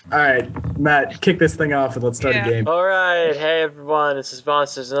All right, Matt, kick this thing off and let's start a game. Alright, hey everyone, this is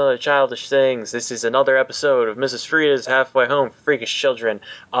Monsters and Other Childish Things. This is another episode of Mrs. Frieda's Halfway Home for Freakish Children.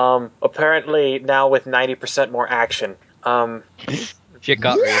 Apparently now with 90% more action. Shit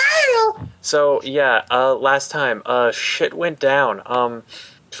got real. So yeah, last time, shit went down.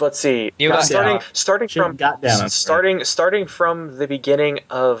 Let's see. You got down. Shit got down. Starting from the beginning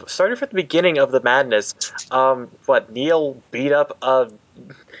of the madness. Neil beat up a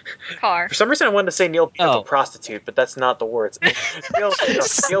Car. For some reason, I wanted to say Neil beat up a prostitute, but that's not the words. Neil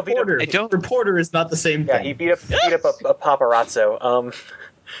beat up. Reporter is not the same thing. Yeah, he beat up a paparazzo.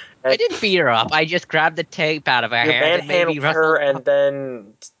 I didn't beat her up. I just grabbed the tape out of her hand and maybe manhandled her and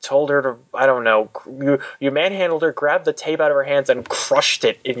then told her to, I don't know, you manhandled her, grabbed the tape out of her hands and crushed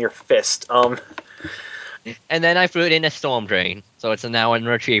it in your fist. And then I threw it in a storm drain, so it's now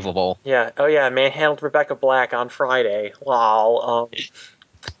unretrievable. Yeah. Oh yeah, manhandled Rebecca Black on Friday. Lol.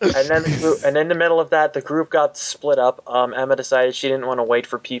 And then in the middle of that, the group got split up. Emma decided she didn't want to wait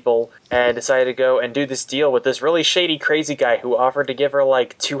for people and decided to go and do this deal with this really shady, crazy guy who offered to give her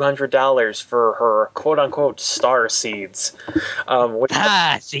like $200 for her quote-unquote star seeds.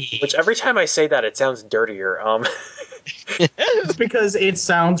 Which every time I say that, it sounds dirtier. It's because it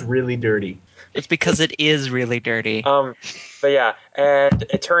sounds really dirty. It's because it is really dirty. But yeah, and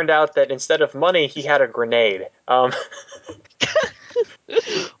it turned out that instead of money, he had a grenade.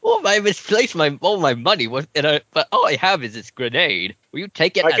 Well, I misplaced all my money, but all I have is this grenade. Will you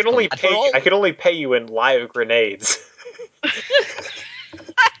take it? I can only pay you in live grenades.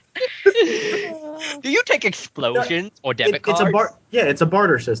 Do you take explosions or debit cards? It's a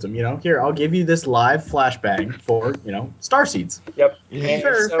barter system. Here, I'll give you this live flashbang for star seeds. Yep,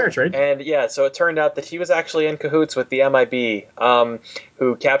 fair trade. And yeah, so it turned out that he was actually in cahoots with the MIB,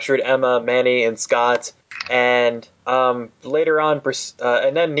 who captured Emma, Manny, and Scott. And later on,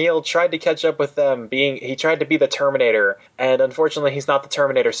 and then Neil tried to catch up with them. He tried to be the Terminator, and unfortunately, he's not the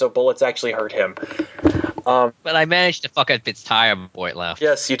Terminator, so bullets actually hurt him. But I managed to fuck up its tire before it left.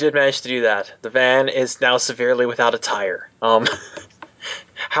 Yes, you did manage to do that. The van is now severely without a tire.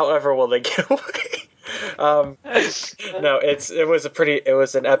 However, will they get away? No, it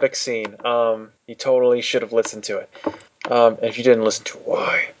was an epic scene. You totally should have listened to it. And if you didn't listen to it,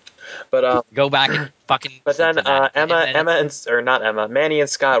 why? But go back and fucking. But then Manny and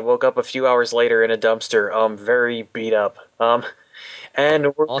Scott woke up a few hours later in a dumpster, very beat up.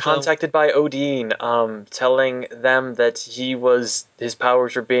 And were contacted by Odin, telling them that his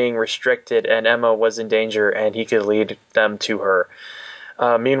powers were being restricted and Emma was in danger and he could lead them to her.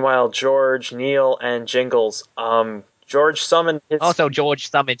 Meanwhile, George, Neil, and Jingles, George summoned his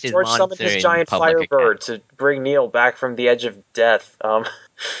giant firebird to bring Neil back from the edge of death.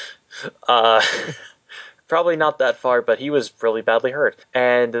 Probably not that far, but he was really badly hurt.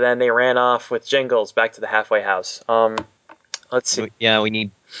 And then they ran off with Jingles back to the halfway house. Let's see. Yeah, we need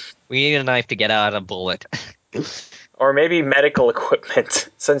a knife to get out a bullet. Or maybe medical equipment,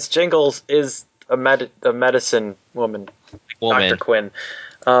 since Jingles is a medicine woman. Dr. Quinn.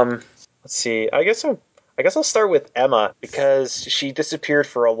 Let's see. I guess I'll start with Emma, because she disappeared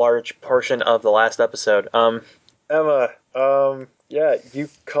for a large portion of the last episode. Emma, yeah, you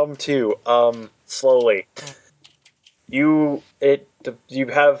come to, slowly. You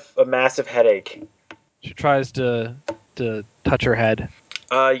have a massive headache. She tries to touch her head.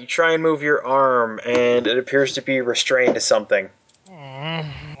 You try and move your arm, and it appears to be restrained to something.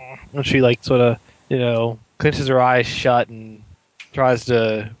 And she sort of, clenches her eyes shut and tries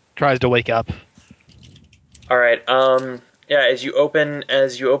to wake up. All right. Yeah. As you open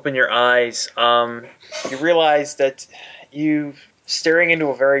your eyes, you realize that you staring into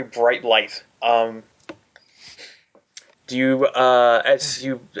a very bright light. Do you as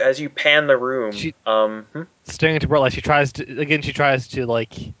you pan the room? Staring into bright light, she tries to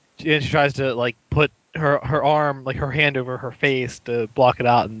put her arm, her hand over her face to block it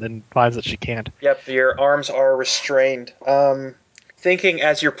out, and then finds that she can't. Yep, your arms are restrained. Thinking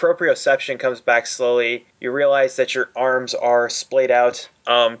as your proprioception comes back slowly, you realize that your arms are splayed out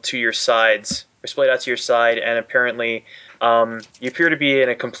to your sides. They're splayed out to your side, and apparently, you appear to be in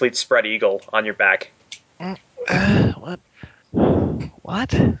a complete spread eagle on your back.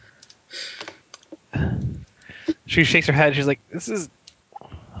 What? She shakes her head. She's like, "This is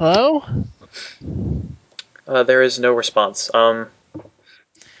hello." There is no response. Bum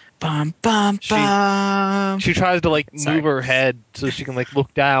bum bum. She tries to move her head so she can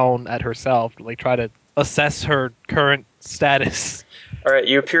look down at herself, to try to assess her current status. All right,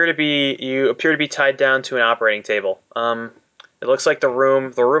 you appear to be tied down to an operating table. It looks like the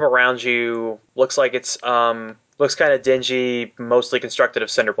room around you looks like looks kind of dingy, mostly constructed of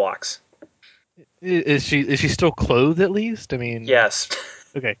cinder blocks. Is she still clothed at least? I mean, Yes.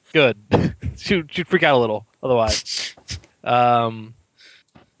 Okay, good. She'd freak out a little otherwise.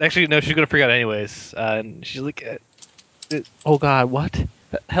 Actually, no, she's gonna freak out anyways. And she's like, "Oh God, what?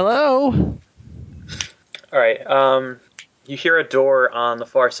 Hello?" All right. You hear a door on the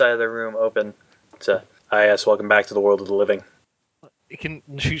far side of the room open. So, hi, yes, welcome back to the world of the living.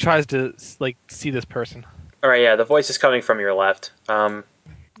 She tries to like see this person. All right, yeah, the voice is coming from your left.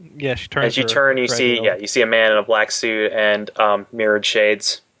 Yeah, she turns. As you her turn, you red see, veil. yeah, you see a man in a black suit and mirrored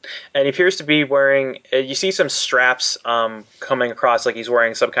shades, and he appears to be wearing. You see some straps coming across, like he's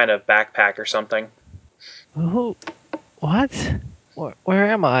wearing some kind of backpack or something. Oh, what? Where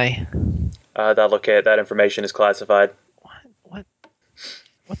am I? That information is classified. What?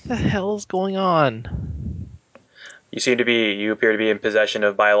 What the hell's going on? You appear to be in possession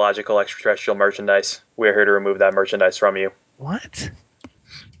of biological extraterrestrial merchandise. We're here to remove that merchandise from you. What?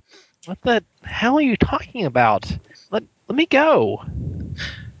 What the hell are you talking about? Let me go.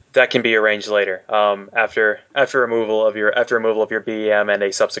 That can be arranged later. After removal of your BEM and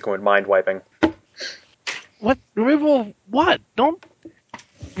a subsequent mind wiping. What removal? Of what? Don't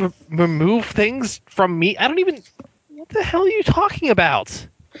remove things from me. I don't even. What the hell are you talking about?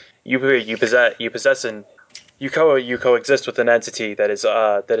 You coexist with an entity that is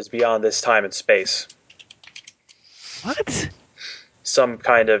beyond this time and space. What? Some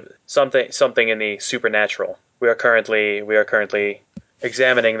kind of something in the supernatural. We are currently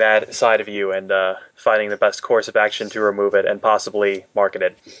examining that side of you and finding the best course of action to remove it and possibly market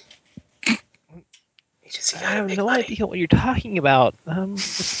it. I have no idea what you're talking about.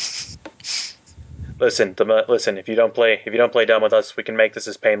 Listen. If you don't play dumb with us, we can make this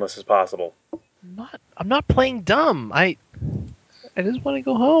as painless as possible. I'm not playing dumb. I just want to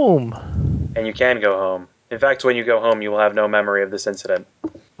go home. And you can go home. In fact, when you go home, you will have no memory of this incident. I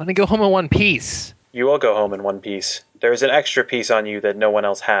want to go home in one piece. You will go home in one piece. There is an extra piece on you that no one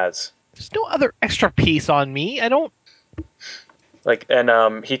else has. There's no other extra piece on me. I don't. You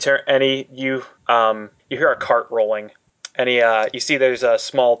hear a cart rolling, and you see there's a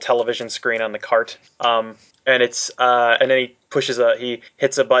small television screen on the cart, and then he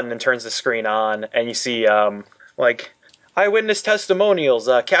hits a button and turns the screen on, and you see like eyewitness testimonials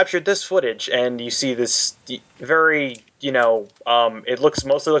captured this footage, and you see this very it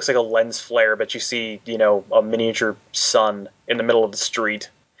mostly looks like a lens flare, but you see a miniature sun in the middle of the street,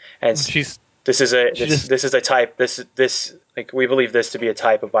 and we believe this to be a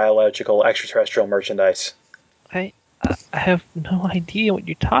type of biological extraterrestrial merchandise. I have no idea what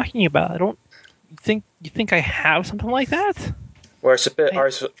you're talking about. I don't think you think I have something like that.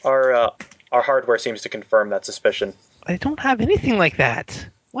 Our hardware seems to confirm that suspicion. I don't have anything like that.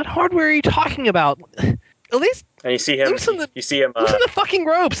 What hardware are you talking about? At least and you see him. loosen the fucking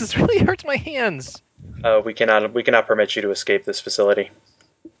ropes. This really hurts my hands. We cannot permit you to escape this facility.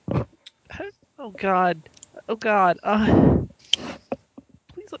 Oh God.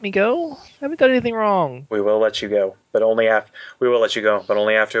 Please let me go. I haven't done anything wrong. We will let you go, but only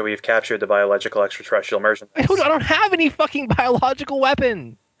after we've captured the biological extraterrestrial merchandise. I don't have any fucking biological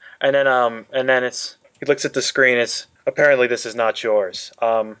weapon. And then he looks at the screen. It's apparently this is not yours.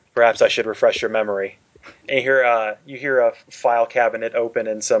 Perhaps I should refresh your memory. And you hear a file cabinet open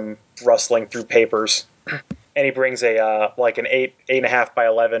and some rustling through papers. And he brings an 8.5 by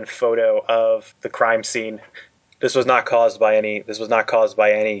 11 photo of the crime scene. This was not caused by any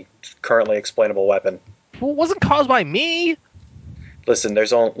currently explainable weapon. Well, it wasn't caused by me. Listen,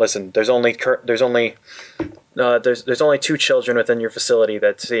 there's only two children within your facility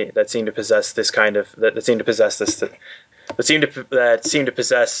that seem to possess this kind of that seem to possess this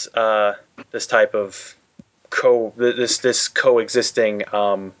type of this coexisting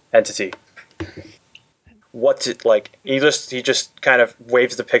entity. He just kind of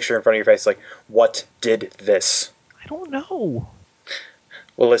waves the picture in front of your face, like, what did this? I don't know.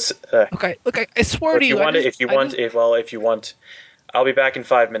 Well, listen. Okay, look, I swear to you. If you want, I'll be back in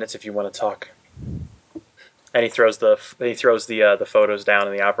 5 minutes if you want to talk. And he throws the photos down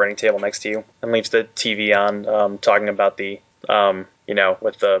on the operating table next to you and leaves the TV on, talking about the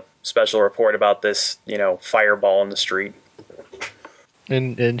with the special report about this fireball in the street.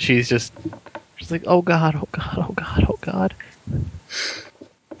 And she's like, oh God.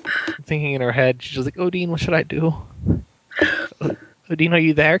 Thinking in her head, she's just like, Odin, what should I do? Odin, are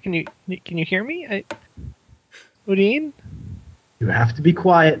you there? Can you hear me? Odin? You have to be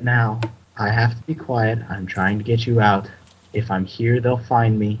quiet now. I have to be quiet. I'm trying to get you out. If I'm here, they'll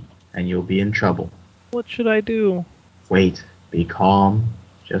find me, and you'll be in trouble. What should I do? Wait. Be calm.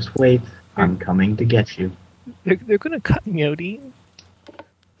 Just wait. I'm coming to get you. They're gonna cut me, Odin.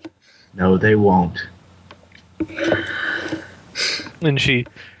 No, they won't. And she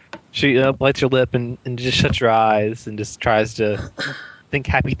bites her lip and just shuts her eyes and just tries to think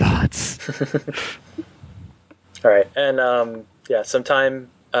happy thoughts. All right, and yeah, some time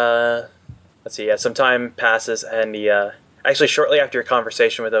passes, and actually shortly after your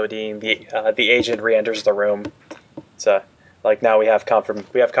conversation with Odin, the agent re-enters the room. So, like now we have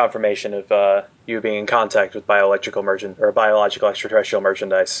confirmation of you being in contact with biological extraterrestrial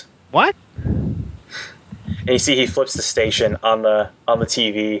merchandise. What? And you see he flips the station on the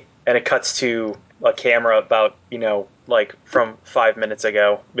TV, and it cuts to a camera about like from 5 minutes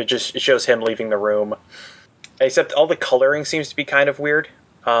ago. It shows him leaving the room. Except all the coloring seems to be kind of weird.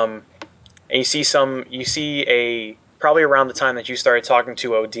 And you see a probably around the time that you started talking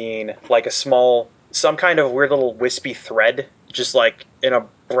to Odin, like some kind of weird little wispy thread, just like in a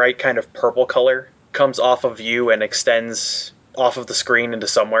bright kind of purple color, comes off of you and extends off of the screen into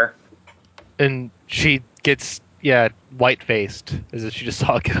somewhere. And she gets white faced as if she just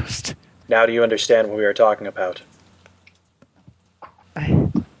saw a ghost. Now do you understand what we are talking about?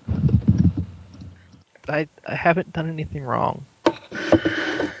 I haven't done anything wrong.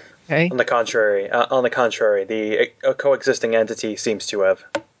 Okay. On the contrary, the coexisting entity seems to have.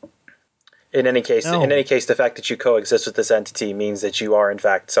 In any case, the fact that you coexist with this entity means that you are in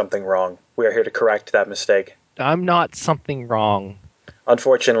fact something wrong. We are here to correct that mistake. I'm not something wrong.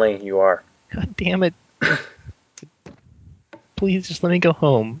 Unfortunately, you are. God damn it. Please just let me go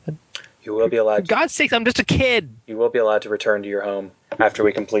home. You will be allowed. For God's sakes, I'm just a kid. You will be allowed to return to your home after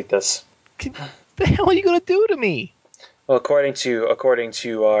we complete this. What the hell are you gonna do to me? Well, according to the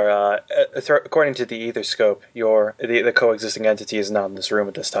ether scope, the coexisting entity is not in this room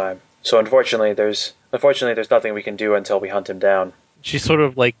at this time. So unfortunately, there's nothing we can do until we hunt him down. She sort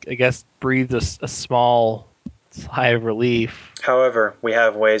of breathed a small sigh of relief. However, we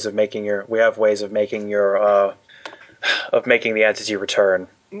have ways of making the entity return.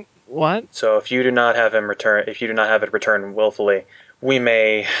 What? So if you do not have it return willfully, we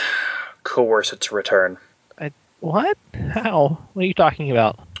may coerce it to return. What? How? What are you talking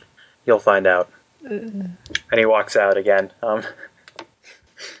about? You'll find out. And he walks out again.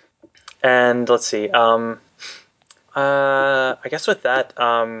 And let's see. I guess with that,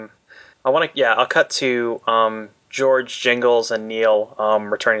 I'll cut to George, Jingles, and Neil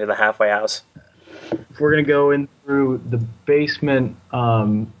returning to the halfway house. If we're gonna go in through the basement,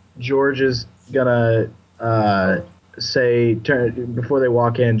 George is gonna before they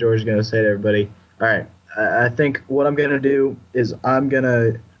walk in. George is gonna say to everybody, "All right, I think what I'm gonna do is I'm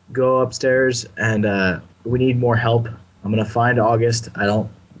gonna go upstairs and we need more help. I'm gonna find August. I don't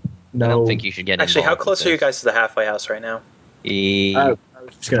think you should get Actually, how involved close with are you this. guys to the halfway house right now? I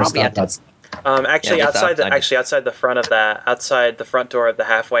was just gonna Probably stop at outside. Outside the front door of the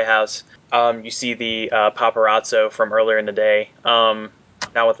halfway house, you see the paparazzo from earlier in the day. Now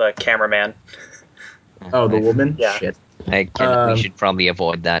with a cameraman. Oh, the woman? Yeah. Shit. We should probably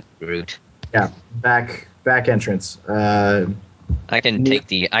avoid that route. Yeah, back entrance. I can take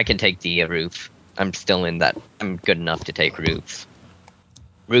the roof. I'm still in that. I'm good enough to take roofs.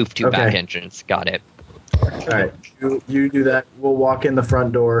 Roof to back entrance. Got it. All right, you do that. We'll walk in the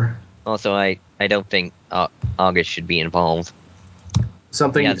front door. Also, I don't think August should be involved.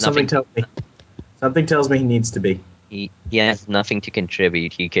 Something tells me he needs to be. He has nothing to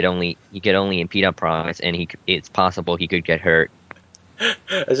contribute. He could only impede our progress, and it's possible he could get hurt.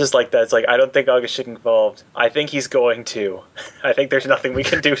 It's just like that. It's like, I don't think August should be involved. I think he's going to. I think there's nothing we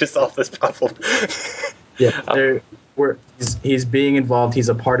can do to solve this problem. Yeah, he's being involved. He's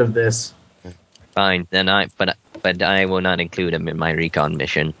a part of this. Fine, then but I will not include him in my recon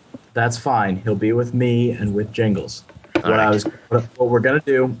mission. That's fine. He'll be with me and with Jingles. What we're gonna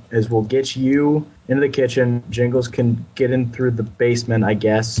do is we'll get you into the kitchen. Jingles can get in through the basement, I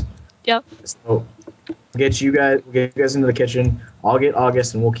guess. Yep. So we'll get you guys into the kitchen. I'll get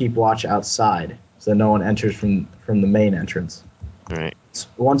August, and we'll keep watch outside so no one enters from the main entrance. All right.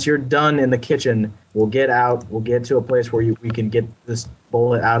 Once you're done in the kitchen, we'll get out. We'll get to a place where we can get this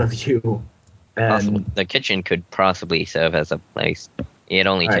bullet out of you. And the kitchen could possibly serve as a place. It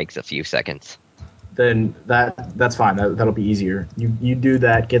only takes a few seconds. Then that's fine. That'll be easier. You do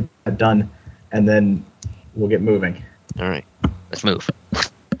that, get that done, and then we'll get moving. All right, let's move.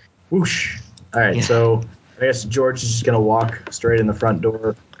 Whoosh. All right, so I guess George is just gonna walk straight in the front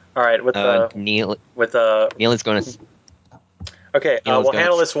door. All right, Neil is going to. Okay, we'll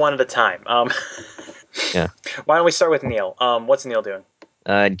handle this one at a time. Yeah. Why don't we start with Neil? What's Neil doing?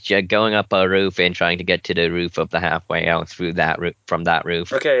 Going up a roof and trying to get to the roof of the halfway house from that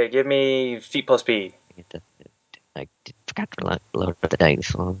roof. Okay, give me feet plus speed. forgot to load up the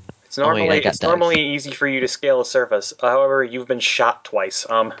dice. It's normally I got it's dice. normally easy for you to scale a surface. However, you've been shot twice.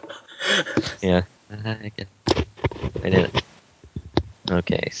 Yeah. I did it.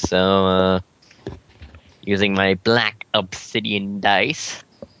 Okay, so using my black obsidian dice.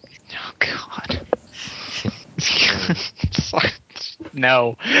 Oh God.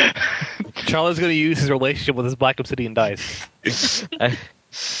 No. Charlie's going to use his relationship with his black obsidian dice.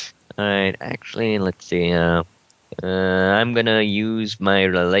 Alright, actually, let's see. I'm gonna use my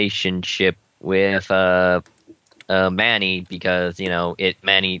relationship with Manny because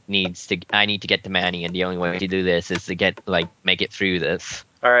Manny needs to. I need to get to Manny, and the only way to do this is to make it through this.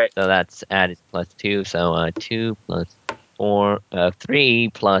 All right. So that's added +2. So 2 plus 4, 3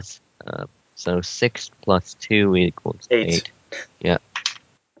 plus. So 6 plus 2 equals 8. Yeah.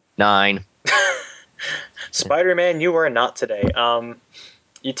 9. Spider-Man, you are not today.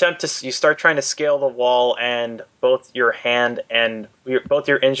 You start trying to scale the wall, and both your hand and both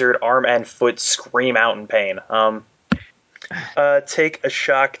your injured arm and foot scream out in pain. Take a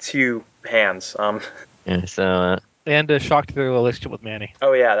shock to hands. Yeah. So. And a shock to their relationship with Manny.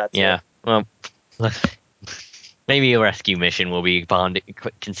 Oh yeah, that's Yeah. it. Well. Maybe a rescue mission will be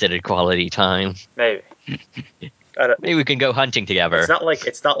considered quality time. Maybe. Maybe we can go hunting together. It's not like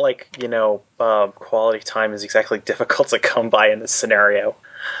quality time is exactly difficult to come by in this scenario.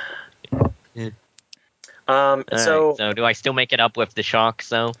 Yeah. So do I still make it up with the shocks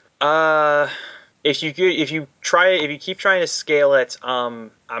though? if you keep trying to scale it,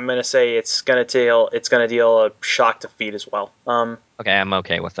 I'm gonna say it's gonna deal a shock to feet as well. Okay, I'm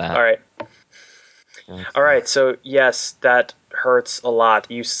okay with that. All right. All right. So yes, that hurts a lot.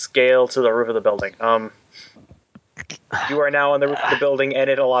 You scale to the roof of the building. You are now on the roof of the building and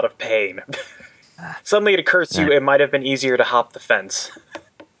in a lot of pain. Suddenly, it occurs to you it might have been easier to hop the fence.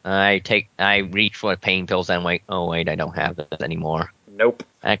 I reach for pain pills and wait. Oh wait, I don't have this anymore. Nope.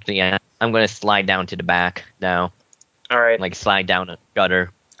 Actually, I'm gonna slide down to the back now. All right. Like slide down a gutter.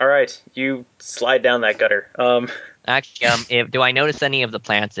 All right, you slide down that gutter. Actually, do I notice any of the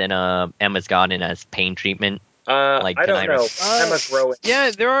plants in Emma's garden as pain treatment? I don't know. Emma growing. Yeah,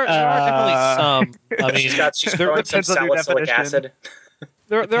 there are definitely some. I mean, she's growing some depends on your salicylic definition. acid.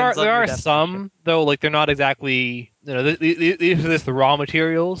 There Depends on your are definition. some though, like they're not exactly. These are just the raw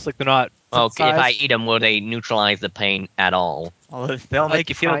materials. Like they're not. Okay, if I eat them, will they neutralize the pain at all? Well, they'll make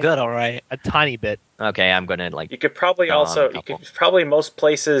you feel good, all right. A tiny bit. Okay, I'm gonna You could probably most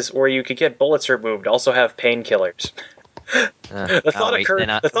places where you could get bullets removed also have painkillers. The thought occurs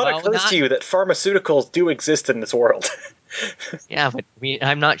to you that pharmaceuticals do exist in this world. Yeah, but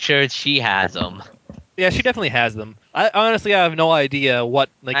I'm not sure she has them. Yeah, she definitely has them. I honestly have no idea what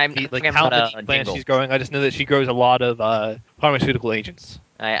how many plants she's growing. I just know that she grows a lot of pharmaceutical agents.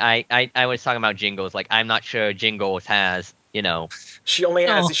 I was talking about Jingles. Like, I'm not sure Jingles has, She only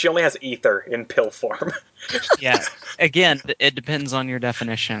has ether in pill form. Yeah. Again, it depends on your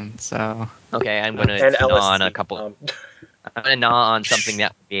definition. So. Okay, I'm gonna and gnaw LSD. on a couple. I'm gonna gnaw on something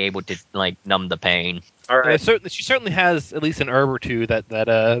that would be able to numb the pain. All right. She certainly has at least an herb or two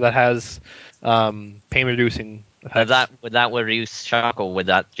that has pain reducing effects. Would that reduce shock, or would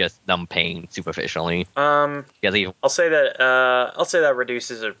that just numb pain superficially? I'll say that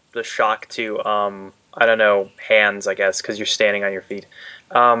reduces the shock to I don't know, hands, I guess, because you're standing on your feet.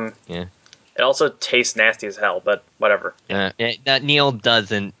 Yeah. It also tastes nasty as hell, but whatever. Neil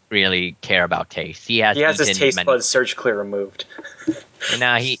doesn't really care about taste. He has his taste buds surgically removed.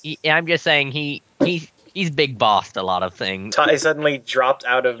 Now I'm just saying he's big bossed a lot of things. Ty suddenly dropped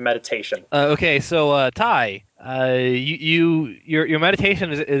out of meditation. Okay, so Ty, your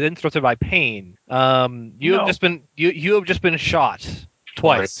meditation is interrupted by pain. You have just been shot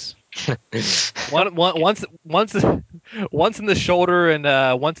twice. once in the shoulder and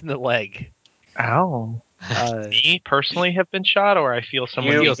once in the leg. Ow. Me personally have been shot, or I feel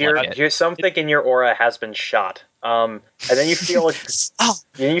someone something in your aura has been shot. And then you feel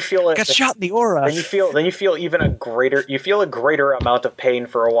got shot in the aura. Then you feel a greater amount of pain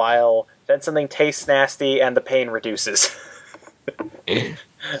for a while. Then something tastes nasty, and the pain reduces.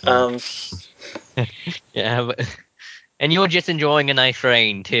 Yeah, and you're just enjoying a nice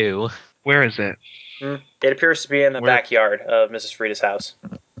rain too. Where is it? It appears to be in the backyard of Mrs. Frieda's house.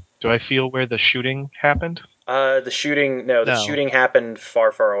 Do I feel where the shooting happened? The shooting happened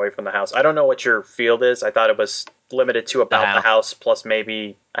far, far away from the house. I don't know what your field is. I thought it was limited to about the house plus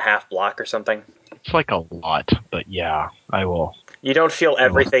maybe a half block or something. It's like a lot, but yeah, I will. You don't feel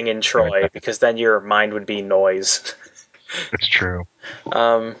everything in Troy because then your mind would be noise. It's true.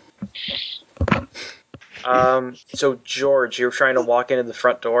 So George, you're trying to walk into the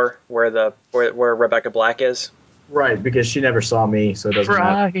front door where Rebecca Black is? Right, because she never saw me, so it doesn't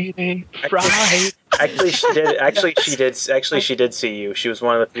matter. Friday. Actually, she did. Actually, she did see you. She was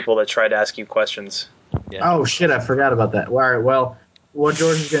one of the people that tried to ask you questions. Yeah. Oh shit, I forgot about that. All right, well, what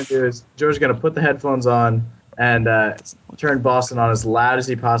George is going to do is George is going to put the headphones on and turn Boston on as loud as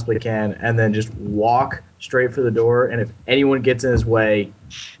he possibly can, and then just walk straight for the door. And if anyone gets in his way,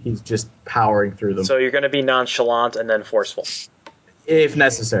 he's just powering through them. So you're going to be nonchalant and then forceful. If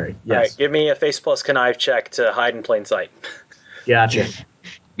necessary, yes. All right, give me a face plus connive check to hide in plain sight. Gotcha.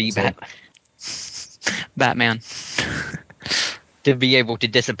 Be So- Batman. to be able to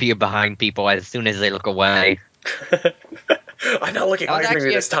disappear behind people as soon as they look away. I'm not looking That was behind me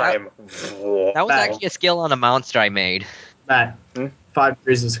actually this time. That was actually a skill on a monster I made. Matt, 5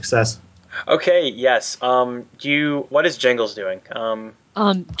 degrees of success. Okay, yes. What is Jingles doing?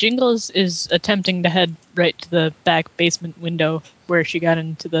 Jingles is attempting to head right to the back basement window where she got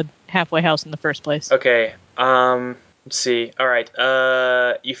into the halfway house in the first place. Okay. Let's see. All right.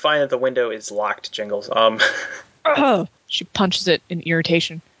 You find that the window is locked, Jingles. She punches it in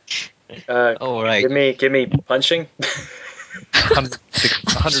irritation. All right. Give me punching.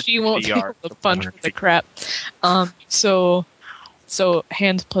 100 She won't be yards. able to punch for the crap. So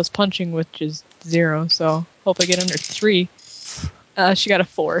hands plus punching, which is 0. So hope I get under 3. She got a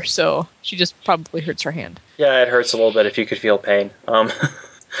 4, so she just probably hurts her hand. Yeah, it hurts a little bit if you could feel pain. All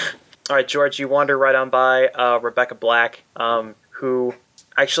right, George, you wander right on by Rebecca Black, who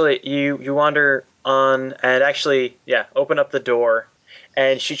actually you wander on and actually open up the door,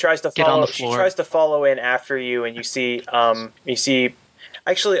 and she tries to Get on follow. the She floor. tries to follow in after you, and you see.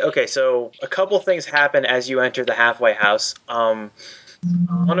 Actually, okay, so a couple things happen as you enter the halfway house.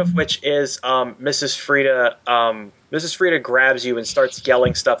 One of which is Mrs. Frieda. Mrs. Frieda grabs you and starts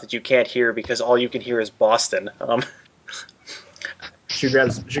yelling stuff that you can't hear because all you can hear is Boston. She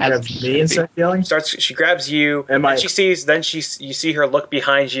grabs me and starts yelling. She grabs you, Am I- and you see her look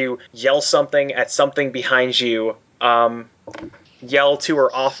behind you, yell something at something behind you, yell to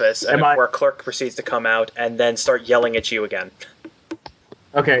her office, and where a clerk proceeds to come out and then start yelling at you again.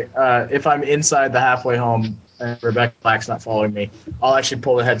 Okay, if I'm inside the halfway home and Rebecca Black's not following me, I'll actually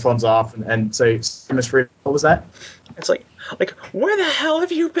pull the headphones off and say, Miss Frieda, what was that? It's like, where the hell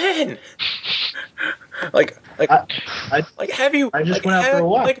have you been? Like, have you? I just went out for a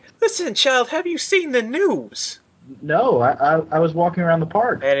walk. Like, listen, child, have you seen the news? No, I was walking around the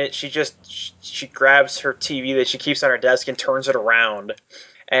park. And she grabs her TV that she keeps on her desk and turns it around,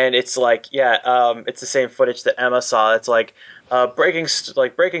 and it's like, it's the same footage that Emma saw. It's like, breaking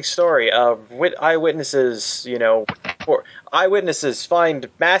story. Eyewitnesses, eyewitnesses find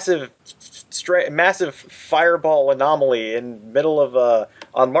massive fireball anomaly in middle of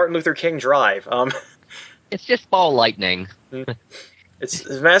on Martin Luther King Drive. It's just ball lightning. It's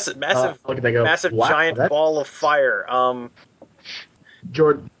massive, "Wow, giant ball of fire.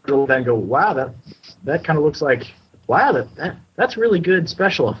 George will then go, wow, that kind of looks like, wow, that's really good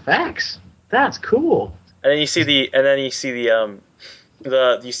special effects. That's cool. And then you see the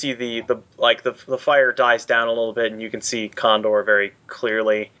fire dies down a little bit, and you can see Condor very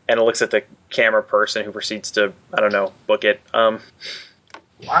clearly, and it looks at the camera person who proceeds to, I don't know, book it.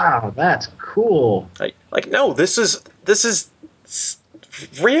 Wow, that's cool. No, this is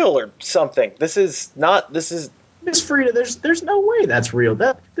real or something. This is not. This is. Miss Frieda, there's no way that's real.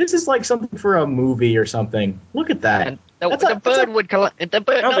 This is like something for a movie or something. Look at that. And the bird would collide.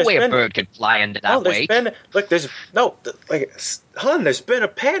 No way a bird could fly into that weight. There's been a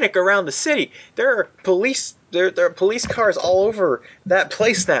panic around the city. There are police cars all over that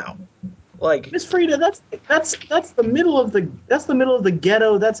place now. Like, Miss Frieda, that's the middle of the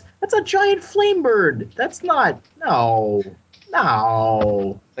ghetto. That's a giant flame bird. That's not no.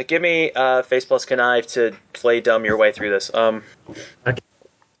 like, give me face plus connive to play dumb your way through this. Okay.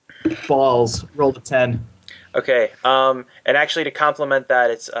 Balls. Roll to 10. Okay. And actually, to complement that,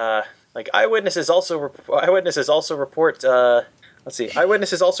 it's eyewitnesses also report. Let's see.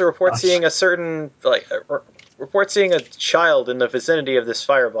 Eyewitnesses also report seeing a certain report seeing a child in the vicinity of this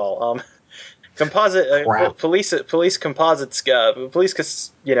fireball. Police composite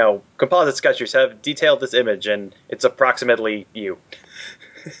sketchers have detailed this image, and it's approximately you.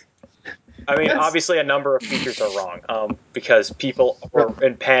 I mean, obviously, a number of features are wrong, because people were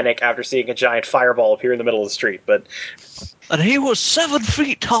in panic after seeing a giant fireball appear in the middle of the street. But And he was 7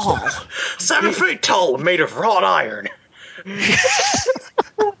 feet tall. 7 feet tall, made of wrought iron.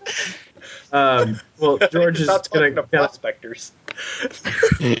 Well, George is going to prospectors.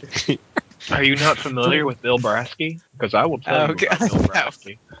 Are you not familiar with Bill Brasky? Because I will tell you about Bill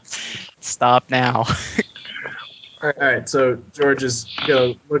Brasky. Stop now. All right, so George is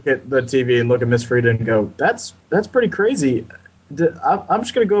gonna look at the TV and look at Miss Frieda and go, "That's pretty crazy." I'm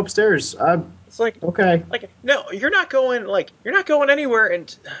just gonna go upstairs. It's like, okay. no, you're not going anywhere.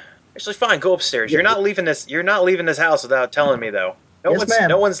 And actually, fine, go upstairs. You're not leaving this. You're not leaving this house without telling me, though. Yes, ma'am.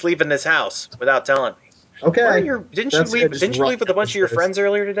 No one's leaving this house without telling me. Okay. Didn't you leave with a bunch of your friends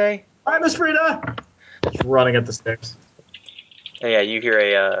earlier today? Hi, Miss Frieda. Just running up the stairs. And yeah, you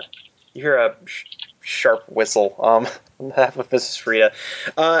hear a sharp whistle. On behalf of Mrs. Frieda,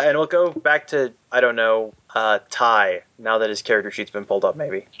 and we'll go back to I don't know, Ty. Now that his character sheet's been pulled up,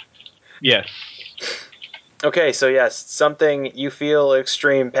 maybe. Yes. Okay, so yes, something you feel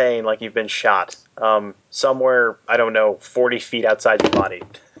extreme pain, like you've been shot. Somewhere I don't know, 40 feet outside your body.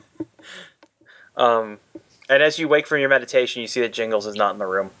 And as you wake from your meditation, you see that Jingles is not in the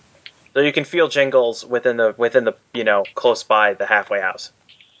room. So you can feel Jingles within the close by the halfway house.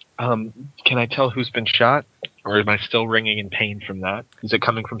 Can I tell who's been shot, or am I still ringing in pain from that? Is it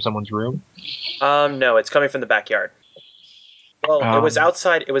coming from someone's room? No, it's coming from the backyard. Well, it was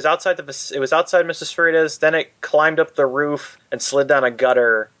outside. It was outside Mrs. Frieda's. Then it climbed up the roof and slid down a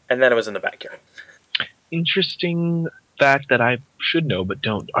gutter, and then it was in the backyard. Interesting fact that I should know but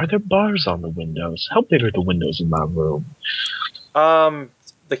don't. Are there bars on the windows? How big are the windows in my room?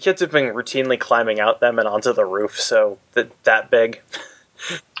 The kids have been routinely climbing out them and onto the roof, so that big.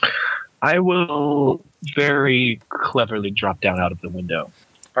 I will very cleverly drop down out of the window.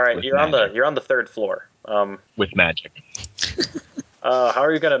 All right, you're on the third floor. With magic. How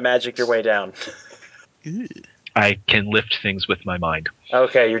are you going to magic your way down? I can lift things with my mind.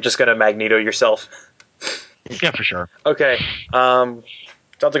 Okay, you're just going to Magneto yourself. Yeah, for sure. Okay. Sounds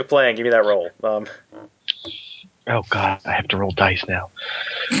like a plan. Give me that roll. Oh god, I have to roll dice now.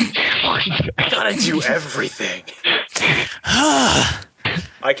 I gotta do everything.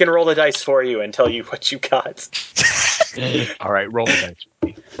 I can roll the dice for you and tell you what you got. Alright, roll the dice for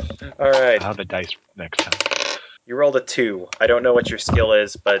me. Alright. I'll have the dice next time. You rolled a 2. I don't know what your skill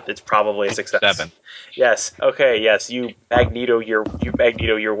is, but it's probably a success. 7. Yes. Okay. Yes. You Magneto your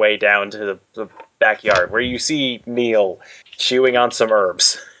way down to the backyard where you see Neil chewing on some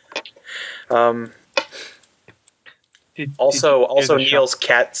herbs. Also, Neil's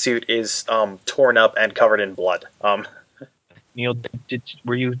cat suit is torn up and covered in blood. Neil,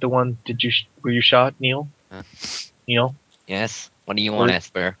 were you the one? Were you shot, Neil? Neil? Yes. What do you want,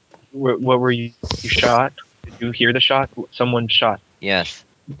 Esper? What were you shot? Did you hear the shot? Someone shot. Yes.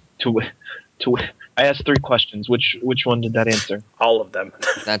 I asked 3 questions. Which one did that answer? All of them.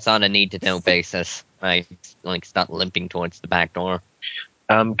 That's on a need-to-know basis. I start limping towards the back door.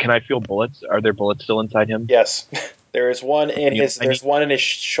 Can I feel bullets? Are there bullets still inside him? Yes. There is one in There's one in his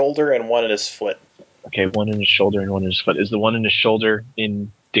shoulder and one in his foot. Okay, one in his shoulder and one in his foot. Is the one in his shoulder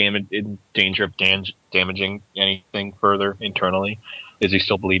in danger of damaging anything further internally? Is he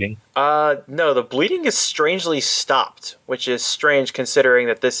still bleeding? No, the bleeding is strangely stopped, which is strange considering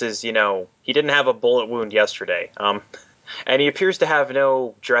that this is, he didn't have a bullet wound yesterday. And he appears to have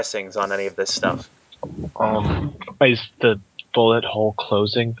no dressings on any of this stuff. Is the bullet hole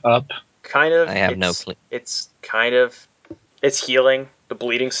closing up? Kind of. I have no clue. It's healing. The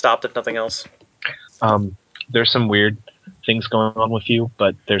bleeding stopped, if nothing else. There's some weird things going on with you,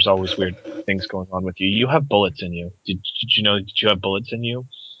 but there's always weird things going on with you. You have bullets in you. Did you know? Did you have bullets in you?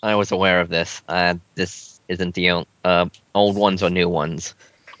 I was aware of this. This isn't the old ones or new ones.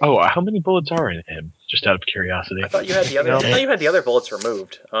 Oh, how many bullets are in him? Just out of curiosity. I thought you had the other bullets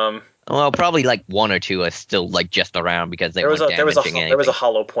removed. Well, probably like 1 or 2 are still like just around because they weren't damaging anything. There was a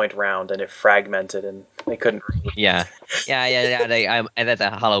hollow point round and it fragmented and they couldn't. Yeah. That's a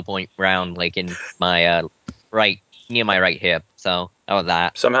hollow point round like in my near my right hip. So how about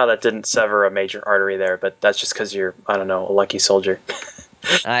that? Somehow that didn't sever a major artery there, but that's just because you're, I don't know, a lucky soldier.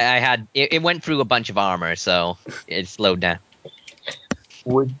 I had it went through a bunch of armor, so it slowed down.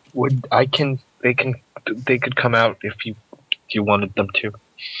 They could come out if you wanted them to.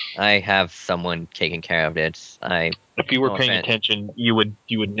 I have someone taking care of it. If you were paying attention, you would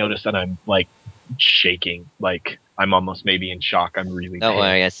notice that I'm like shaking, like I'm almost maybe in shock. I'm really. Don't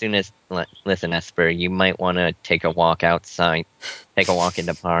worry. As soon as listen, Esper, you might want to take a walk outside, take a walk in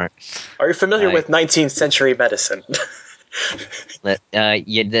the park. Are you familiar with 19th century medicine? If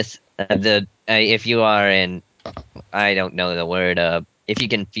you are in, I don't know the word. If you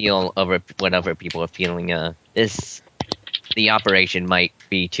can feel over what other people are feeling, the operation might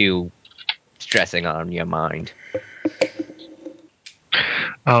be too stressing on your mind.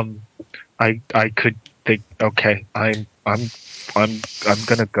 I could think. Okay, I'm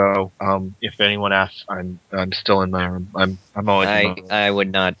gonna go. If anyone asks, I'm still in my room. I'm always. I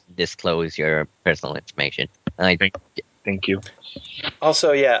would not disclose your personal information. Thank you.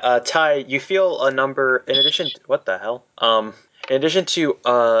 Also, yeah, Ty, you feel a number in addition. What the hell? In addition to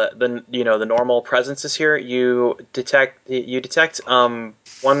the normal presences here, you detect one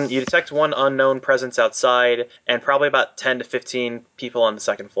unknown presence outside, and probably about 10 to 15 people on the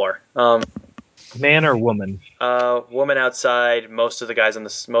second floor. Man or woman? Woman outside. Most of the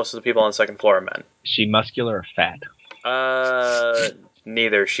people on the second floor are men. Is she muscular or fat?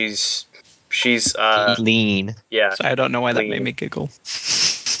 Neither. She's lean. yeah. So I don't know why that lean. made me giggle.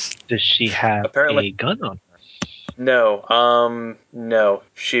 Does she have Apparently- a gun on her? No.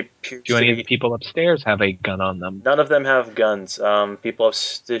 She appears Do to any of be. the people upstairs have a gun on them? None of them have guns.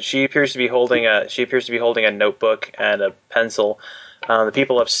 She appears to be holding a notebook and a pencil. The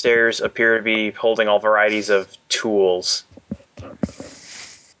people upstairs appear to be holding all varieties of tools.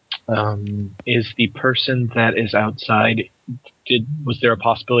 Is the person that is outside? Was there a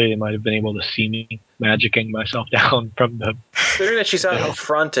possibility they might have been able to see me magicking myself down from the? Considering that she's out in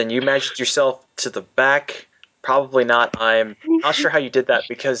front and you magicked yourself to the back, probably not. I'm not sure how you did that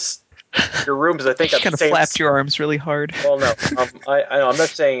because your rooms, I think, You are kind the of same. flapped your arms really hard. Well, no, I'm not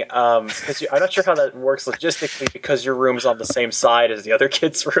saying because I'm not sure how that works logistically because your room's on the same side as the other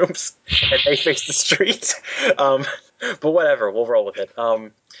kids' rooms and they face the street. But whatever, we'll roll with it.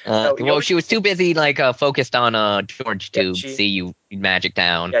 She was too busy, focused on George to see you magic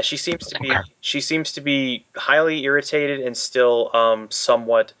down. Yeah, she seems to be highly irritated and still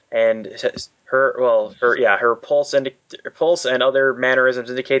somewhat, and her pulse and other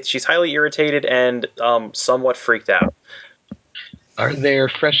mannerisms indicate she's highly irritated and somewhat freaked out. Are there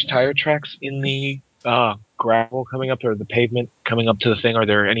fresh tire tracks in the gravel coming up or the pavement coming up to the thing? Are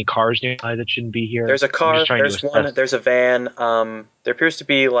there any cars nearby that shouldn't be here? There's a car. There's one. There's a van. There appears to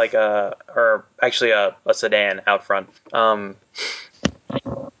be a sedan out front.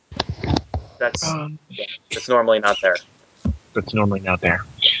 That's normally not there. That's normally not there.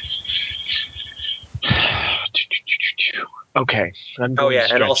 Okay. And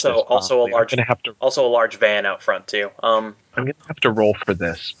also a large van out front too. I'm gonna have to roll for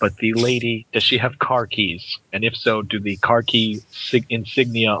this, but the lady, does she have car keys? And if so, do the car key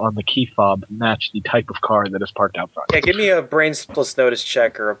insignia on the key fob match the type of car that is parked out front? Yeah, give me a brains plus notice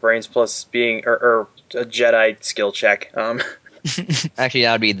check or a brains plus being or a Jedi skill check. Actually,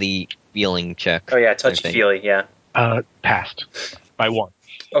 that would be the feeling check. Oh yeah, touchy-feely, yeah. Passed by 1.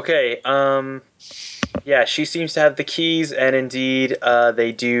 Okay, yeah, she seems to have the keys, and indeed,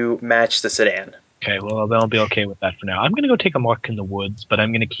 they do match the sedan. Okay, well, I'll be okay with that for now. I'm going to go take a walk in the woods, but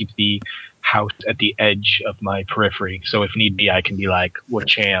I'm going to keep the house at the edge of my periphery, so if need be, I can be like,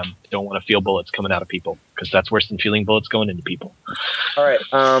 wacham, don't want to feel bullets coming out of people, because that's worse than feeling bullets going into people. All right,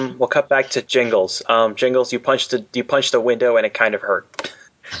 we'll cut back to Jingles. Jingles, you punched the window, and it kind of hurt.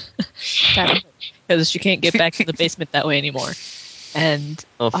 Because she can't get back to the basement that way anymore. And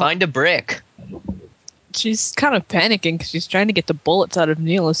find a brick. She's kind of panicking because she's trying to get the bullets out of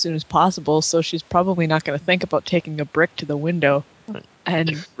Neil as soon as possible, so she's probably not going to think about taking a brick to the window.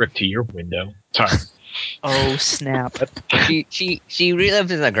 And brick to your window. Sorry. Oh snap! She really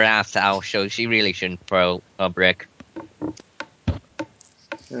lives in a grass house, so she really shouldn't throw a brick.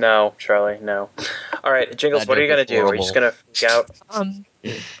 No, Charlie, no. All right, Jingles, what are you going to do? Are you just going to freak out?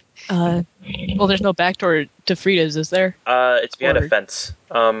 Well, there's no back door to Frieda's, is there? It's behind a fence.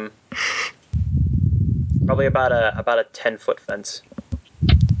 Probably about a 10-foot fence.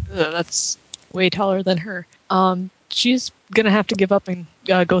 That's way taller than her. She's gonna have to give up and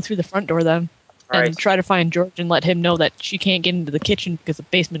go through the front door then, and try to find George and let him know that she can't get into the kitchen because the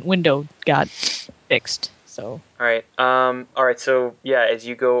basement window got fixed. So. All right. So yeah, as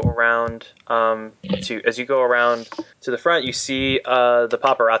you go around to the front, you see the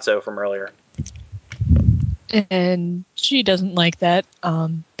paparazzo from earlier. And she doesn't like that.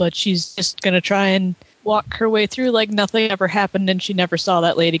 But she's just gonna try and walk her way through like nothing ever happened, and she never saw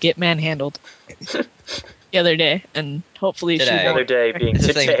that lady get manhandled the other day, and hopefully today. The other day being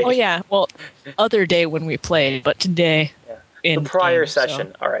today. Oh yeah, well, other day when we played, but today. Yeah. In the prior game,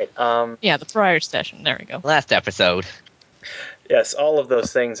 session. So. All right. Yeah, the prior session. There we go. Last episode. Yes, all of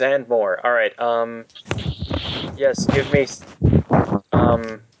those things and more. All right. Yes, give me.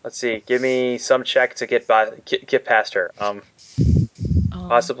 Let's see. Give me some check to get past her.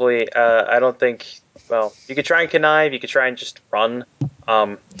 Possibly. I don't think. Well, you could try and connive. You could try and just run.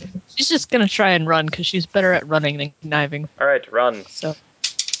 She's just gonna try and run because she's better at running than conniving. All right, run. So.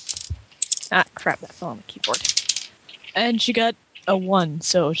 Crap! That fell on the keyboard. And she got a 1,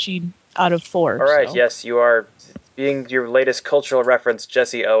 so she out of 4. All right. So. Yes, you are being your latest cultural reference,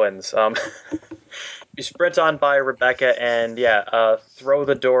 Jesse Owens. You sprint on by Rebecca and throw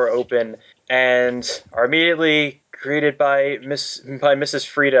the door open, and are immediately greeted by Mrs.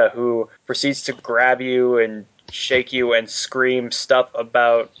 Frieda, who proceeds to grab you and shake you and scream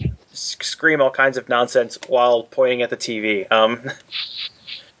all kinds of nonsense while pointing at the TV.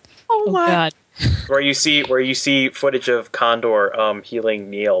 Oh God. Where you see footage of Condor healing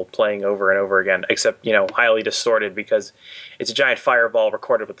Neil playing over and over again, except highly distorted because it's a giant fireball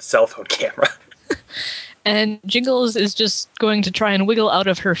recorded with a cell phone camera. And Jingles is just going to try and wiggle out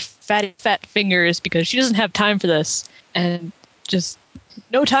of her fat fingers because she doesn't have time for this. And just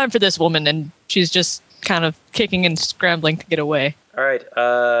no time for this woman. And she's just kind of kicking and scrambling to get away. All right,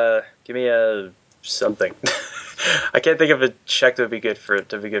 give me a something. I can't think of a check that would be good for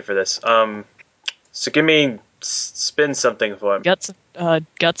this. So give me spin something for him. Guts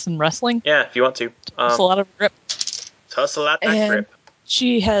and wrestling. Yeah, if you want to. Tussle out of grip. Tussle out that grip.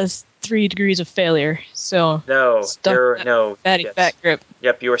 She has 3 degrees of failure, so No, fatty fat grip.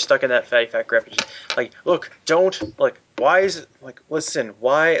 Yep, you are stuck in that fatty fat grip. Like, look, don't why is listen,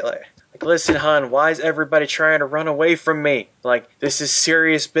 why listen, hon, why is everybody trying to run away from me? This is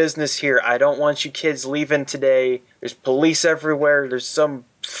serious business here. I don't want you kids leaving today. There's police everywhere. There's some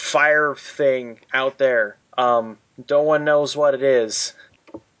fire thing out there. No one knows what it is.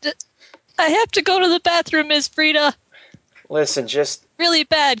 I have to go to the bathroom, Miss Frieda. Listen, just really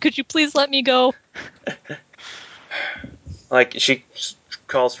bad. Could you please let me go? She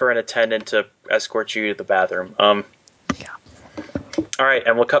calls for an attendant to escort you to the bathroom. Yeah. All right,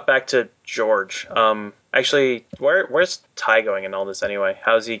 and we'll cut back to George. Actually, where's Ty going in all this anyway?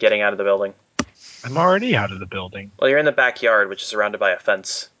 How's he getting out of the building? I'm already out of the building. Well, you're in the backyard, which is surrounded by a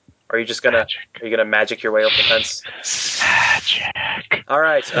fence. Are you just gonna magic your way over the fence? Magic. All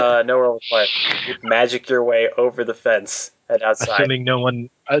right, no roll required. You magic your way over the fence and outside. Assuming no one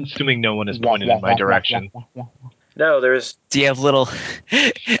is pointed in my direction. No, there's. Do you have little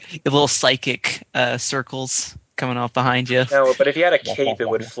psychic circles coming off behind you? No, but if you had a cape, it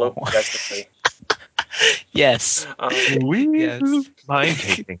would float majestically. Yes. Yes. Mind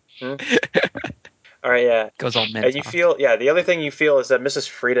taking. All right, yeah. Goes all mental. And you feel, the other thing you feel is that Mrs.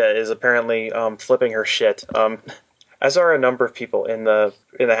 Frieda is apparently flipping her shit. As are a number of people in the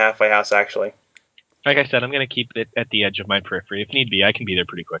halfway house, actually. Like I said, I'm going to keep it at the edge of my periphery. If need be, I can be there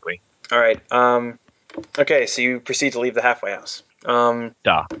pretty quickly. All right. Okay, so you proceed to leave the halfway house. Duh.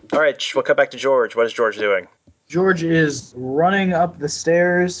 All right, we'll cut back to George. What is George doing? George is running up the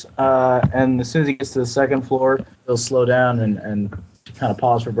stairs, and as soon as he gets to the second floor, he'll slow down and kind of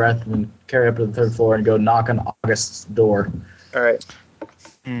pause for breath, and then carry up to the third floor and go knock on August's door. All right.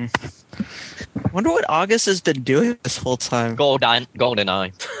 Wonder what August has been doing this whole time.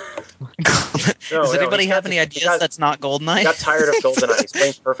 GoldenEye. Does anybody have any ideas that's not GoldenEye? He got tired of GoldenEye. He's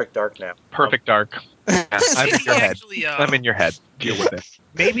playing Perfect Dark now. Perfect Dark. I'm in your head. Actually, I'm in your head. Deal with it.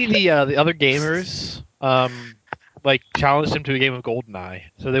 Maybe the other gamers challenged him to a game of GoldenEye,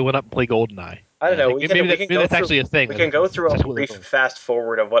 so they went up and played GoldenEye. I don't know. Maybe that's actually a thing. We can go through a brief fast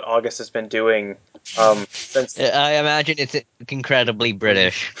forward of what August has been doing since. I imagine it's incredibly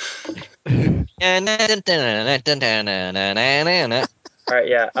British. All right,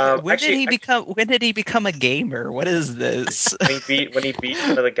 yeah. When did he become a gamer? What is this? when he beat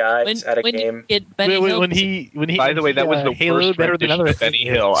one of the guys at a game. When he By the way, that was the Halo worst better than rendition other of Benny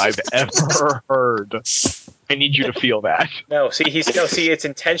Hill I've ever heard. I need you to feel that. No, it's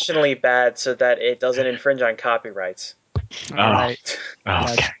intentionally bad so that it doesn't infringe on copyrights. All right.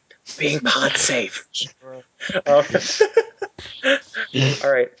 Okay. Being pod safe. All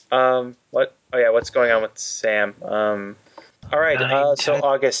right. What? Oh yeah. What's going on with Sam? All right. So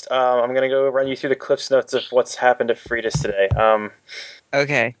August, I'm gonna go run you through the Cliff's notes of what's happened to Frida's today.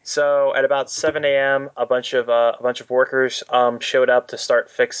 Okay. So at about 7 a.m., a bunch of workers showed up to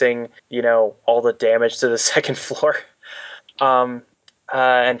start fixing, all the damage to the second floor. And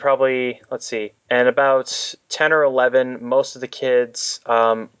probably, let's see, and about 10 or 11, most of the kids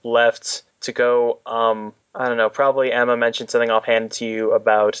left to go. I don't know. Probably Emma mentioned something offhand to you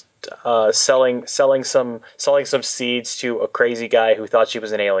about selling some seeds to a crazy guy who thought she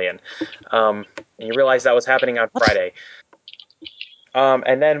was an alien. And you realize that was happening on Friday.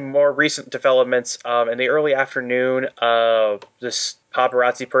 And then more recent developments. In the early afternoon, this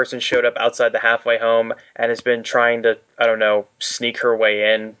paparazzi person showed up outside the halfway home and has been trying to, I don't know, sneak her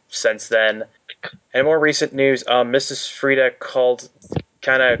way in since then. And more recent news, Mrs. Frieda called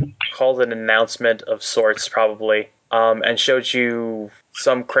an announcement of sorts, probably, and showed you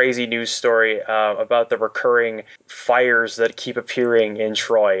some crazy news story about the recurring fires that keep appearing in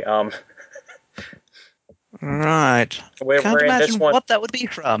Troy. Right. We're Can't in this imagine one. what that would be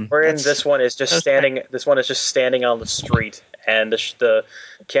from. We're in That's this one is just so standing. This one is just standing on the street, and the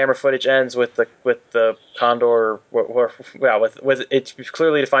camera footage ends with the condor. With it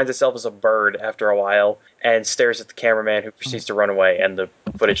clearly defines itself as a bird after a while, and stares at the cameraman, who proceeds to run away, and the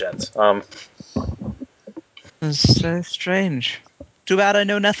footage ends. It's so strange. Too bad I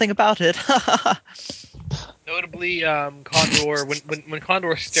know nothing about it. Notably, Condor when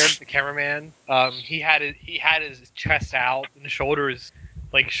Condor stared at the cameraman, he had his chest out and his shoulders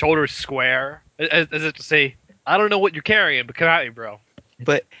square, as if to say, "I don't know what you're carrying, but come at me, bro."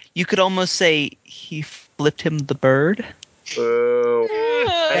 But you could almost say he flipped him the bird. Boo.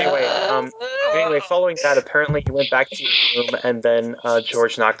 Anyway, following that, apparently you went back to your room, and then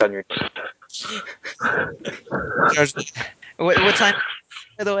George knocked on your door. What time,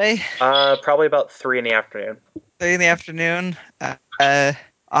 by the way? Probably about 3 in the afternoon. 3 in the afternoon.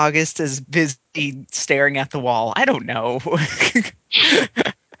 August is busy staring at the wall. I don't know.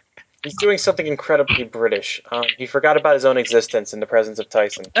 He's doing something incredibly British. He forgot about his own existence in the presence of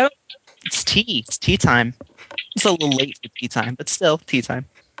Tyson. Oh, it's tea. It's tea time. It's a little late for tea time, but still tea time.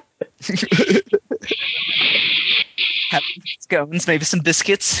 Have some scones, maybe some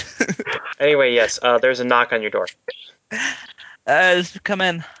biscuits. Anyway, yes, there's a knock on your door. Come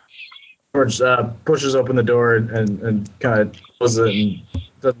in. George pushes open the door and kind of closes it and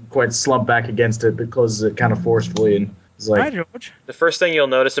doesn't quite slump back against it, but closes it kind of forcefully and is like, Hi, George. The first thing you'll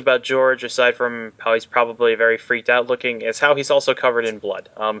notice about George, aside from how he's probably very freaked out looking, is how he's also covered in blood.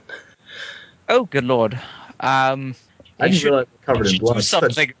 Oh, good lord. I didn't realize we're covered in blood. Do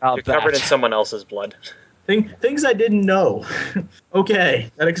something about You're that. covered in someone else's blood. Things I didn't know.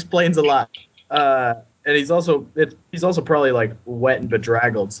 Okay, that explains a lot. And he's also probably like wet and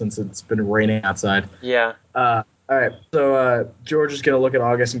bedraggled since it's been raining outside. Yeah. All right, so George is gonna look at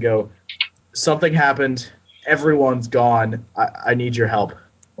August and go, "Something happened. Everyone's gone. I need your help."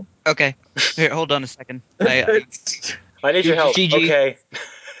 Okay. Here, hold on a second. I need your help. GG. Okay.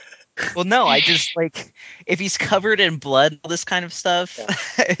 Well, no, I just if he's covered in blood, all this kind of stuff,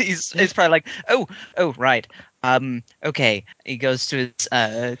 Yeah. he's probably like, oh, right. Okay. He goes to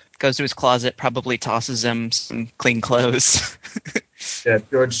his closet, probably tosses him some clean clothes. Yeah,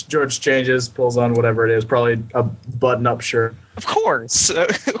 George changes, pulls on whatever it is, probably a button-up shirt. Of course.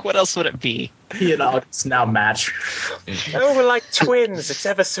 What else would it be? He and August now match. Oh, we're like twins. It's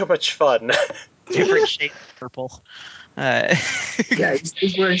ever so much fun. Different shade of purple. Yeah,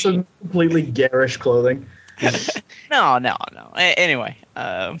 he's wearing some completely garish clothing. No. Anyway,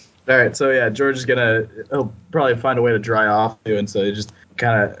 All right, so yeah, George is he'll probably find a way to dry off too, and so he just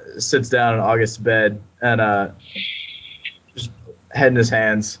kind of sits down in August's bed and just head in his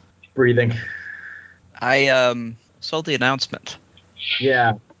hands, breathing. I saw the announcement.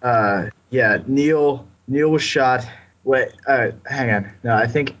 Yeah, Neil was shot. Wait, hang on. No, I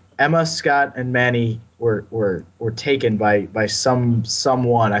think Emma, Scott, and Manny were taken by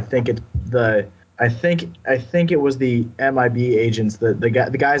someone. I think it was the MIB agents,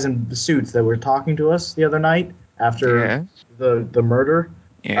 the guys in the suits that were talking to us the other night after the murder.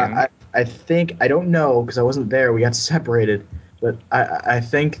 Yeah. I think, I don't know because I wasn't there. We got separated, but I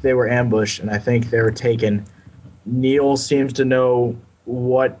think they were ambushed and I think they were taken. Neil seems to know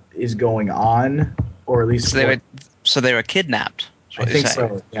what is going on, or at least So they were kidnapped. I think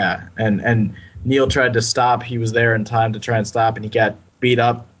so. Yeah, and Neil tried to stop. He was there in time to try and stop, and he got beat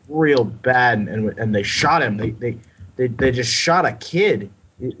up real bad, and they shot him. They just shot a kid.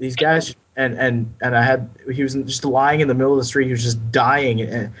 These guys he was just lying in the middle of the street. He was just dying,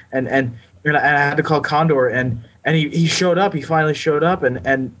 and I had to call Condor, and he showed up. He finally showed up,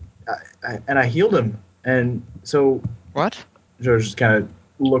 and I healed him. And so What? George just kind of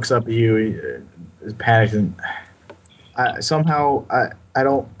looks up at you. He is panicked, and I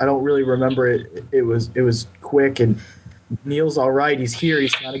don't really remember it. It was quick, and Neil's all right. He's here.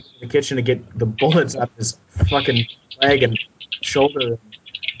 He's trying to get to the kitchen to get the bullets out of his fucking leg and shoulder.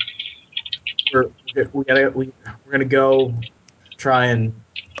 We're gonna go try and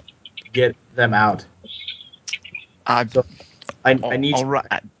get them out. So I need. All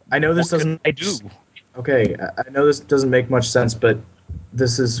right. I know this What doesn't. can I do? Okay, I know this doesn't make much sense, but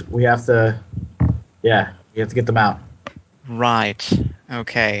we have to. Yeah, we have to get them out. Right.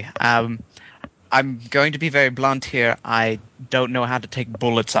 Okay. I'm going to be very blunt here. I don't know how to take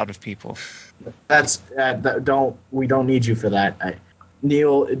bullets out of people. We don't need you for that.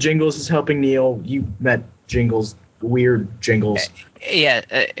 Neil Jingles is helping Neil. You met Jingles, weird Jingles. Yeah.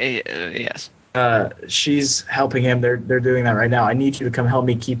 Yes. She's helping him. They're doing that right now. I need you to come help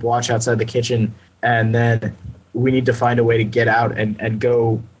me keep watch outside the kitchen, and then we need to find a way to get out and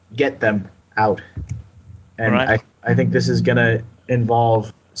go get them out. and Right. I think this is gonna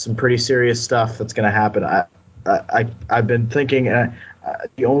involve some pretty serious stuff that's gonna happen. I've been thinking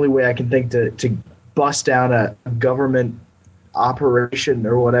the only way I can think to bust down a government operation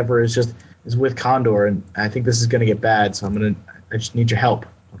or whatever is with Condor, and I think this is gonna get bad. So I just need your help.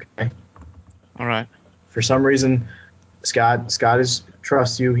 Okay. All right. For some reason, Scott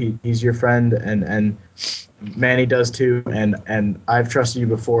trusts you. He's your friend, and Manny does too. And I've trusted you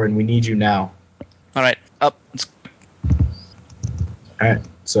before, and we need you now. All right. Up. All right.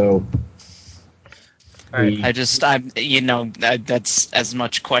 So All right. That's as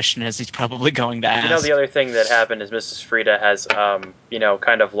much question as he's probably going to ask. You know, the other thing that happened is Mrs. Frieda has,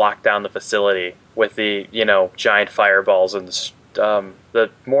 kind of locked down the facility with the, giant fireballs and the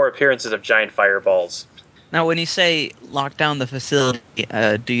more appearances of giant fireballs. Now, when you say lock down the facility,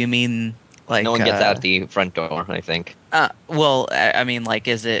 do you mean like No one gets out the front door, I think. Well, I mean, like,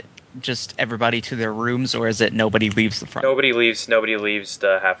 is it just everybody to their rooms, or is it nobody leaves the front? Nobody leaves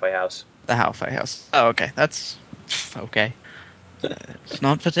the halfway house. The halfway house. Oh, okay. That's okay. It's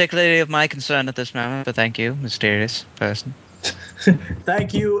not particularly of my concern at this moment, but thank you, mysterious person.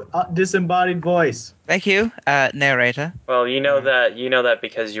 thank you, disembodied voice. Thank you, narrator. Well, you know that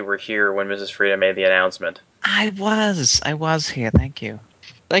because you were here when Mrs. Frieda made the announcement. I was here. Thank you.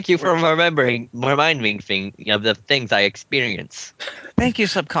 Thank you for reminding me of the things I experience. Thank you,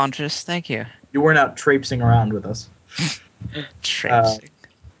 subconscious. Thank you. You weren't out traipsing around with us. Traipsing.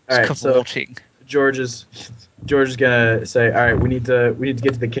 All right, Cavorting. so George is gonna say, all right, we need to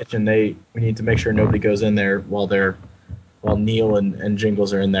get to the kitchen. We need to make sure nobody goes in there while Neil and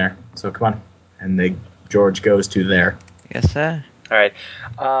Jingles are in there. So come on, and George goes to there. Yes, sir. All right,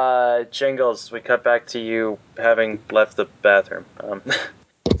 Jingles. We cut back to you having left the bathroom.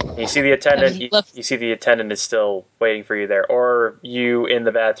 You see the attendant. You see the attendant is still waiting for you there, or you in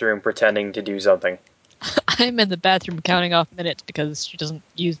the bathroom pretending to do something. I'm in the bathroom counting off minutes because she doesn't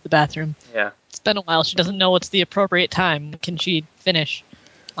use the bathroom. Yeah. It's been a while. She doesn't know what's the appropriate time. Can she finish?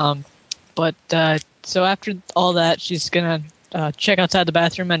 So after all that, she's gonna check outside the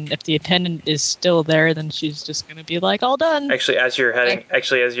bathroom, and if the attendant is still there, then she's just gonna be like, "All done." Actually, as you're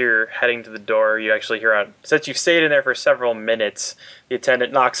heading to the door, you actually hear since you've stayed in there for several minutes, the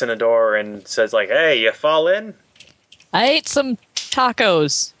attendant knocks on the door and says like, "Hey, you fall in?" I ate some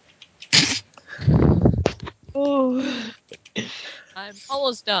tacos. Oh, I'm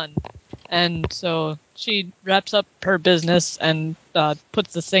almost done. And so she wraps up her business and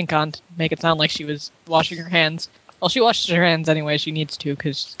puts the sink on to make it sound like she was washing her hands. Well, she washes her hands anyway. She needs to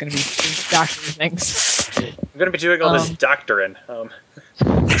because she's going to be doing doctory things. I'm going to be doing all this doctoring.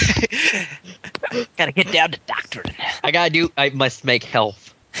 Gotta get down to doctoring. I must make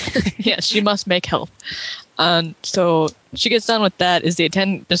health. Yeah, she must make health. So she gets done with that. Is the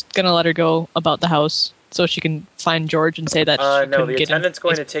attendant just going to let her go about the house so she can find George and say that she no, couldn't the get in? attendant's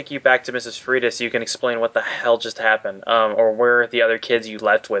going to take you back to Mrs. Frieda so you can explain what the hell just happened, or where the other kids you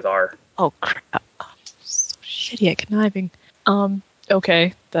left with are. Oh, crap. Oh, so shitty at conniving.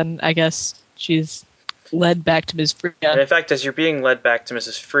 Okay, then I guess she's led back to Ms. Frieda. And in fact, as you're being led back to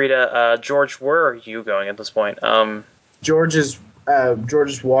Mrs. Frieda, George, where are you going at this point? George is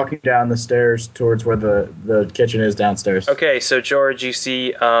walking down the stairs towards where the kitchen is downstairs. Okay, so George, you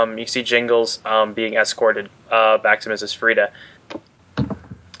see Jingles being escorted back to Mrs. Frieda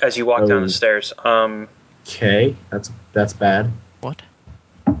as you walk down the stairs. Okay, that's bad. What?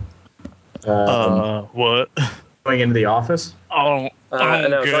 What? Going into the office? No,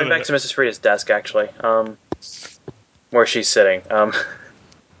 going back to Mrs. Frieda's desk, actually, where she's sitting.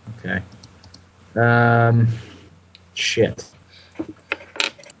 Okay. Shit.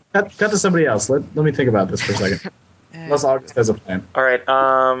 Cut to somebody else. Let me think about this for a second. Unless August has a plan. All right.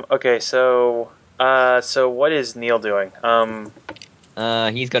 Okay. So what is Neil doing?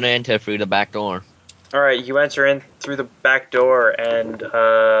 He's gonna enter through the back door. All right. You enter in through the back door, and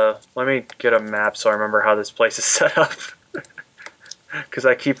let me get a map so I remember how this place is set up, because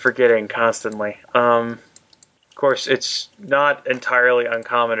I keep forgetting constantly. Of course, it's not entirely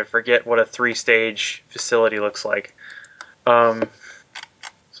uncommon to forget what a 3-stage facility looks like.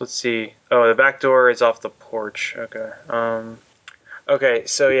 So let's see. Oh, the back door is off the porch. Okay. Okay,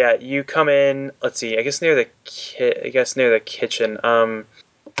 so yeah, you come in. Let's see. I guess near the kitchen. All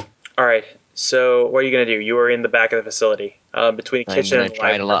right. So what are you gonna do? You are in the back of the facility, between the kitchen and the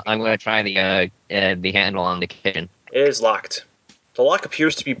library. I'm gonna try the handle on the kitchen. It is locked. The lock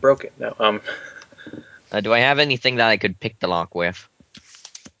appears to be broken. No. Do I have anything that I could pick the lock with?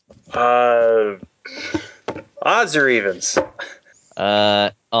 Odds or evens?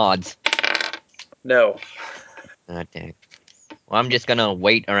 Odds. No. Okay. Well, I'm just gonna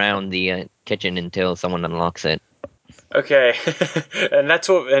wait around the kitchen until someone unlocks it. Okay, and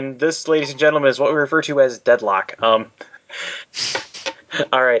this, ladies and gentlemen, is what we refer to as deadlock. All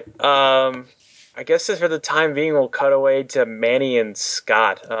right. I guess for the time being, we'll cut away to Manny and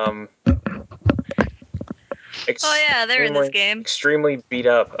Scott. Oh yeah, they're in this game. Extremely beat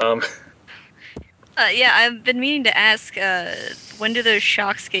up. Yeah, I've been meaning to ask, when do those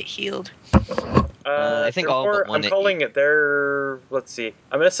shocks get healed? I think all but one. I'm calling it their. Let's see.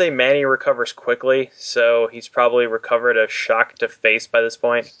 I'm gonna say Manny recovers quickly, so he's probably recovered a shock to face by this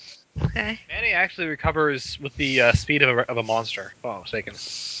point. Okay. Manny actually recovers with the speed of a monster. Oh, I'm mistaken.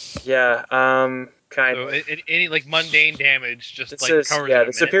 Yeah. Kind So of. any like mundane damage just This like is recovers. yeah. in a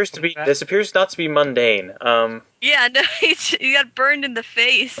This minute, appears to something be. like that. This appears not to be mundane. Yeah, no, he got burned in the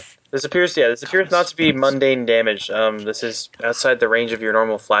face. This appears not to be mundane damage. This is outside the range of your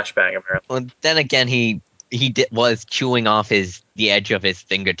normal flashbang, apparently. Well, then again, he was chewing off the edge of his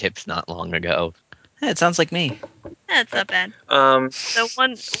fingertips not long ago. It sounds like me. That's not bad. So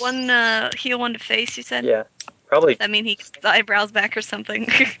one heal, one to face, you said? Yeah, probably. Does that mean he gets the eyebrows back or something?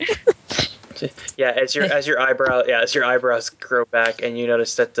 Yeah, as your eyebrows grow back, and you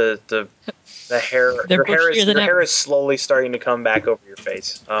notice that the hair They're bushier than your hair ever. is slowly starting to come back over your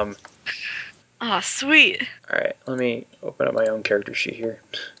face. Oh, sweet. All right, let me open up my own character sheet here.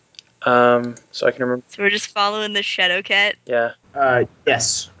 So I can remember. So we're just following the Shadow Cat. Yeah.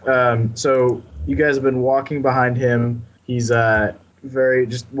 Yes. So you guys have been walking behind him. He's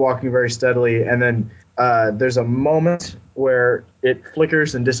just walking very steadily, and then there's a moment where it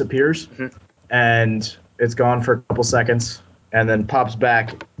flickers and disappears, and it's gone for a couple seconds, and then pops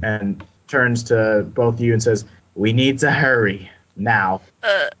back and turns to both of you and says, "We need to hurry now,"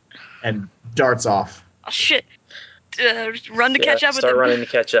 and darts off. Oh shit. Run to catch up with Start him. running to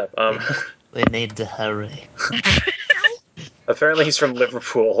catch up. We need to hurry. Apparently he's from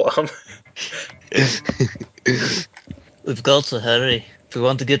Liverpool. We've got to hurry if we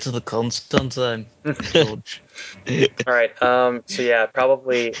want to get to the Constantine, George. All right. So yeah,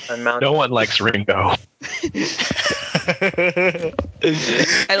 probably amount. No one likes Ringo.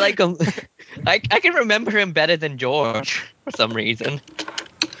 I like him. I can remember him better than George for some reason.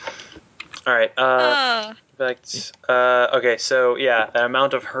 All right. Okay. So yeah, an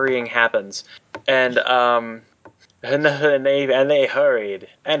amount of hurrying happens, and they hurried,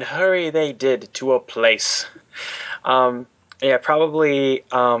 and hurry they did to a place. Yeah, probably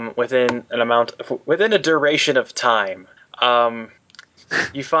within a duration of time.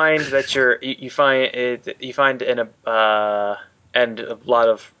 You find that and a lot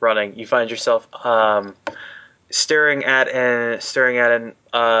of running. You find yourself staring at an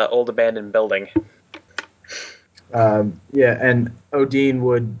old abandoned building. Yeah, and Odin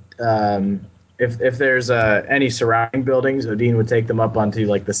would, if there's any surrounding buildings, Odin would take them up onto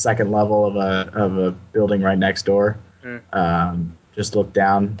like the second level of a building right next door. Just look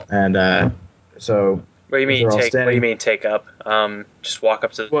down, and so. What do you mean take? What do you mean take up? Just walk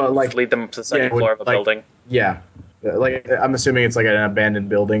up to. Lead them up to the second floor of a building. Yeah, like I'm assuming it's like an abandoned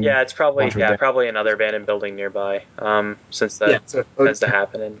building. Yeah, it's probably another abandoned building nearby. Since that tends to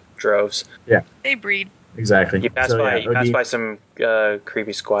happen in droves. Yeah, they breed. Exactly. You pass by some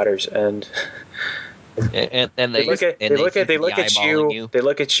creepy squatters, and and they look at you. They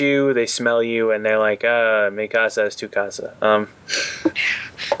look at you. They smell you, and they're like, "Mi casa es tu casa."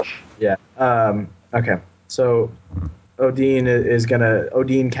 Yeah. Okay. So Odin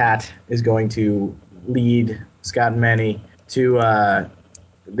Cat is going to lead Scott and Manny to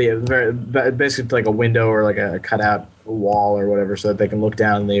basically like a window or like a cutout wall or whatever, so that they can look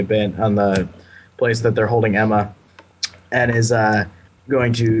down on the place that they're holding Emma, and is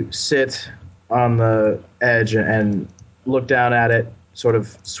going to sit on the edge and look down at it, sort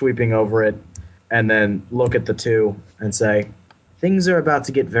of sweeping over it, and then look at the two and say, "Things are about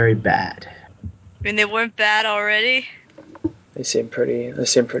to get very bad." I mean, they weren't bad already. They seemed pretty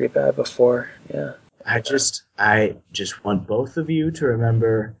bad before. Yeah. I just want both of you to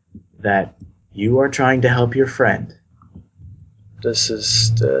remember that you are trying to help your friend. This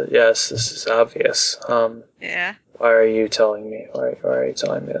is obvious. Yeah. Why are you telling me? Why are you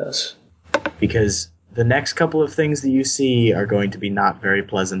telling me this? Because the next couple of things that you see are going to be not very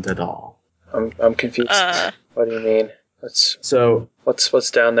pleasant at all. I'm confused. What do you mean?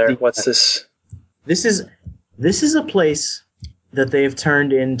 What's down there? What's this? This is a place that they've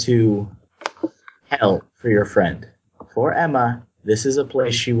turned into hell for your friend. For Emma, this is a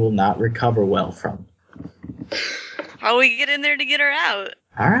place she will not recover well from. How do we get in there to get her out?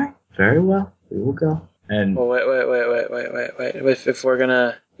 All right, very well. We will go. And wait. If we're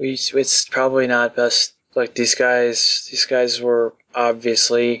gonna, it's probably not best. Like these guys were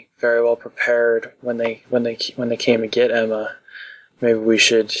obviously very well prepared when they came to get Emma. Maybe we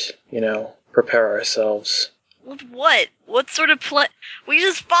should, prepare ourselves. With what? What sort of We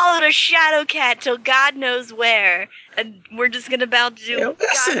just followed a shadow cat till God knows where, and we're just about to do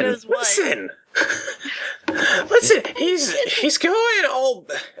God knows what. Listen. He's going all.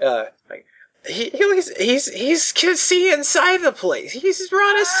 He's can see inside the place. He's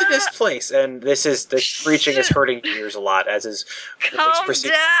brought us to this place, and this screeching is hurting your ears a lot as his calm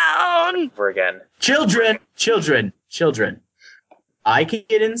down over again. Children. I can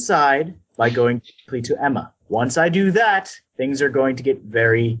get inside by going quickly to Emma. Once I do that, things are going to get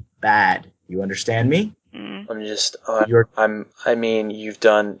very bad. You understand me? I'm just. You've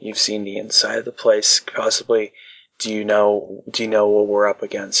seen the inside of the place. Possibly, do you know what we're up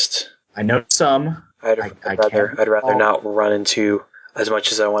against? I know some. I'd rather not run into, as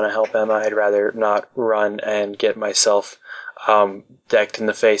much as I want to help Emma, I'd rather not run and get myself decked in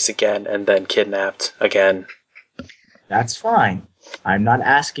the face again and then kidnapped again. That's fine. I'm not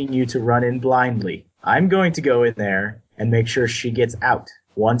asking you to run in blindly. I'm going to go in there and make sure she gets out.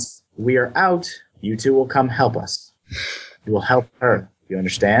 Once we are out, you two will come help us. You will help her. You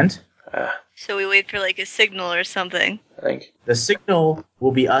understand? So we wait for a signal or something. I think the signal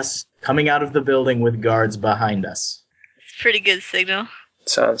will be us coming out of the building with guards behind us. It's a pretty good signal.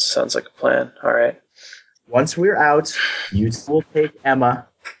 Sounds like a plan. All right. Once we're out, you two will take Emma.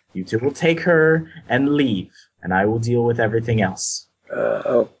 You two will take her and leave, and I will deal with everything else.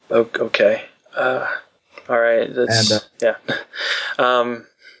 Okay. All right. Yeah.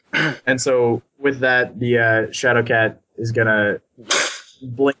 And so with that, the Shadow Cat is gonna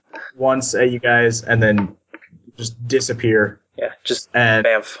blink once at you guys and then just disappear. Yeah, just and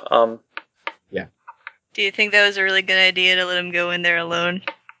bamf. Yeah. Do you think that was a really good idea to let him go in there alone?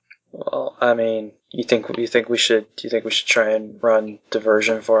 Well, I mean, do you think we should try and run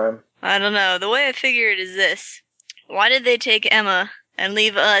diversion for him? I don't know. The way I figure it is this. Why did they take Emma and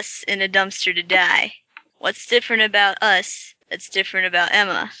leave us in a dumpster to die? What's different about us that's different about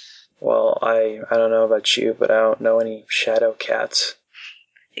Emma? Well, I don't know about you, but I don't know any shadow cats.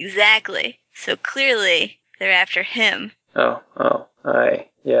 Exactly. So clearly, they're after him. Yeah.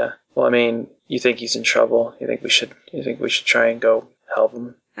 Well, I mean, you think he's in trouble? You think we should try and go help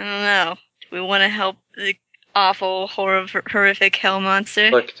him? I don't know. Do we want to help the awful, horrific hell monster?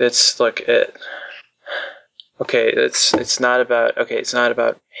 It's not about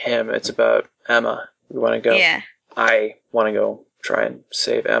him. It's about Emma. We want to go. Yeah. I want to go try and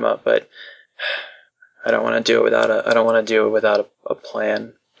save Emma, but I don't want to do it without a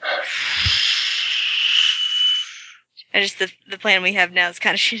plan. The plan we have now is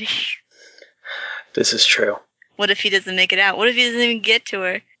kind of shitty. This is true. What if he doesn't make it out? What if he doesn't even get to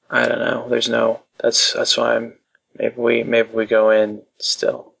her? I don't know. That's why maybe we go in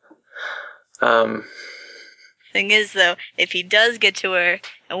still. Thing is, though, if he does get to her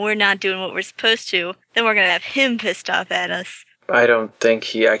and we're not doing what we're supposed to, then we're gonna have him pissed off at us. I don't think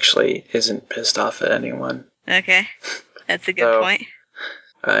he actually isn't pissed off at anyone. Okay, that's a good point.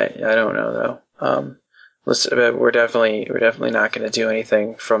 I don't know though. Listen, we're definitely not going to do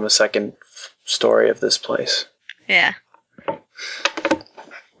anything from the second story of this place. Yeah.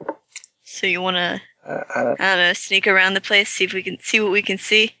 So you want to, I don't know, sneak around the place, see what we can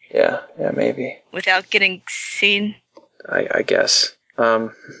see? Yeah, maybe. Without getting seen? I guess. All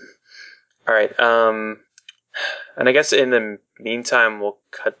right. And I guess in the meantime, we'll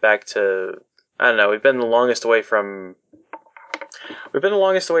cut back to, I don't know, we've been the longest away from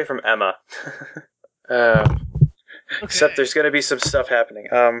Emma. Okay. Except there's going to be some stuff happening.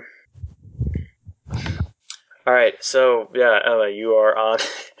 All right, so yeah, Emma, you're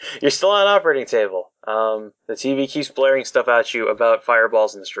still on operating table. The TV keeps blaring stuff at you about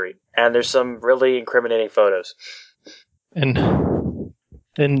fireballs in the street, and there's some really incriminating photos. And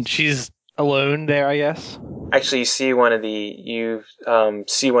she's alone there, I guess. Actually, you see one of the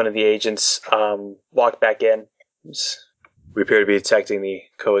agents walk back in. We appear to be detecting the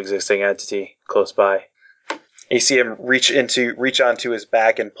coexisting entity close by. You see him reach onto his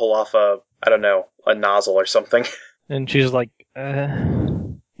back and pull off a nozzle or something. And she's like,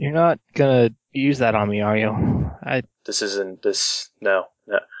 "You're not gonna use that on me, are you?" No.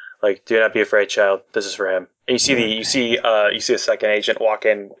 Like, do not be afraid, child. This is for him. And you see a second agent walk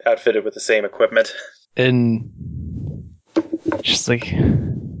in, outfitted with the same equipment. And she's like,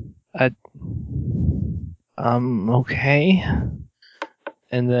 okay.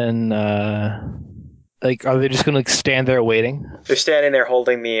 And then, are they just gonna stand there waiting? They're standing there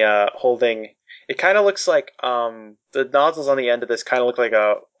holding it kind of looks like, the nozzles on the end of this kind of look like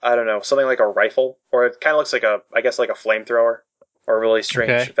something like a rifle, or it kind of looks like a flamethrower. or a really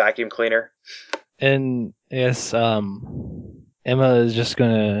strange Okay. vacuum cleaner. And yes, Emma is just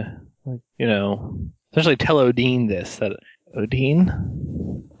gonna, essentially tell Odine that Odine,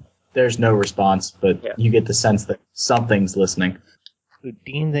 There's no response, but Yeah. you get the sense that something's listening.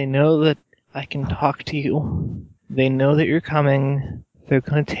 Odine, they know that I can talk to you. They know that you're coming. They're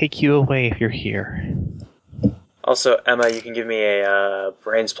gonna take you away if you're here. Also, Emma, you can give me a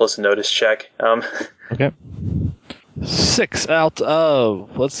brains plus notice check. Okay. 6 out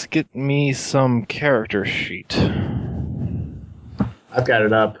of. Let's get me some character sheet. I've got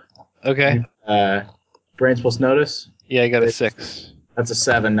it up. Okay. Brains plus notice. Yeah, I got a 6. That's a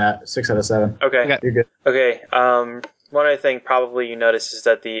 7. 6 out of 7. Okay. You're good. Okay. One other thing probably you notice is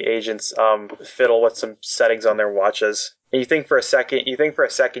that the agents fiddle with some settings on their watches. And you think for a second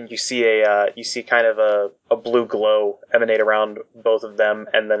you see kind of a blue glow emanate around both of them,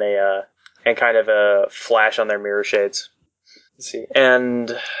 and then and kind of a flash on their mirror shades. Let's see.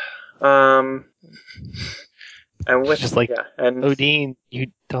 And with Just like, and Odine,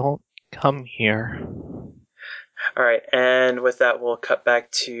 you don't come here. all right, and with that, we'll cut back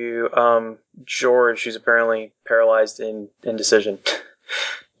to George, who's apparently paralyzed in indecision.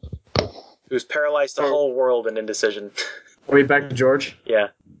 Who's paralyzed the whole world in indecision. Are we back to George? Yeah. Is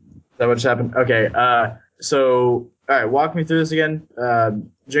that what just happened? Okay. So, all right, walk me through this again.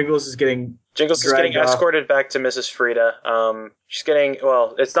 Jingles is getting dragged off. Escorted back to Mrs. Frieda. She's getting,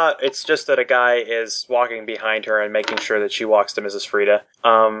 well, it's just that a guy is walking behind her and making sure that she walks to Mrs. Frieda.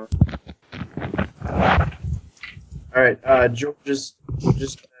 All right, George just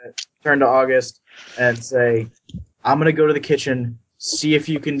turn to August and say, I'm going to go to the kitchen, see if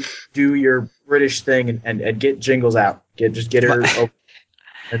you can do your British thing and get Jingles out. Get her open.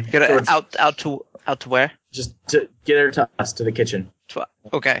 And Get George, out to where? just to get her to us, to the kitchen.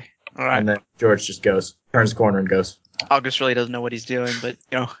 Okay. All right. And then George just goes, turns the corner and goes. August really doesn't know what he's doing, but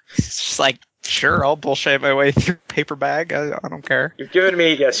he's just like, sure, I'll bullshit my way through paper bag. I don't care. You've given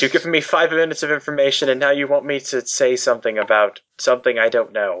me 5 minutes of information, and now you want me to say something about something I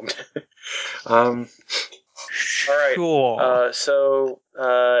don't know. All right. Sure.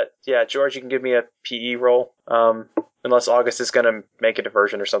 George, you can give me a PE roll. Unless August is going to make a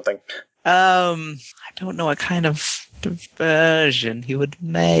diversion or something. I don't know what kind of diversion he would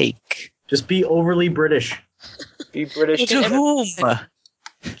make. Just be overly British. Be British. To whom?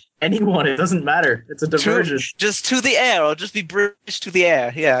 Anyone, it doesn't matter. It's a diversion. Just to the air. I'll just be British to the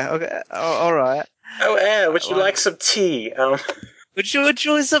air. Yeah. Okay. All right. Oh, would you like some tea? Would you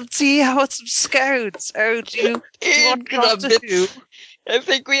enjoy some tea? How about some scones? Oh, do you want to do? I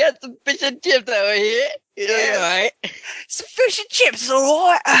think we had some fish and chips over here. Yeah. Alright. Some fish and chips, all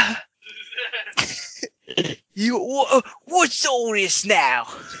right. What's all this now?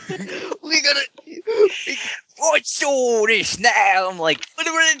 What's all this now? I'm like,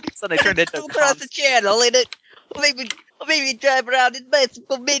 so they turned into across the channel and maybe drive around in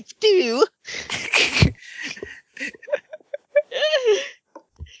bicycle mitts too.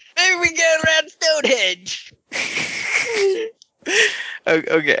 Maybe we go around Stonehenge.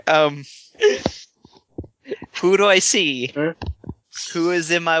 Okay. Who do I see? Who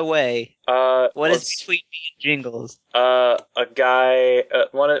is in my way? What is between me and Jingles? A guy,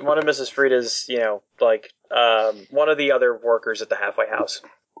 one of Mrs. Frieda's, one of the other workers at the halfway house.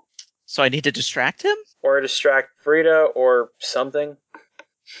 So I need to distract him? Or distract Frieda or something.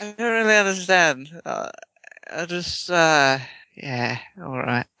 I don't really understand. I just, yeah,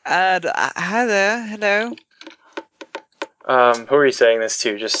 alright. Hi there, hello. Who are you saying this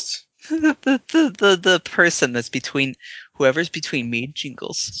to? Just the person that's between, whoever's between me and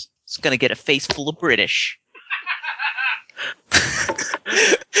Jingles is gonna get a face full of British.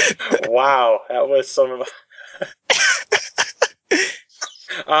 Wow, that was some of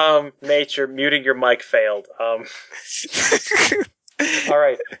Nature, muting your mic failed.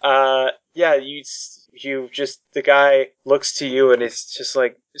 Alright, you just, the guy looks to you and it's just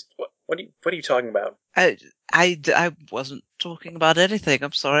like, what are you talking about? I wasn't talking about anything.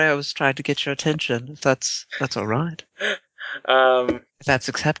 I'm sorry. I was trying to get your attention. If that's all right. If that's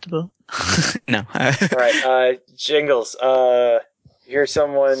acceptable. No. All right. Jingles. Hear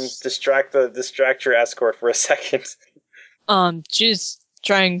someone distract your escort for a second. She's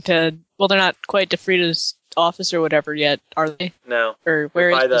trying to. Well, they're not quite to Frieda's office or whatever yet, are they? No. Or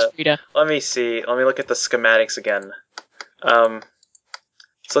where is Miss Frieda? Let me see. Let me look at the schematics again. So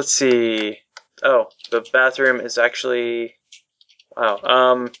let's see. Oh, the bathroom is actually.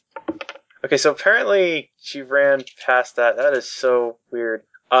 Wow. Okay, so apparently she ran past that. That is so weird.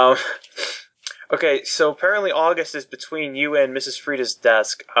 Okay, so apparently August is between you and Mrs. Frieda's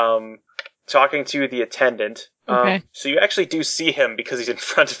desk. talking to the attendant. Okay. So you actually do see him because he's in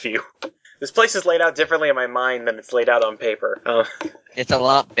front of you. This place is laid out differently in my mind than it's laid out on paper. It's a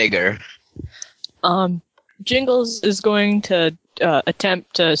lot bigger. Jingles is going to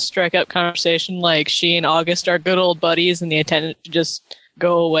attempt to strike up conversation like she and August are good old buddies and the attendant to just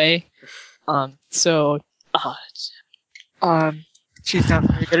go away. She's not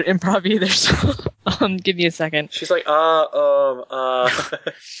very good at improv either, so give me a second. She's like,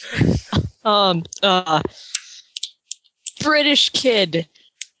 British kid.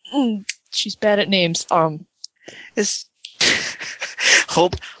 She's bad at names. Is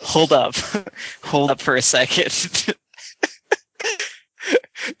hold up. Hold up for a second.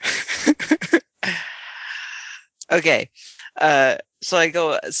 Okay. So I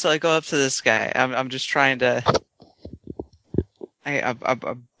go up to this guy. I'm just trying to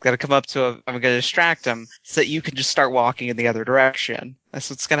I'm gonna come up to him. I'm gonna distract him so that you can just start walking in the other direction. That's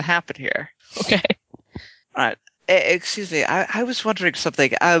what's gonna happen here. Okay. All right. Excuse me. I was wondering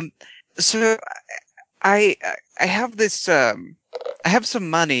something. So I have this. I have some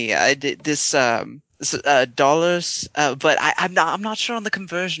money. I did this. Dollars. But I'm not sure on the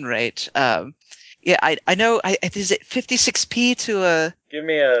conversion rate. Yeah. I know. Is it 56p to a? give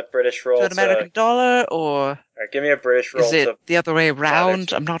me a British roll To an American dollar, or Alright, give me a British roll. is it the other way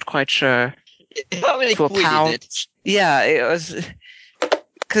around? I'm not quite sure. How many To a quid pound. is it? Yeah, it was.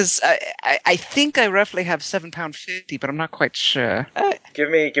 Because I think I roughly have £7.50, but I'm not quite sure. Give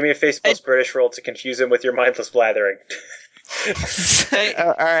me a face plus British roll to confuse him with your mindless blathering.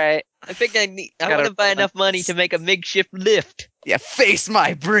 All right. I think I want to buy enough money to make a makeshift lift. Yeah, face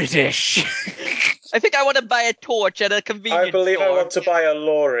my British. I think I want to buy a torch at a convenience I believe store. I want to buy a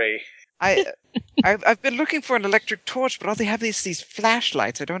lorry. I've been looking for an electric torch, but all they have is these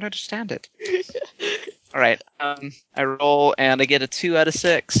flashlights. I don't understand it. All right. I roll and I get a 2 out of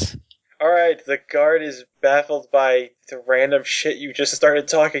 6. Alright, the guard is baffled by the random shit you just started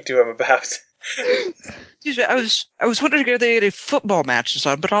talking to him about. Excuse me, I was wondering if they had a football matches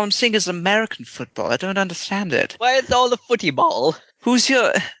on, but all I'm seeing is American football. I don't understand it. Why is all the footy ball? Who's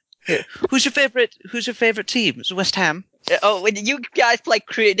your favorite team? Is it West Ham? Oh, when you guys play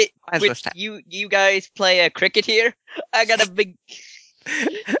cricket, West Ham. you guys play cricket here? I got a big.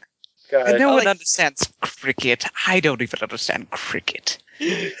 God. No one understands cricket. I don't even understand cricket.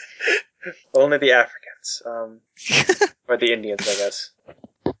 Only the Africans, or the Indians, I guess.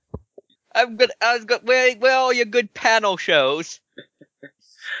 Where are all your good panel shows?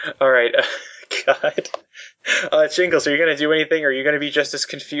 Alright, God. Jingles, are you gonna do anything, or are you gonna be just as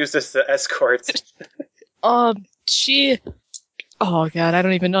confused as the escorts? Oh god, I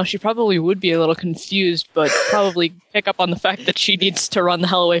don't even know. She probably would be a little confused, but probably pick up on the fact that she needs to run the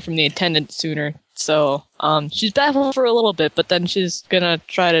hell away from the attendant sooner. So, she's baffled for a little bit, but then she's gonna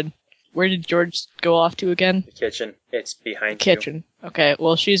try to... Where did George go off to again? The kitchen. It's behind the kitchen. Okay,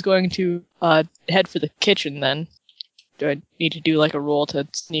 well, she's going to head for the kitchen then. Do I need to do like a roll to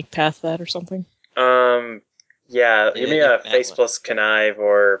sneak past that or something? Yeah, give me a face plus connive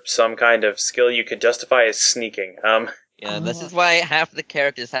or some kind of skill you could justify as sneaking. Yeah, this is why half the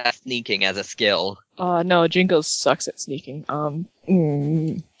characters have sneaking as a skill. No, Jingles sucks at sneaking. Oh,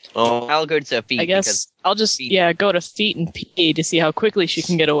 I'll go to feet. I guess I'll just, go to feet and P to see how quickly she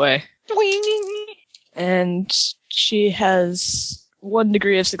can get away. And she has 1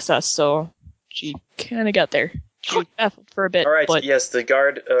 degree of success, so she kind of got there. She was baffled for a bit. Alright, but... yes, the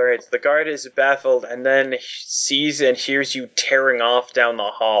guard is baffled and then sees and hears you tearing off down the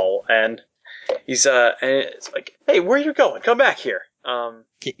hall, and he's, and it's like, hey, where are you going? Come back here.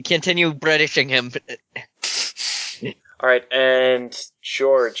 Continue Britishing him. Alright, and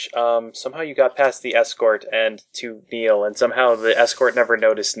George, somehow you got past the escort and to Neil, and somehow the escort never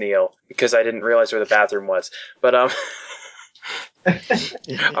noticed Neil, because I didn't realize where the bathroom was. But,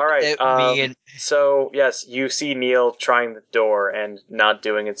 alright, so, yes, you see Neil trying the door and not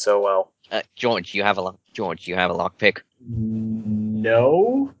doing it so well. George, you have a lockpick?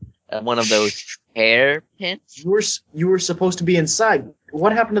 No. One of those hair pins? You were supposed to be inside.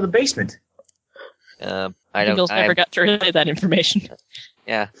 What happened to the basement? Jingles never got to relay that information.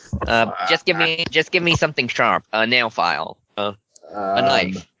 Yeah. Just give me something sharp. A nail file. A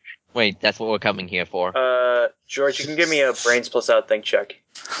knife. Wait, that's what we're coming here for. George, you can give me a brains plus out thing check.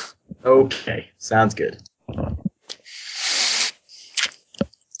 Okay, sounds good.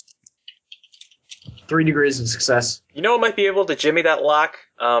 3 degrees of success. You know what might be able to jimmy that lock?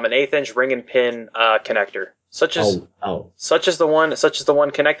 An 1/8 inch ring and pin connector, such as the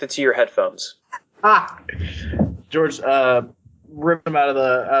one connected to your headphones. George rips him out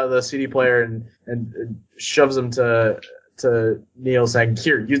of the CD player and shoves him to to Neil, saying,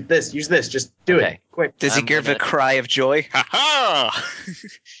 "Here, use this, just do Okay. it, quick." Does he I'm give a gonna- cry of joy? Ha ha!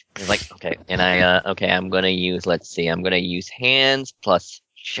 He's like, okay, and I'm gonna use. Let's see, I'm gonna use hands plus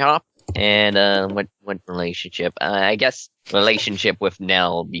chop, and what relationship? I guess relationship with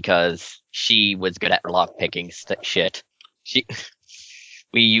Nell because she was good at lock picking shit. She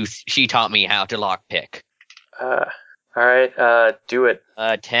taught me how to lock pick. All right. Do it.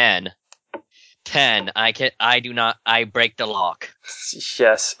 10. I break the lock.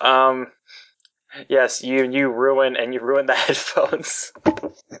 Yes. Yes. You ruin the headphones.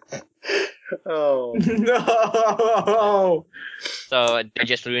 Oh. No. So I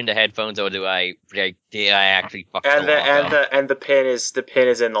just ruined the headphones, or did I actually fuck the lock up? And the pin is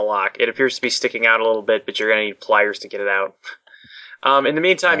in the lock. It appears to be sticking out a little bit, but you're gonna need pliers to get it out. In the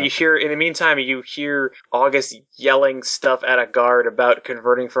meantime, you hear August yelling stuff at a guard about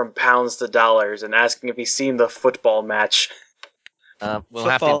converting from pounds to dollars and asking if he's seen the football match. We'll Football,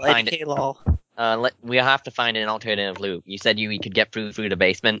 have to find ADK lol. we'll have to find an alternative loop. You said we could get through the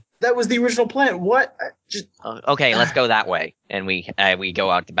basement. That was the original plan. What? Okay, let's go that way, and we go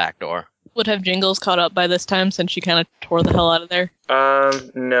out the back door. Would have Jingles caught up by this time since she kind of tore the hell out of there?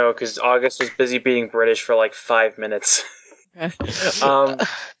 No, because August was busy being British for like 5 minutes. Okay.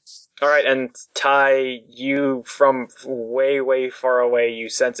 All right, and Ty, you from way, way far away, you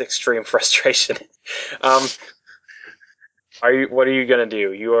sense extreme frustration. What are you gonna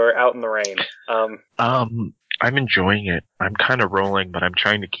do? You are out in the rain. I'm enjoying it. I'm kind of rolling, but I'm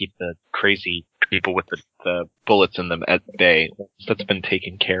trying to keep the crazy people with the bullets in them at bay. Once that's been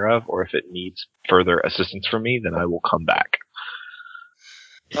taken care of, or if it needs further assistance from me, then I will come back.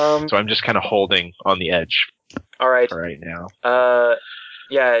 So I'm just kind of holding on the edge. All right. For right now.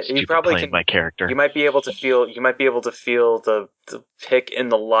 Yeah, Stupid you probably playing can. My character. You might be able to feel the pick in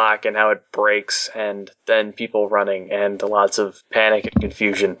the lock and how it breaks, and then people running and lots of panic and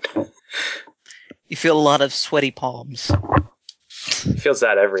confusion. You feel a lot of sweaty palms. Feels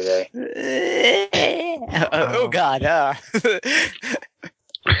that every day. Oh God.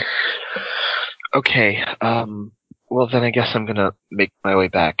 Okay. Well, then I guess I'm gonna make my way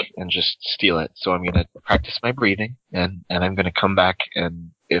back and just steal it. So I'm gonna practice my breathing, and I'm gonna come back,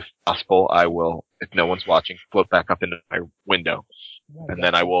 and if possible, I will, if no one's watching, float back up into my window, and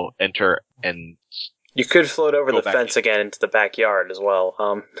then I will enter and. You could float over the back fence again into the backyard as well.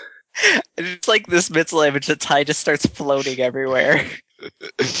 It's like this mental image that Ty just starts floating everywhere.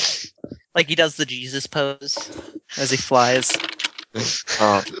 Like he does the Jesus pose as he flies.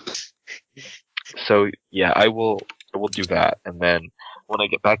 So yeah, I will do that, and then when I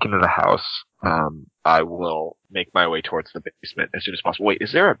get back into the house, I will make my way towards the basement as soon as possible. Wait,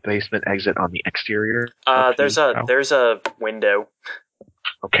 is there a basement exit on the exterior? There's a window.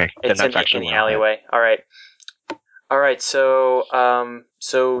 Okay, then that's actually in the alleyway. All right. So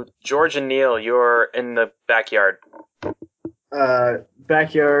George and Neil, you're in the backyard.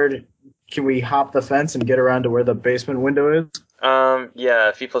 Backyard. Can we hop the fence and get around to where the basement window is?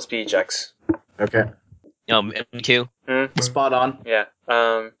 Yeah, F plus P checks. Okay. No, me too. Spot on. Yeah.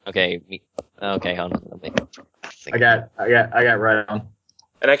 Okay. Okay, hold on. Let me. I got right on.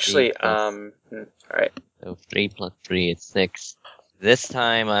 And actually, 3 plus- all right. So 3 plus 3 is 6. This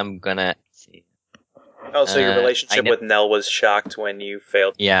time I'm gonna see. Oh, so your relationship I know- with Nell was shocked when you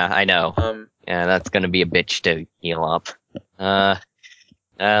failed. Yeah, I know. Yeah, that's gonna be a bitch to heal up.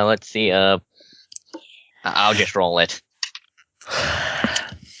 Let's see. I'll just roll it.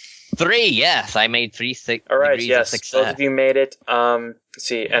 3, yes, I made 3 All right, degrees yes, of success. both of you made it. Let's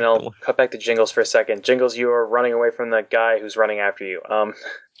see, and I'll cut back to Jingles for a second. Jingles, you are running away from the guy who's running after you. No,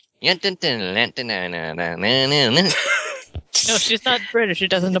 she's not British. It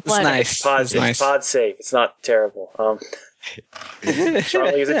doesn't apply. It's nice. It's pod safe. It's not terrible.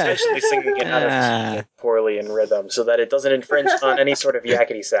 Charlie is intentionally singing it out of poorly in rhythm so that it doesn't infringe on any sort of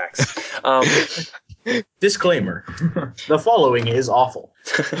yakety sax. Disclaimer: the following is awful.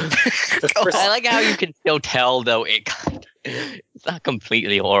 I like how you can still tell, though, it's not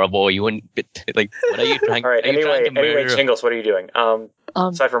completely horrible. You wouldn't, like, what are you trying, All right, anyway, murder? Jingles, what are you doing?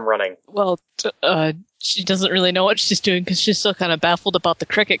 Aside from running. Well, she doesn't really know what she's doing because she's still kind of baffled about the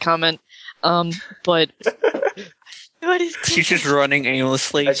cricket comment. But what is She's just running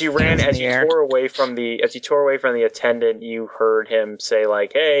aimlessly. As you tore away from the attendant, you heard him say,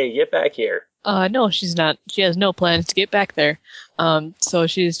 like, "Hey, get back here." No, she's not. She has no plans to get back there. So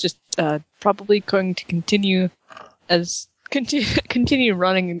she's just probably going to continue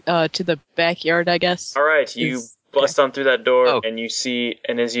running to the backyard, I guess. All right, you bust on through that door, and you see,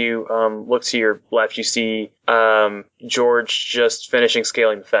 and as you look to your left, you see George just finishing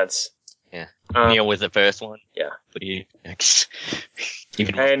scaling the fence. Yeah. Neil was the first one. Yeah. But he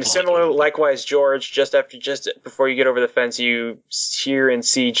And similar, likewise, George. Just before you get over the fence, you hear and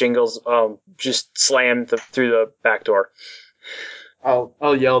see Jingles just slam through the back door.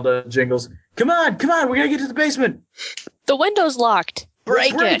 I'll yell to Jingles, Come on, we gotta get to the basement. The window's locked.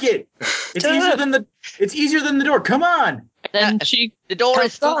 Break it. It's easier than the door. Come on. Then she the door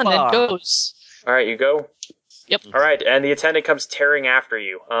is too on far. and goes. All right, you go. Yep. All right, and the attendant comes tearing after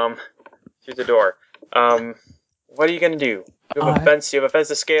you through the door. What are you gonna do? You have a fence. You have a fence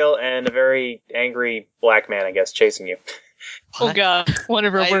to scale, and a very angry black man, I guess, chasing you. Oh God, one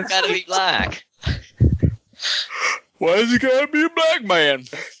of her Why words. gotta be black? Why is he gotta be a black man?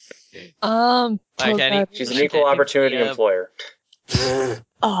 She's an equal opportunity employer. Fuck.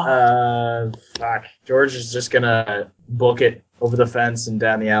 George is just gonna book it over the fence and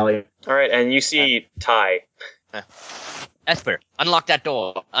down the alley. All right, and you see Ty. Esper, unlock that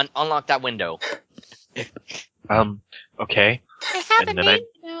door. Unlock that window. Okay. I have And a then name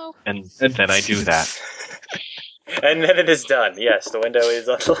now. And then I do that. And then it is done. Yes, the window is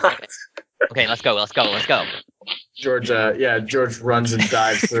unlocked. Okay, let's go. George runs and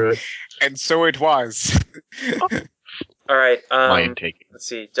dives through it. And so it was. All right. Lion taking. Let's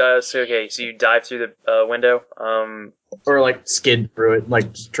see. So you dive through the window. Or like skid through it,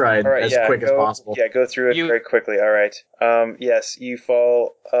 like just try it as quick as possible. Yeah, go through it very quickly. All right. Yes, you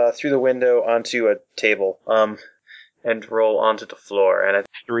fall through the window onto a table. And roll onto the floor. And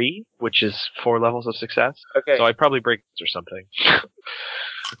 3, which is 4 levels of success. Okay. So I probably break this or something.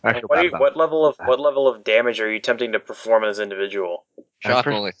 What level of damage are you attempting to perform as an individual? I'm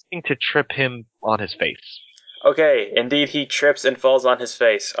attempting to trip him on his face. Okay, indeed, he trips and falls on his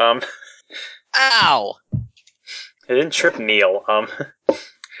face. Ow! He didn't trip Neil.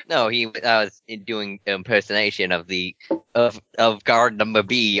 No, he was doing impersonation of guard number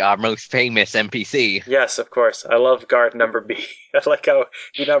B, our most famous NPC. Yes, of course. I love guard number B. I like how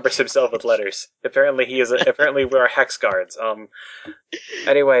he numbers himself with letters. Apparently we are hex guards.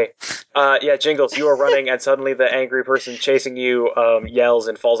 Anyway, Jingles, you are running and suddenly the angry person chasing you yells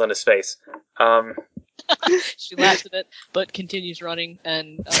and falls on his face. She laughs at it, but continues running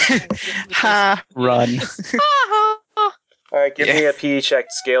and Run. All right, give me a PE check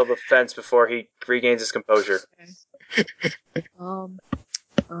to scale the fence before he regains his composure. I don't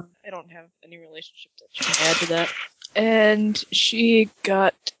have any relationship that she can add to that. And she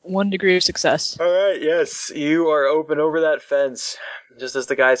got 1 degree of success. All right, yes, you are open over that fence, just as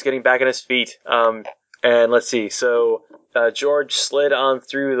the guy's getting back on his feet. And let's see, so George slid on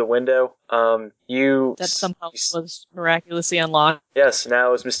through the window. That somehow was miraculously unlocked. Yes,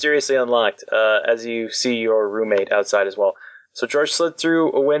 now it's mysteriously unlocked, as you see your roommate outside as well. So George slid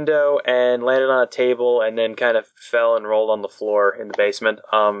through a window and landed on a table and then kind of fell and rolled on the floor in the basement.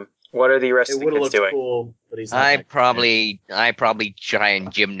 What are the rest of the kids doing? Cool, but he's not I probably try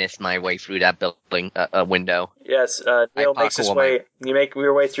and gymnast my way through that building window. Yes, Neil makes his way. You make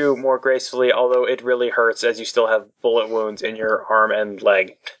your way through more gracefully, although it really hurts as you still have bullet wounds in your arm and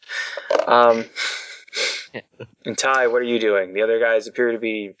leg. And Ty, what are you doing? The other guys appear to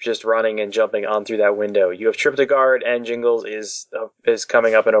be just running and jumping on through that window. You have tripped a guard, and Jingles is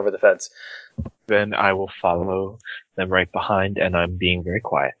coming up and over the fence. Then I will follow them right behind, and I'm being very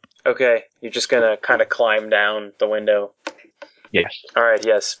quiet. Okay, you're just gonna kind of climb down the window. Yes. All right.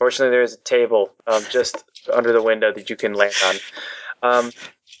 Yes. Fortunately, there is a table just under the window that you can land on.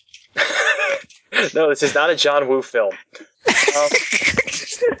 No, this is not a John Woo film.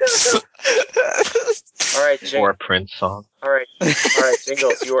 All right, Or a Prince song. All right,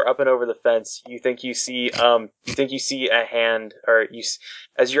 Jingles, you are up and over the fence. You think you see a hand,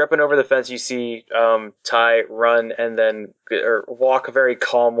 as you're up and over the fence, you see Ty run and then walk very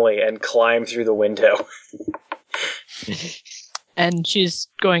calmly and climb through the window. And she's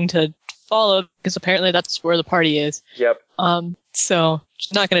going to follow because apparently that's where the party is. Yep. So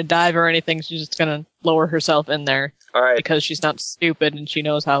she's not going to dive or anything. She's just going to lower herself in there. All right. Because she's not stupid and she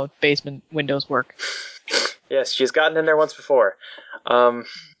knows how basement windows work. Yes, she's gotten in there once before.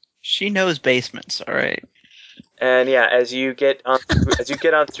 She knows basements, all right. And yeah, as you get on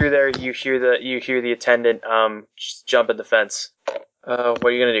through there, you hear the attendant jump at the fence. What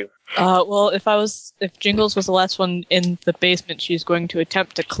are you gonna do? Well, if Jingles was the last one in the basement, she's going to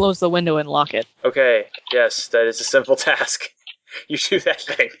attempt to close the window and lock it. Okay, yes, that is a simple task. You do that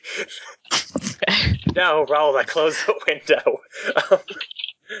thing. No, Raul, I close the window.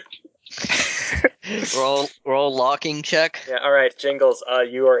 roll locking check. Yeah, all right, Jingles.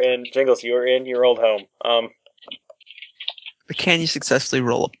 You are in your old home. But can you successfully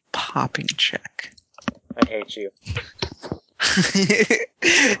roll a popping check? I hate you.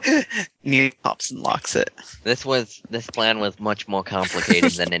 Neil pops and locks it. This plan was much more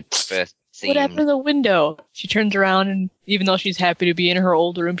complicated than it first What happened to seemed. the window? She turns around, and even though she's happy to be in her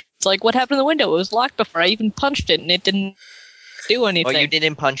old room, it's like, what happened to the window? It was locked before I even punched it, and it didn't do anything. Well, you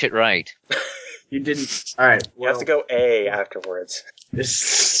didn't punch it right. You didn't. All right. You have to go A afterwards.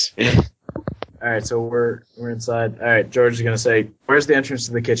 All right, so we're inside. All right, George is gonna say, "Where's the entrance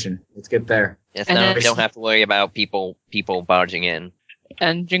to the kitchen? Let's get there." Yes, And now then- we don't have to worry about people barging in.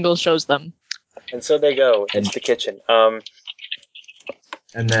 And Jingle shows them. And so they go into the kitchen.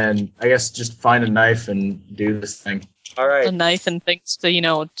 And then I guess just find a knife and do this thing. All right. A knife and things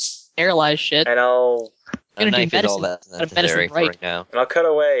to, sterilize shit. And I'll A Gonna do knife is all medicine- that's medicine necessary for right. right now. cut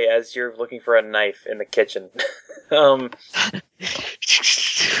away as you're looking for a knife in the kitchen.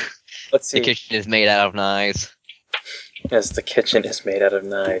 Let's see. The kitchen is made out of knives. Yes, the kitchen is made out of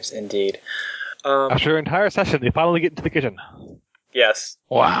knives, indeed. After an entire session, they finally get into the kitchen. Yes.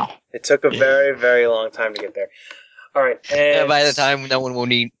 Wow. It took a very, very long time to get there. All right. And By the time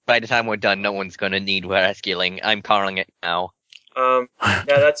we're done, no one's gonna need rescuing. I'm calling it now. yeah,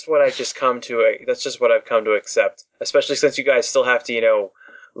 that's what I've just come to. That's just what I've come to accept. Especially since you guys still have to,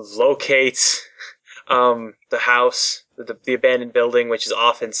 locate the house, the abandoned building, which is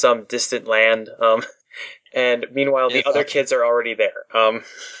off in some distant land. And meanwhile, the Yes, other kids are already there.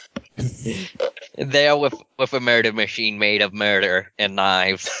 There with a murder machine made of murder and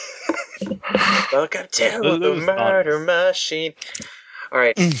knives. Welcome to the Those murder machine. All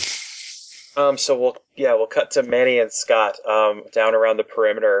right. So we'll cut to Manny and Scott down around the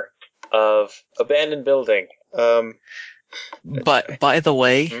perimeter of abandoned building. But by the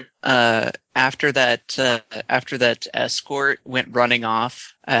way, Hmm? after that escort went running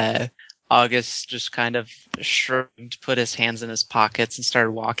off, August just kind of shrugged, put his hands in his pockets, and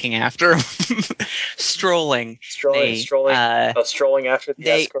started walking after him, strolling. Strolling after the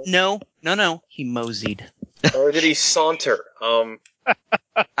escort, No, he moseyed. or did he saunter?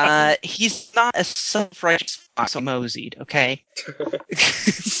 He's not a self-righteous fox, so moseyed. Okay.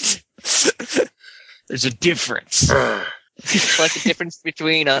 There's a difference. It's like the difference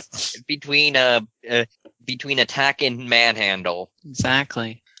between attack and manhandle.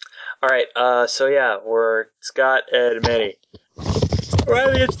 Exactly. All right. So yeah, we're Scott and Manny. We're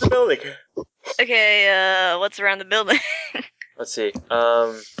at the edge of the building. Okay, what's around the building? Let's see.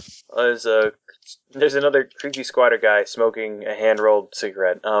 There's another creepy squatter guy smoking a hand-rolled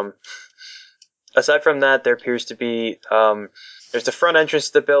cigarette. Aside from that, there appears to be there's the front entrance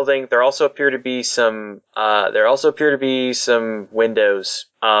to the building. There also appear to be some windows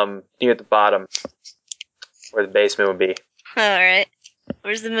near the bottom where the basement would be. Alright.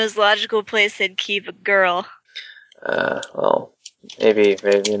 Where's the most logical place they'd keep a girl? Well, maybe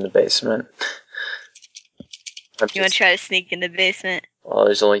in the basement. You want to try to sneak in the basement? Well,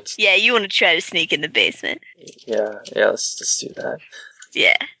 there's only Yeah, you want to try to sneak in the basement. yeah. Let's do that.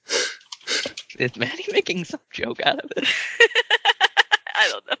 Yeah. Is Manny making some joke out of it? I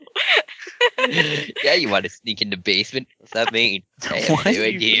don't know. Yeah, you want to sneak in the basement? What's that mean? I have What no do you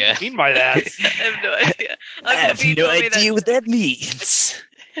idea. Mean by that? I have no idea. I have Uncle Pete no told me idea what that means.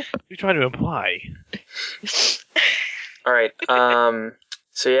 What are you trying to imply? All right.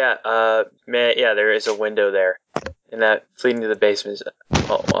 So yeah. There is a window there, and that leading to the basement is.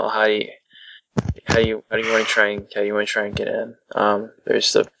 Well, how do you want to try and get in?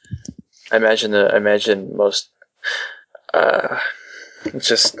 There's the. I imagine most. Let's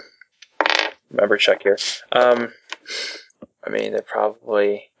just remember check here. I mean, they're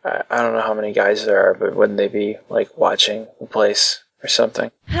probably. I don't know how many guys there are, but wouldn't they be like watching the place or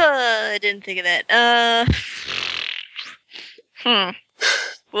something? I didn't think of that.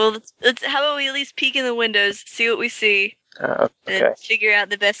 Well, how about we at least peek in the windows, see what we see, Okay. and figure out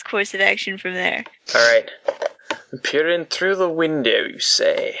the best course of action from there. All right. Peering through the window, you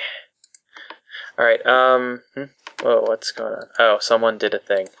say? All right. Whoa, what's going on? Oh, someone did a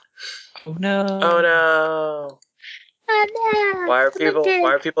thing. Oh no. Oh no. Oh no. Why are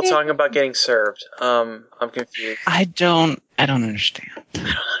people talking about getting served? I'm confused. I don't understand.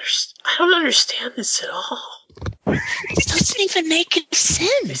 I don't understand this at all. It doesn't even make any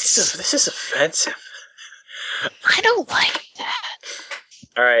sense. This is offensive. I don't like that.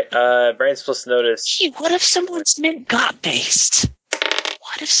 All right. Brain supposed to notice. Gee, what if someone's meant got-based?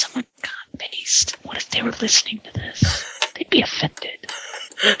 What if someone got-based? What if they were listening to this? They'd be offended.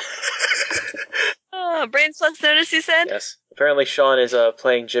 Brain slugs notice, you said? Yes. Apparently, Sean is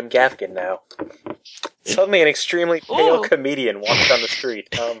playing Jim Gaffigan now. Suddenly, an extremely pale Ooh. comedian walks down the street.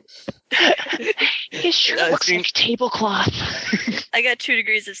 His shirt looks like a tablecloth. I got 2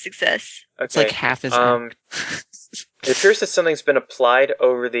 degrees of success. Okay. It's like half his It appears that something's been applied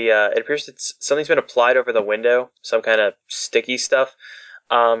over the. It appears that something's been applied over the window. Some kind of sticky stuff.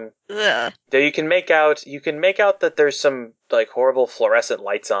 Ugh. That you can make out. You can make out that there's some like horrible fluorescent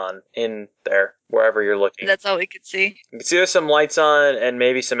lights on in there wherever you're looking. That's all we could see. You can see there's some lights on and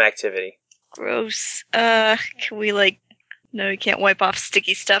maybe some activity. Gross. Can we No, you can't wipe off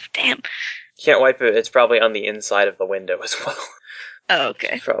sticky stuff. Damn. You can't wipe it. It's probably on the inside of the window as well. Oh,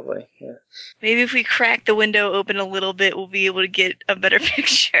 okay. Probably. Yeah. Maybe if we crack the window open a little bit, we'll be able to get a better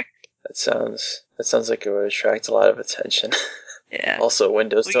picture. That sounds like it would attract a lot of attention. Yeah. Also,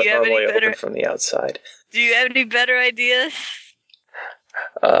 windows Well, don't you have any normally better- open from the outside. Do you have any better ideas?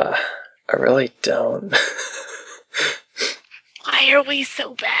 I really don't. Why are we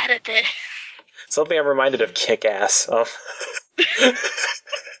so bad at this? Something I'm reminded of Kick-Ass.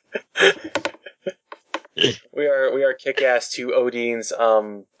 We are Kick-Ass to Odine's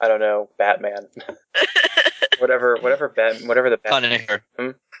I don't know, Batman. whatever the Batman. Punisher.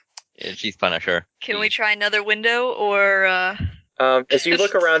 Yeah, she's Punisher. Can we try another window, or As you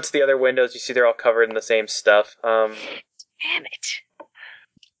look around to the other windows, you see they're all covered in the same stuff. Damn it.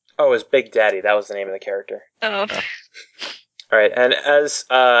 Oh, it was Big Daddy. That was the name of the character. Oh. All right, and as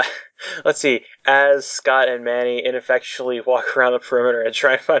let's see, as Scott and Manny ineffectually walk around the perimeter and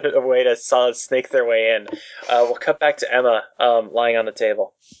try and find a way to solid snake their way in, we'll cut back to Emma lying on the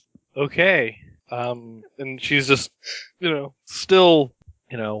table. Okay. And she's just, still,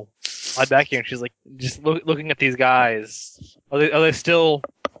 lied back here, and she's like, just looking at these guys. Are they still?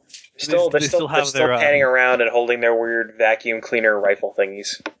 They're still panning around and holding their weird vacuum cleaner rifle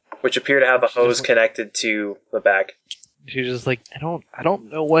thingies, which appear to have a hose connected to the back. She's just like, I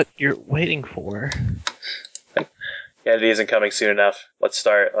don't know what you're waiting for. Yeah, it isn't coming soon enough. Let's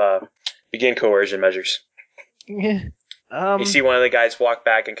start. Begin coercion measures. Yeah. You see one of the guys walk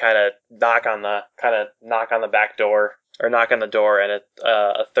back and kind of knock on the back door, or knock on the door, and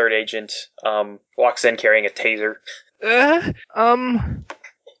a third agent walks in carrying a taser.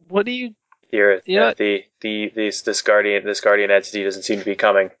 What do you? Here, Yeah. This guardian entity doesn't seem to be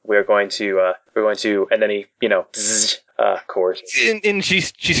coming. We're going to, and then he, coerce. And she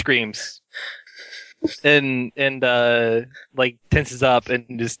screams, and like tenses up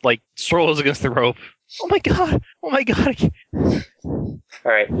and just like swirls against the rope. Oh my god! All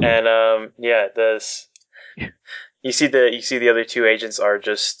right, and this. You see the other two agents are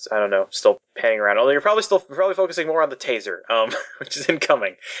just, I don't know, still panning around. Although you're probably focusing more on the taser, which is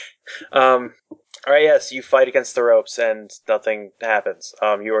incoming. All right, yes, you fight against the ropes and nothing happens.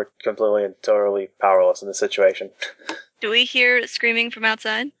 You are completely and totally powerless in this situation. Do we hear screaming from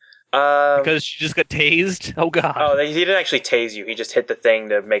outside? Because she just got tased. Oh god. Oh, he didn't actually tase you. He just hit the thing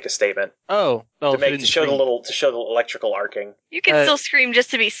to make a statement. Oh, well, to show the electrical arcing. You can still scream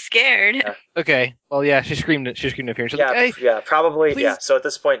just to be scared. Yeah. Okay. Well, yeah, she screamed up here. She's Yeah, like, hey, yeah, probably. please. Yeah. So at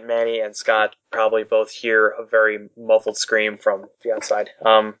this point, Manny and Scott probably both hear a very muffled scream from the outside.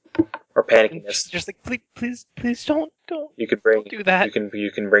 Or panickiness. Just like, please, don't. You could bring. Don't do that.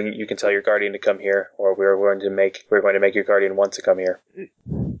 You can tell your guardian to come here, or we're going to make your guardian want to come here.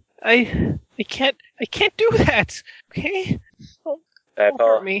 I can't do that. Okay. Don't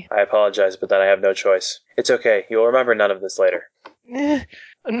hurt me. I apologize, but then I have no choice. It's okay. You'll remember none of this later.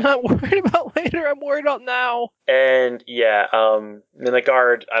 I'm not worried about later. I'm worried about now. And yeah, then the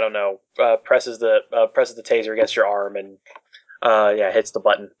guard, I don't know, presses the taser against your arm and hits the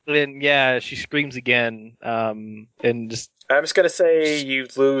button. And yeah, she screams again. And just I'm just gonna say you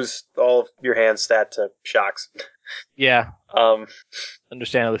lose all of your hand stat to shocks. Yeah.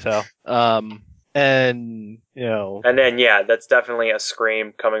 Understandably so. And and then that's definitely a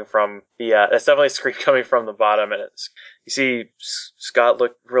scream coming from the bottom, and you see Scott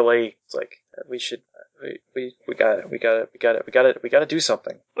look really. It's like we gotta do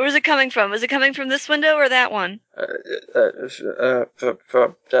something. Where was it coming from? Was it coming from this window or that one?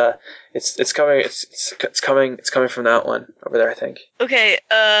 It's coming from that one over there, I think. Okay,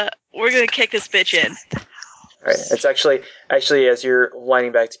 we're gonna kick this bitch in. Right. It's actually as you're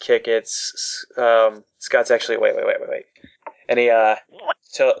lining back to kick, it's Scott's actually wait, and he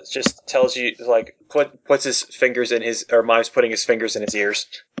just tells you like puts his fingers in his, or Mime's putting his fingers in his ears.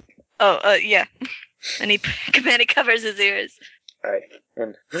 Oh, yeah, and he covers his ears. All right,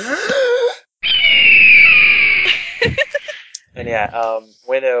 and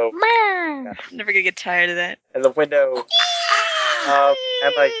window. Never gonna get tired of that. And the window.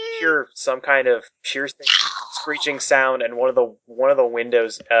 Emma, you hear some kind of piercing, screeching sound, and one of the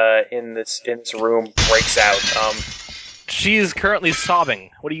windows in this room breaks out. She is currently sobbing.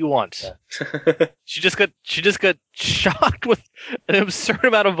 What do you want? Yeah. She just got shocked with an absurd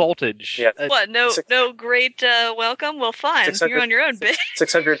amount of voltage. Yeah. What? No great welcome. Well, fine. 600 You're on your own, bitch.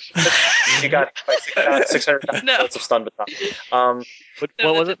 600. You got 600,000 No. volts of stun baton.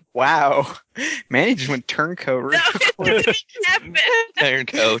 What was it? Wow. Manny just went turncoat. No, it didn't happen.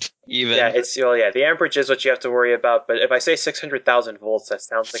 Turncoat, even. Yeah, the amperage is what you have to worry about, but if I say 600,000 volts, that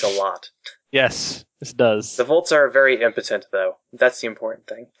sounds like a lot. Yes, this does. The volts are very impotent, though. That's the important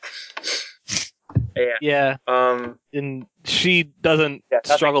thing. Yeah. Yeah, Um. and she doesn't Yeah,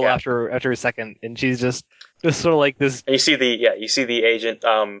 nothing, struggle yeah. after a second, and she's just sort of like this And you see the agent.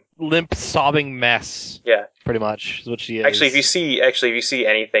 limp, sobbing mess. Yeah. Pretty much is what she is. Actually, if you see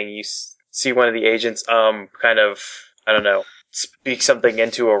anything, you see one of the agents. Kind of. I don't know. Speak something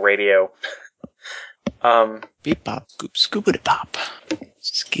into a radio. Beep bop, scoop, scoopity pop.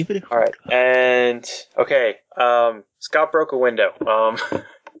 Scoopity. All right, and okay. Scott broke a window.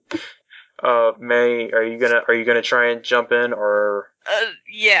 May, are you gonna try and jump in or?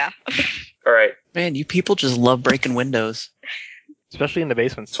 Yeah. All right, Man, you people just love breaking windows. especially in the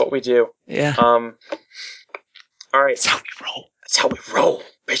basements. that's what we do. Yeah. All right, That's how we roll. that's how we roll,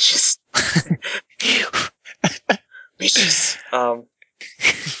 bitches. Bitches.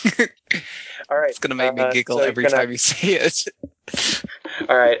 All right. It's gonna make me giggle so every time you say it.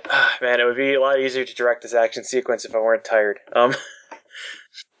 All right, man. It would be a lot easier to direct this action sequence if I weren't tired.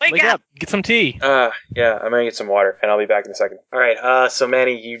 Wake up. Get some tea. Yeah, I'm gonna get some water, and I'll be back in a second. All right. So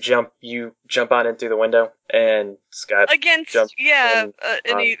Manny, you jump on in through the window, and Scott Against, jump. yeah.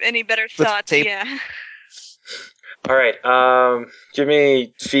 in, Any better With thoughts? tape. Yeah. All right. Give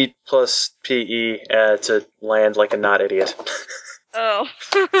me feet plus PE to land like a not idiot. Oh.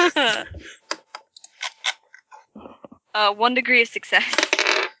 1 degree of success.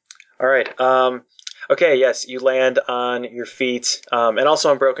 All right. Okay. Yes, you land on your feet, and also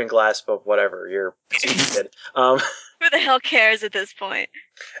on broken glass, but whatever. You're stupid. Who the hell cares at this point?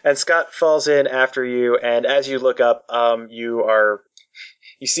 And Scott falls in after you, and as you look up,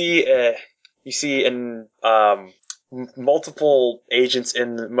 you see multiple agents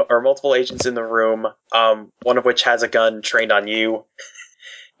in the room. One of which has a gun trained on you,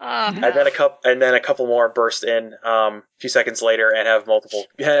 and then a couple more burst in a few seconds later and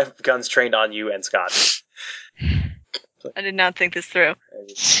have guns trained on you and Scott. I did not think this through.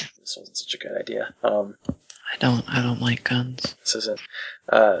 This wasn't such a good idea. I don't like guns. This isn't.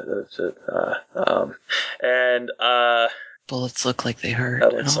 Bullets look like they hurt.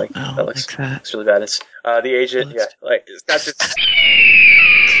 That looks I don't like that. It's really bad. It's the agent. Bullets. Yeah, like Scott just.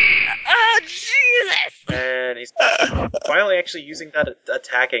 Oh, Jesus! And he's finally actually using that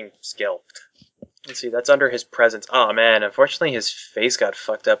attacking skill. Let's see, that's under his presence. Oh man, unfortunately his face got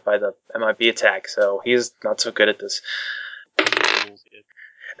fucked up by the MIB attack, so he's not so good at this.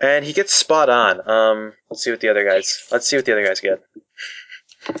 And he gets spot on. Let's see what the other guys get.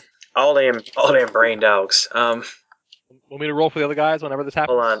 All damn brain dogs. Want me to roll for the other guys whenever this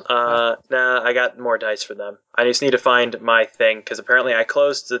happens? Hold on. Nah, I got more dice for them. I just need to find my thing, because apparently I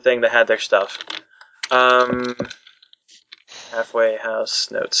closed the thing that had their stuff. Halfway house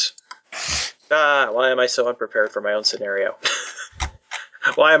notes. Why am I so unprepared for my own scenario?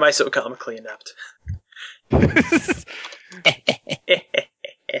 Why am I so comically inept?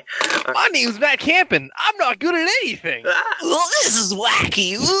 My name's Matt Campen. I'm not good at anything. Well, this is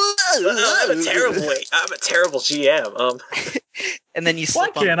wacky. I'm a terrible GM. And then you Why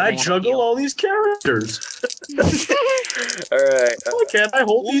slip on can't I banana juggle peel. all these characters? All right. Why can't I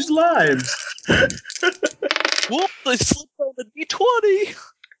hold these lines? Whoop! They slipped on the D20.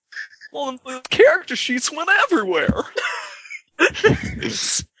 Well, the character sheets went everywhere.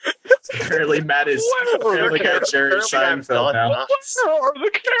 Apparently, Matt is apparently Jerry Seinfeld now. Where are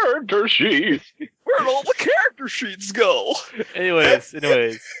the character sheets? Where'd all the character sheets go? Anyways.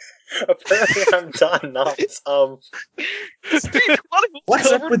 Apparently, I'm done. Nuts.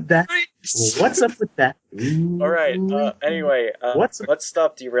 What's up with that? What's up with that? All right. Anyway, let's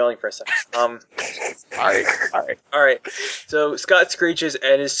stop derailing for a second. All right. So Scott screeches,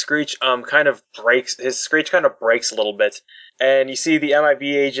 and his screech kind of breaks. His screech kind of breaks a little bit, and you see the MIB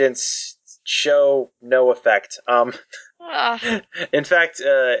agents show no effect. In fact,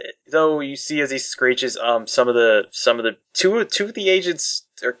 though you see as he screeches, some of the two of the agents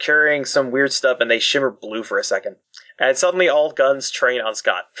are carrying some weird stuff, and they shimmer blue for a second, and suddenly all guns train on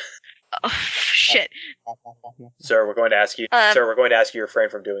Scott. Oh, shit. Sir, we're going to ask you. Sir, we're going to ask you to refrain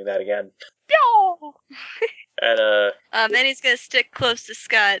from doing that again. No! And then he's gonna stick close to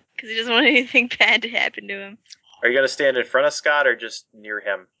Scott, because he doesn't want anything bad to happen to him. are you going to stand in front of Scott or just near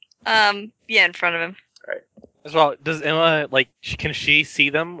him? Yeah, in front of him. All right. As well, does Emma can she see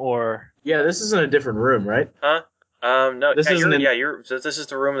them or? Yeah, this is in a different room, right? Huh? No. This isn't in- You're. This is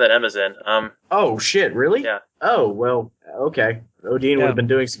the room that Emma's in. Oh shit! Really? Yeah. Oh well. Okay. Odin would have been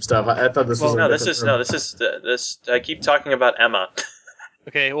doing some stuff. I thought this was No, a this different is room. no. This is this. I keep talking about Emma.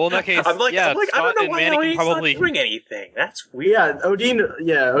 Okay, well in that case, I'm like, yeah, I Scott don't know and why Manny can Odin's probably. not doing anything. That's weird.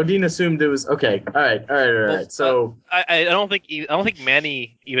 Yeah, Odin assumed it was okay. All right. Well, So I don't think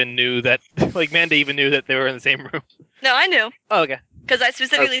Manny even knew that Manda even knew that they were in the same room. No, I knew. Oh, okay. Because I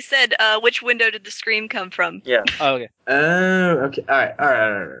specifically said, which window did the scream come from? Yeah. Oh, okay. okay. All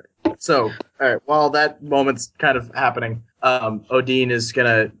right. So, all right. While that moment's kind of happening, Odin is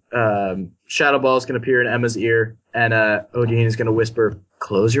gonna Shadow Ball is gonna appear in Emma's ear, and Odin is gonna whisper,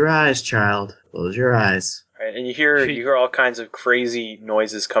 "Close your eyes, child. Close your eyes." Right, and you hear all kinds of crazy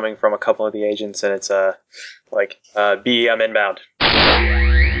noises coming from a couple of the agents, and it's B, I'm inbound.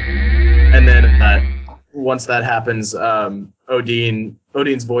 And then once that happens,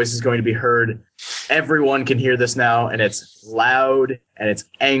 Odin's voice is going to be heard. Everyone can hear this now, and it's loud, and it's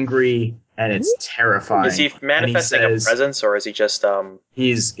angry, and it's terrifying. Is he manifesting a presence, or is he just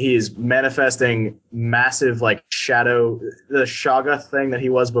He's manifesting massive shadow, the Shoggoth thing that he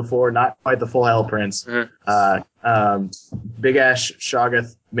was before, not quite the full Hell Prince. Mm-hmm. Big ass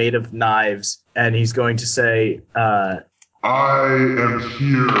Shoggoth made of knives, and he's going to say, "I am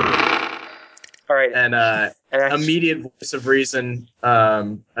here." All right, and immediate voice of reason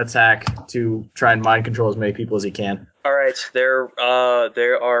attack to try and mind control as many people as he can. All right, they're trying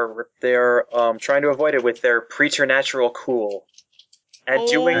to avoid it with their preternatural cool, and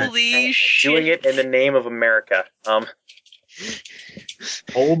doing it in the name of America.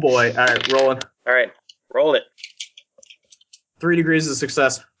 Oh boy! All right, rolling. All right, roll it. 3 degrees of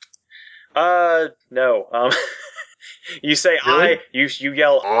success. No. You say really? you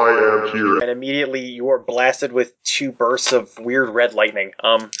yell I am here, and immediately you are blasted with 2 bursts of weird red lightning.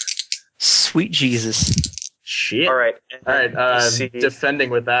 Sweet Jesus. Shit. All right. Defending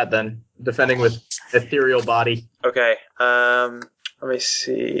with that then. Defending with ethereal body. Okay. Let me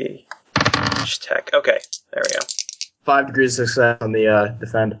see. Tech. Okay. There we go. 5 degrees of success on the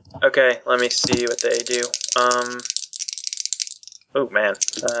defend. Okay. Let me see what they do. Oh man.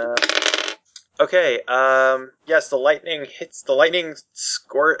 Okay. Yes, the lightning hits. The lightning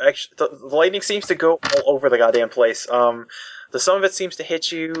squirt. Actually, the lightning seems to go all over the goddamn place. Some of it seems to hit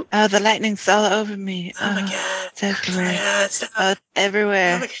you. Oh, the lightning's all over me. Oh my god! It's everywhere. Oh my god,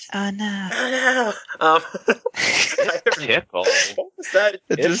 everywhere. Oh no. Oh no. Tickle. What was that?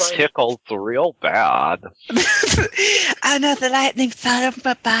 It tickles real bad. Oh no, the lightning's all over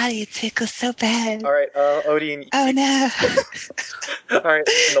my body. It tickles so bad. All right, Odin. Oh no. All right,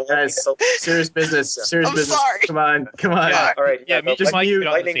 guys, serious business. Serious I'm business. sorry. Come on. Yeah, all right. Yeah, just mute.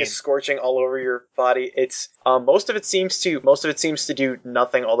 Lightning is scorching all over your body. It's most of it seems to do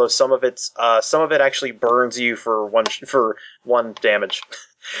nothing. Although some of it actually burns you for one damage.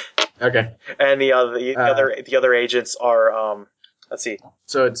 Okay. And the other agents are let's see.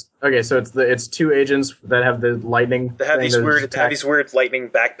 So it's 2 agents that have the lightning. They have these weird lightning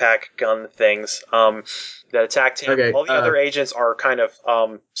backpack gun things that attacked him. Okay, all the other agents are kind of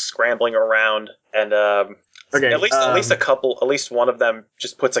scrambling around, and okay, at least one of them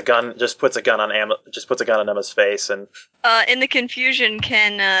just puts a gun on Emma's face, and in the confusion,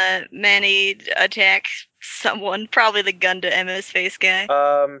 can Manny attack someone? Probably the gun to Emma's face guy.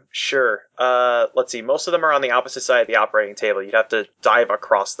 Sure. Let's see. Most of them are on the opposite side of the operating table. You'd have to dive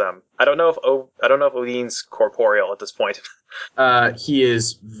across them. I don't know if Odin's corporeal at this point. He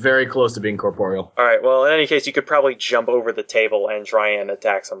is very close to being corporeal. All right. Well, in any case, you could probably jump over the table and try and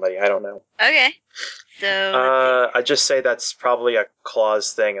attack somebody. I don't know. Okay. So. I just say that's probably a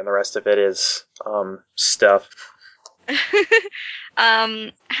claws thing, and the rest of it is stuff.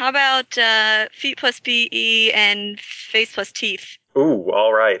 How about feet plus BE and face plus teeth? Ooh,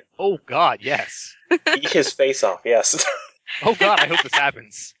 all right. Oh God, yes. Eat his face off. Yes. Oh God, I hope this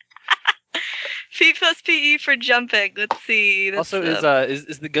happens. Feet plus PE for jumping. Let's see. Also,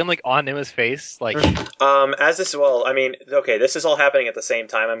 is the gun on Emma's face? As this this is all happening at the same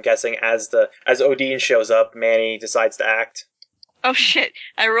time. I'm guessing as Odin shows up, Manny decides to act. Oh shit!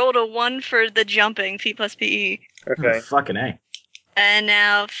 I rolled a 1 for the jumping. Feet plus PE. Okay. Oh, fucking A. And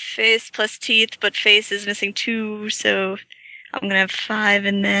now face plus teeth, but face is missing 2, so I'm gonna have 5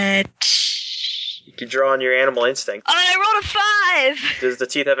 in that. You can draw on your animal instinct. Oh, I rolled a 5. Does the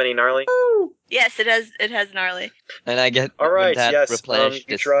teeth have any gnarly? Yes, it has. It has gnarly. And I get all right. that Yes. replenish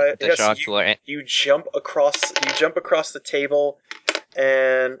the shock to our. You jump across the table,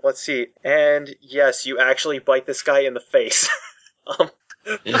 and let's see. And yes, you actually bite this guy in the face.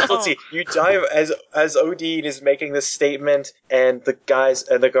 let's see. You dive as Odin is making this statement, and the guys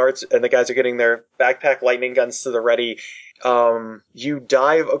and the guards and the guys are getting their backpack lightning guns to the ready. You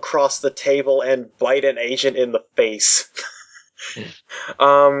dive across the table and bite an agent in the face.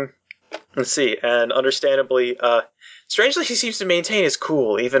 Let's see, and understandably, strangely, he seems to maintain his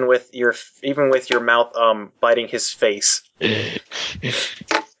cool even with your mouth biting his face.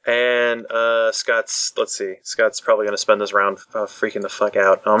 And Scott's probably gonna spend this round freaking the fuck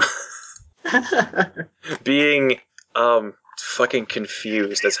out, being fucking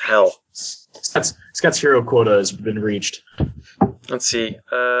confused as hell. Scott's hero quota has been reached. Let's see,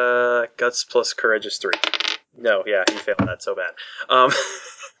 guts plus courage is 3. No, yeah, he failed that so bad.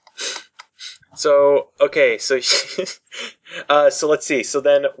 So okay, so so let's see. So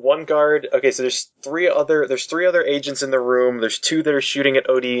then one guard. Okay, so there's three other agents in the room. There's 2 that are shooting at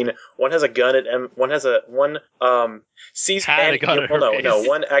Odin. One has a gun at one sees Had a gun at her face.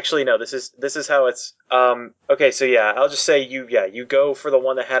 one actually no. This is how it's okay. So yeah, I'll just say you go for the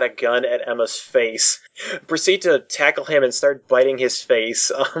one that had a gun at Emma's face. Proceed to tackle him and start biting his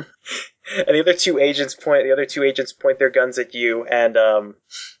face. And the other two agents point their guns at you and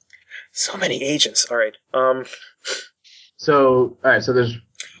so many agents. All right. So there's.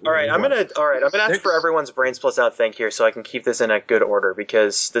 All right. I'm gonna ask for everyone's brains plus out thing here, so I can keep this in a good order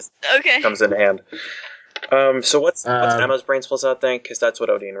because this Okay. comes in hand. So what's Emma's brains plus out thing? Because that's what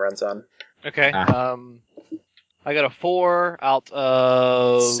Odin runs on. Okay. I got a 4 out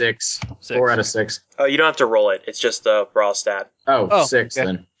of 6. 4 out of 6. Oh, you don't have to roll it. It's just a raw stat. Oh, 6 okay.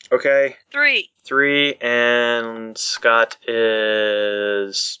 then. Okay. 3. 3 and Scott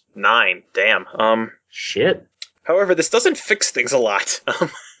is 9. Damn. Shit. However, this doesn't fix things a lot.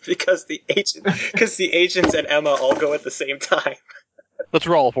 Because the agents and Emma all go at the same time. Let's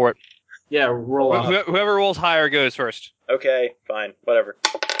roll for it. Yeah, roll up. Whoever rolls higher goes first. Okay, fine, whatever.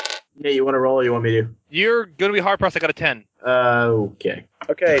 Yeah, you want to roll or you want me to? You're going to be hard pressed. I got a 10. Okay.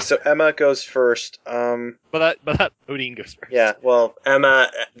 Okay, so Emma goes first. But that Odin goes first. Yeah, well,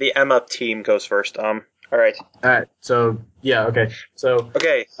 the Emma team goes first. All right. So yeah, okay. So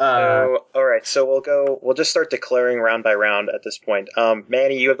Okay. So all right. So we'll just start declaring round by round at this point.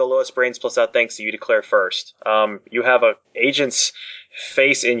 Manny, you have the lowest brains plus out thanks, so you declare first. You have a agent's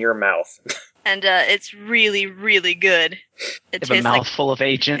face in your mouth. And it's really, really good. It Have a mouthful of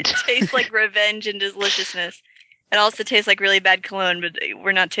agent. It tastes like revenge and deliciousness. It also tastes like really bad cologne, but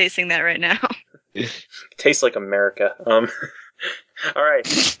we're not tasting that right now. Tastes like America. All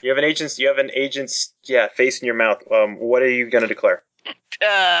right. You have an agent's face in your mouth. What are you gonna declare?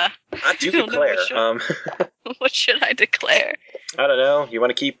 Do declare. What should I declare? I don't know. You want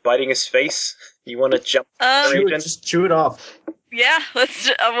to keep biting his face? You want to jump? just chew it off. Yeah,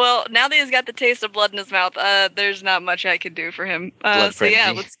 let's. Well, now that he's got the taste of blood in his mouth, there's not much I could do for him. Blood So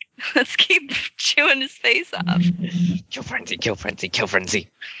yeah, frenzy. let's keep chewing his face off. Kill frenzy, kill frenzy, kill frenzy.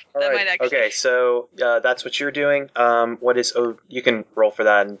 All That right. might actually- Okay, so that's what you're doing. What is? Oh, you can roll for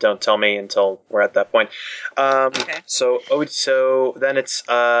that and don't tell me until we're at that point. Okay. So then it's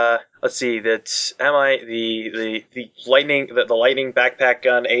let's see. That's the lightning backpack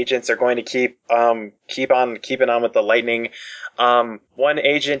gun agents are going to keep on keeping on with the lightning. One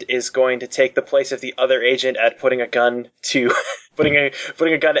agent is going to take the place of the other agent at putting a gun to putting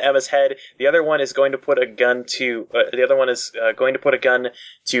a gun to Emma's head. The other one is going to put a gun to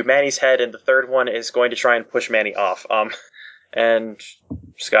Manny's head, and the third one is going to try and push Manny off. And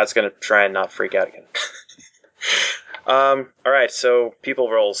Scott's going to try and not freak out again. All right, so people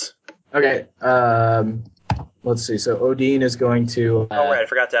rolls. Okay. Let's see. So Odin is going to. Oh right, I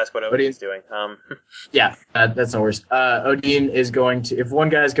forgot to ask what Odin's doing. Yeah, that's no worries. Odin is going to. If one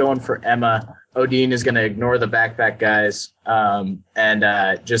guy's going for Emma, Odin is going to ignore the backpack guys, and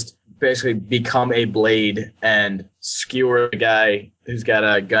just basically become a blade and skewer the guy who's got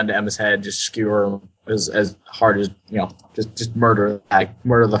a gun to Emma's head. Just skewer him as hard as Just murder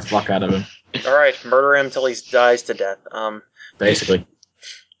the fuck out of him. All right, murder him till he dies to death. Basically.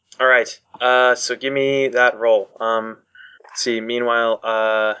 All right. So give me that roll. Let's see. Meanwhile,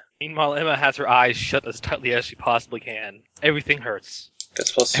 Emma has her eyes shut as tightly as she possibly can. Everything hurts.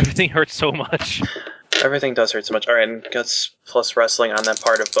 Guts plus Everything hurts so much. everything does hurt so much. All right, and Guts plus wrestling on that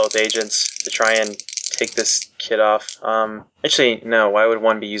part of both agents to try and take this kid off. Actually, no. Why would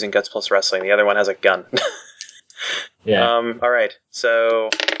one be using Guts plus wrestling? The other one has a gun. Yeah. All right. So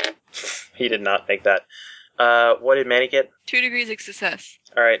he did not make that. What did Manny get? 2 degrees of success.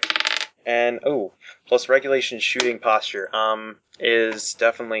 All right, and plus regulation shooting posture is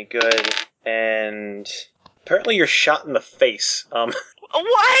definitely good, and apparently you're shot in the face.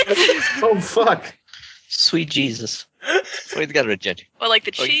 What? Oh fuck. Sweet Jesus. What he's got to reject? Well, like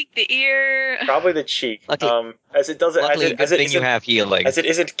the cheek, the ear. Probably the cheek. Luckily- As it doesn't, Luckily, good thing you have healing. as it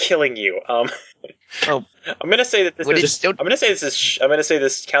isn't killing you. Oh, I'm gonna say that this Would it is. still- I'm gonna say this is. I'm gonna say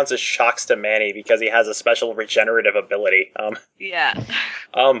this counts as shocks to Manny because he has a special regenerative ability. Yeah.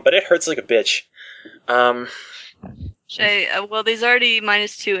 But it hurts like a bitch. Should I, well, there's already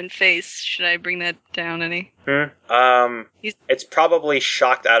 -2 in face. Should I bring that down any? It's probably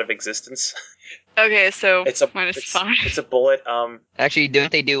shocked out of existence. Okay, so It's a -5. It's a bullet. actually, don't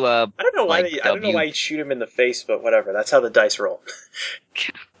they do I don't know why. like I don't know why you shoot him in the face, but whatever. That's how the dice roll.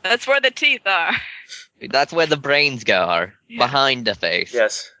 That's where the teeth are. That's where the brains go, are Yeah. behind the face.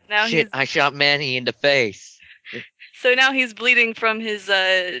 Yes. Now Shit, I shot Manny in the face. So now he's bleeding from his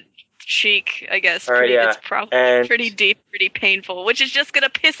cheek, I guess. All right, yeah. It's probably And- pretty deep, pretty painful, which is just gonna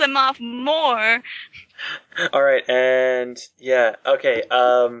piss him off more. All right, and yeah, okay.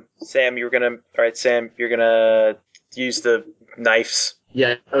 Sam, you were gonna. All right, Sam, you're gonna use the knives.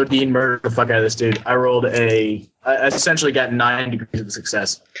 Yeah, Odin murdered the fuck out of this dude. I rolled I essentially got 9 degrees of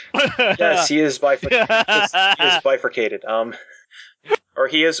success. Yes, he is bifurcated. He is bifurcated. Or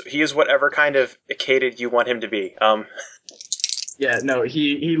he is whatever kind of icated you want him to be. Yeah, no,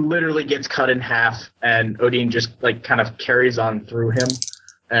 he literally gets cut in half, and Odin just like kind of carries on through him,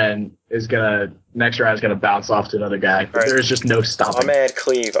 and next round is gonna bounce off to another guy. Right. There's just no My stopping. man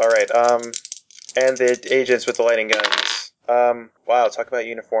Cleve. All right. And the agents with the lighting guns. Wow, talk about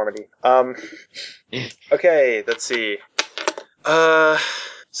uniformity. Okay, let's see.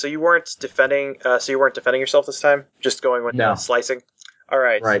 So you weren't defending. So you weren't defending yourself this time. Just going with No. slicing. All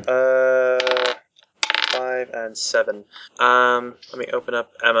right. Right. 5 and 7. Let me open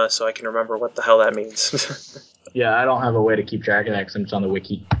up Emma so I can remember what the hell that means. Yeah, I don't have a way to keep track of that because I'm just on the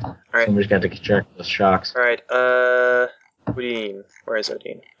wiki. right. Somebody's got to keep track of the shocks. All right. Odin. Where is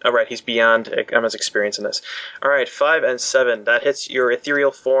Odin? Oh, right. He's beyond Emma's experience in this. All right. 5 and 7. That hits your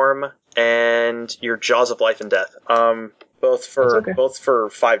ethereal form and your jaws of life and death. Both for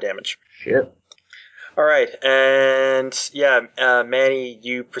 5 damage. Shit. All right, and yeah, Manny,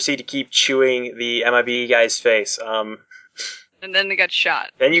 you proceed to keep chewing the MIB guy's face. And then they got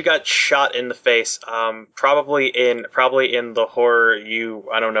shot. Then you got shot in the face. Probably in the horror,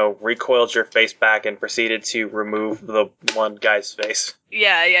 I don't know, recoiled your face back and proceeded to remove the one guy's face.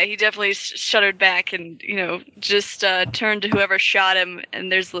 Yeah, he definitely shuddered back and, just turned to whoever shot him, and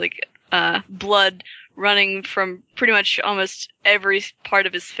there's like blood running from pretty much almost every part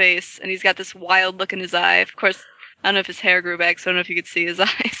of his face, and he's got this wild look in his eye. Of course, I don't know if his hair grew back, so I don't know if you could see his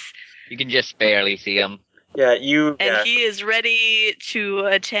eyes. You can just barely see him. Yeah, And he is ready to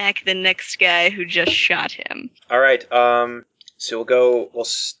attack the next guy who just shot him. All right. So we'll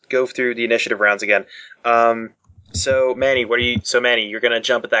go through the initiative rounds again. So Manny, you're gonna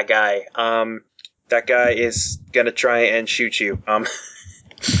jump at that guy. That guy is gonna try and shoot you.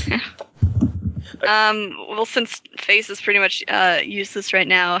 Well, since face is pretty much useless right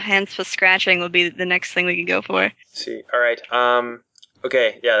now, hands for scratching will be the next thing we can go for. Let's see. All right.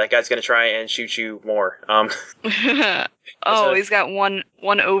 Okay. Yeah, that guy's gonna try and shoot you more. He's got one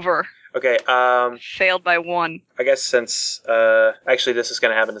over. Okay. Failed by 1. I guess since actually this is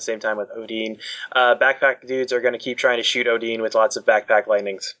gonna happen at the same time with Odin. Backpack dudes are gonna keep trying to shoot Odin with lots of backpack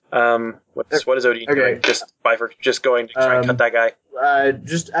lightnings. What is Odin doing? Just going to try and cut that guy.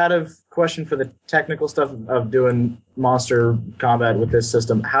 Just out of question for the technical stuff of doing monster combat with this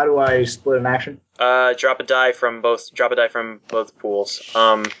system, how do I split an action? Drop a die from both pools.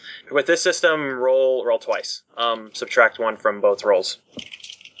 With this system, roll twice. Subtract 1 from both rolls.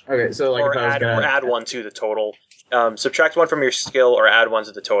 Okay, so like or if I was gonna add 1 to the total. Subtract 1 from your skill or add 1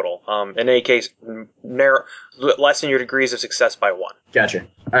 to the total. In any case, lessen your degrees of success by 1. Gotcha.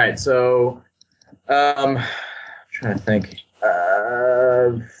 All right, so trying to think.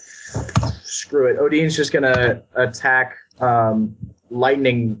 Screw it. Odin's just gonna attack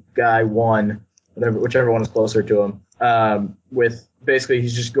Lightning Guy 1, whichever one is closer to him. With basically,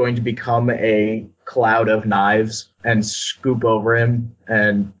 he's just going to become a cloud of knives and scoop over him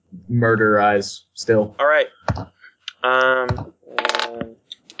and murderize still. All right.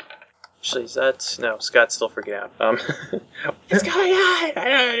 Actually, Scott's still freaking out. What's going on? I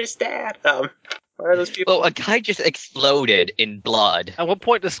don't understand. Where are those people? Well, a guy just exploded in blood. At what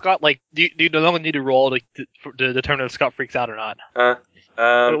point does Scott, do you no longer need to roll to determine if Scott freaks out or not?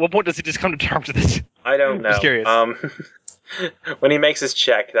 At what point does he just come to terms with this? I don't know. Just curious. When he makes his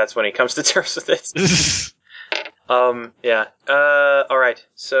check, that's when he comes to terms with it. Yeah. All right.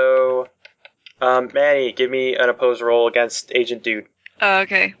 So, Manny, give me an opposed roll against Agent Dude.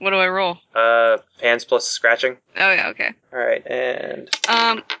 Okay, what do I roll? Hands plus scratching. Oh yeah, okay. All right, and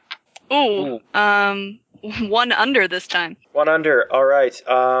Ooh. 1 under this time. 1 under. All right.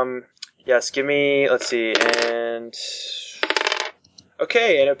 Yes. Give me. Let's see. And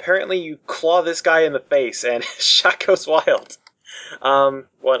okay. And apparently you claw this guy in the face, and shot goes wild. 1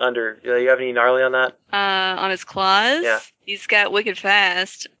 under. You have any gnarly on that? On his claws? Yeah. He's got wicked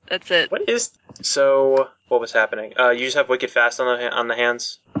fast. That's it. What is? So what was happening? You just have wicked fast on the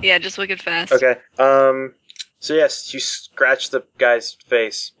hands. Yeah, just wicked fast. Okay. So yes, you scratch the guy's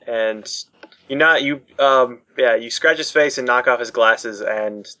face, and you scratch his face and knock off his glasses,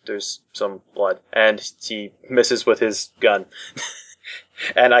 and there's some blood, and he misses with his gun.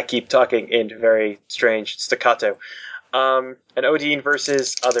 And I keep talking in very strange staccato. And Odin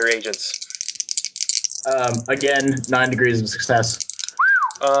versus other agents. Again, 9 degrees of success.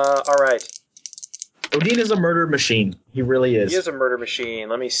 All right. Odin is a murder machine. He really is. He is a murder machine.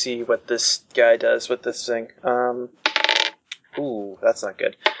 Let me see what this guy does with this thing. Ooh, that's not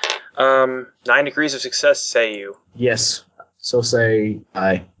good. 9 degrees of success, say you. Yes. So say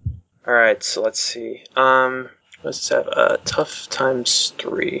I. Alright, so let's see. Let's just have tough times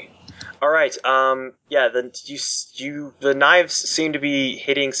 3. Alright, yeah, the knives seem to be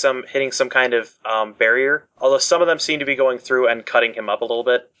hitting some kind of barrier. Although some of them seem to be going through and cutting him up a little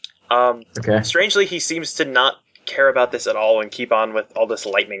bit. Okay. Strangely, he seems to not care about this at all and keep on with all this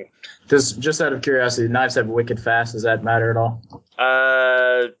lightning. Just out of curiosity, the knives have wicked fast. Does that matter at all?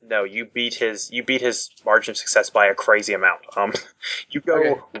 No, you beat his margin of success by a crazy amount. You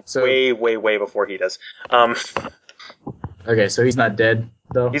go way before he does. Okay, so he's not dead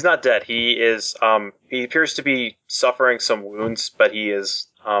though. He's not dead. He is. He appears to be suffering some wounds, but he is.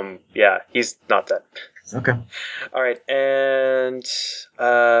 He's not dead. Okay. All right, and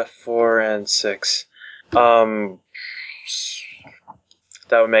 4 and 6. That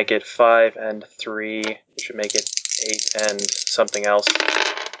would make it 5 and 3, which would make it 8 and something else.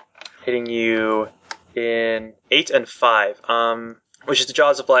 Hitting you in 8 and 5. Which is the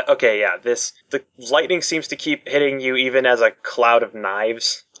jaws of light. Okay, yeah. The lightning seems to keep hitting you even as a cloud of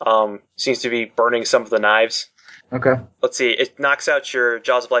knives. Seems to be burning some of the knives. Okay. Let's see. It knocks out your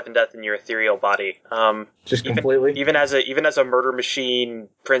jaws of life and death in your ethereal body. Just completely. Even as a murder machine,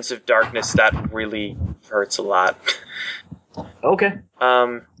 Prince of Darkness, that really hurts a lot. Okay.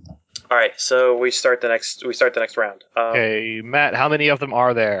 All right. So we start the next round. Okay, Matt. How many of them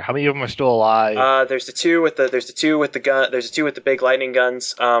are there? How many of them are still alive? There's the two with the big lightning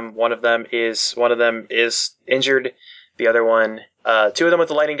guns. One of them is injured. The other one, 2 of them with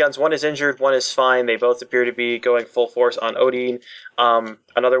the lightning guns. One is injured. One is fine. They both appear to be going full force on Odin.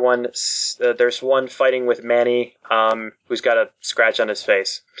 Another one, there's one fighting with Manny, who's got a scratch on his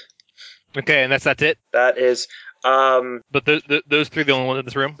face. Okay, and that's it. That is. But those 3 are the only ones in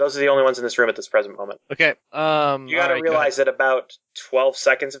this room. Those are the only ones in this room at this present moment. Okay. You got to realize that about 12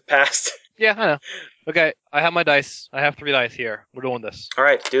 seconds have passed. Yeah, I know. Okay, I have my dice. I have 3 dice here. We're doing this. All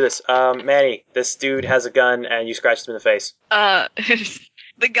right, do this. Manny, this dude has a gun, and you scratched him in the face.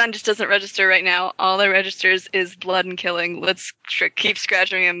 The gun just doesn't register right now. All that registers is blood and killing. Let's keep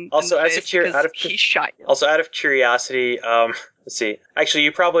scratching him. Also, in the face he shot you. Also, out of curiosity, let's see. Actually,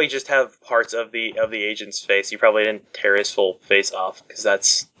 you probably just have parts of the agent's face. You probably didn't tear his full face off because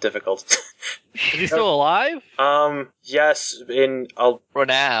that's difficult. Is he still alive? Yes, For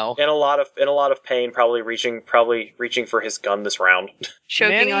now. in a lot of pain, probably reaching for his gun this round.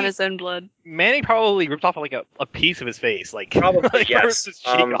 Choking on his own blood. Manny probably ripped off like a piece of his face, like Probably like, yes. ripped his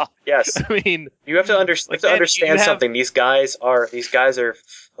cheek off. Yes. I mean, You have to understand have- something. These guys are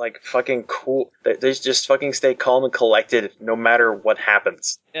like fucking cool. They just fucking stay calm and collected no matter what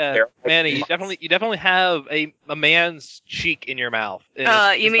happens. yeah, They're- Manny, you definitely have a man's cheek in your mouth.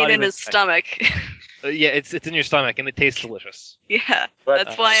 And You it's mean not in even- his stomach? Yeah, it's in your stomach and it tastes delicious. Yeah, But,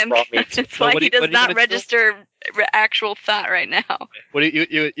 that's why raw meat. That's So why what he are you does not gonna do? register actual thought right now. What are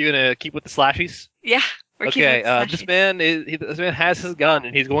you gonna keep with the slashies? Yeah, we're keeping Okay, it this slashy. man has his gun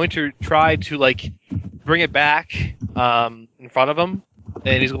and he's going to try to like bring it back in front of him,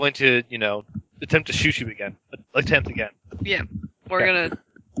 and he's going to attempt to shoot you again. Attempt again. Yeah, we're Okay. gonna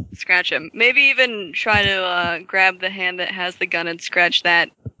scratch him. Maybe even try to grab the hand that has the gun and scratch that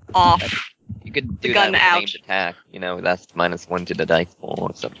off. You could The do gun that with an out. aimed attack. That's -1 to the dice pool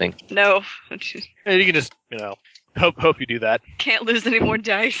or something. No, And you can just hope you do that. can't lose any more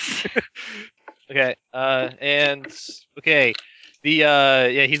dice. Okay, and okay,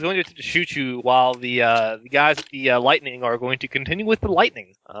 he's going to shoot you while the guys at the lightning are going to continue with the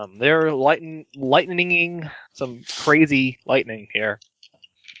lightning. They're lightninging some crazy lightning here.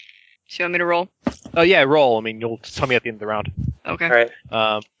 Do you want me to roll? Oh yeah, roll. I mean, you'll tell me at the end of the round. Okay.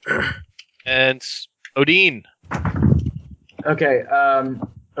 All right. And Odin. Okay.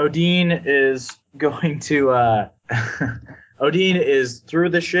 Odin is going to. Odin is through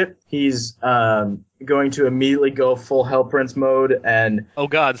the ship. He's going to immediately go full Hell Prince mode and. Oh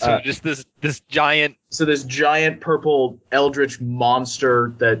God! So just this giant. So this giant purple eldritch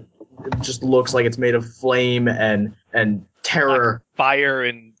monster that just looks like it's made of flame and terror, fire,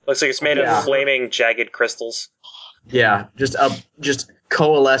 and looks like it's made of flaming jagged crystals. Yeah, just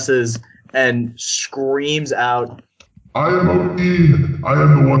coalesces and screams out, I am Odin. I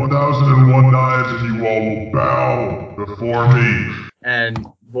am the 1001 knives, and you all will bow before me. And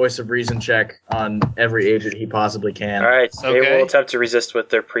voice of reason check on every agent he possibly can. All right, they will attempt to resist with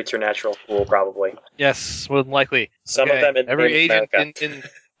their preternatural tool, probably. Yes, more than likely. Some of them in every agent America. in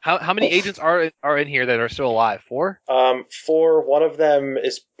how many agents are in here that are still alive? 4? 4. One of them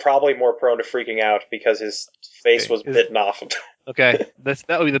is probably more prone to freaking out because his face was bitten off. Okay, that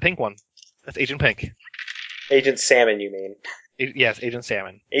would be the pink one. That's Agent Pink. Agent Salmon, you mean? Yes, Agent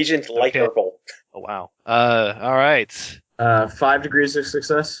Salmon. Agent Light Purple. Oh wow. All right. 5 degrees of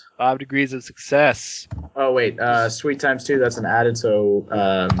success. 5 degrees of success. Oh wait, sweet times 2. That's an added, so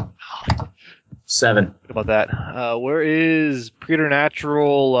 7. What about that? Where is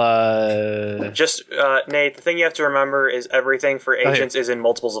preternatural? Just Nate. The thing you have to remember is everything for agents is in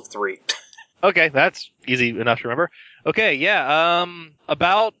multiples of 3. Okay, that's easy enough to remember. Okay, yeah.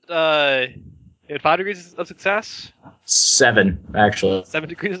 About 5 degrees of success. 7, actually. 7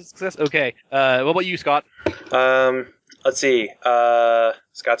 degrees of success. Okay. What about you, Scott? Let's see.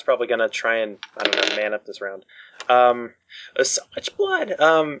 Scott's probably gonna try and man up this round. So much blood.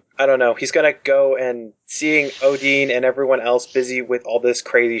 I don't know. He's gonna go and seeing Odin and everyone else busy with all this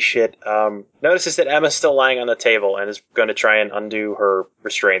crazy shit. Notices that Emma's still lying on the table and is going to try and undo her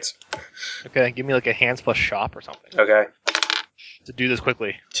restraints. Okay, give me like a hands plus shop or something. Okay. To do this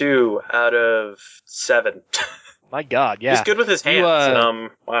quickly. 2 out of 7. My God, yeah. He's good with his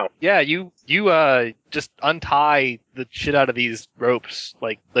hands. Wow. Yeah, you just untie the shit out of these ropes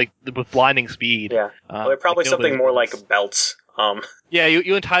like with blinding speed. Yeah. Well, they're probably something more like belts. Yeah,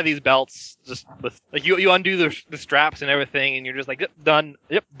 you untie these belts just with like you undo the straps and everything, and you're just like, yep,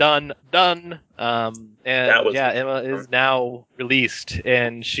 done, done. And Emma is now released,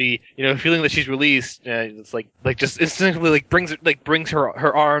 and she, feeling that she's released, it's like just instantly like brings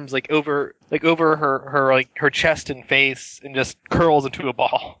her arms over her chest and face, and just curls into a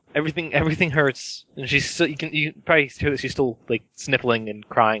ball. Everything hurts, and she's still, you can probably hear that she's still like sniffling and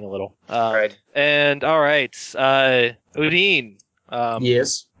crying a little. Right. And all right, Odin.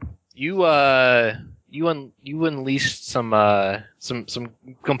 Yes. You unleashed some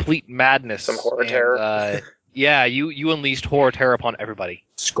complete madness. Some horror terror. Yeah, you unleashed horror terror upon everybody.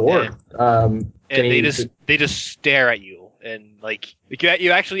 Score. And they just stare at you, and like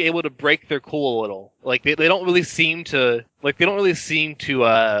you're actually able to break their cool a little. Like they don't really seem to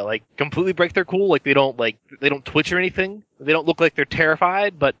completely break their cool. Like they don't twitch or anything. They don't look like they're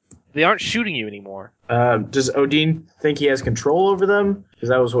terrified, but they aren't shooting you anymore. Does Odin think he has control over them? Because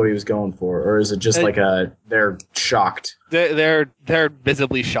that was what he was going for, or is it just they're shocked? They're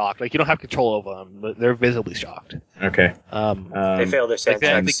visibly shocked. Like you don't have control over them, but they're visibly shocked. Okay. They fail their sense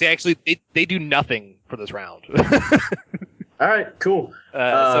checks. They actually do nothing for this round. All right, cool.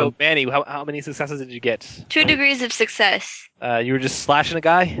 So Manny, how many successes did you get? 2 degrees of success. You were just slashing a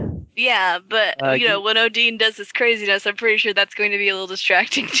guy? Yeah, but when Odin does this craziness, I'm pretty sure that's going to be a little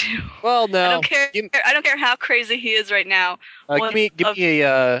distracting too. Well, no. I don't care how crazy he is right now. Give me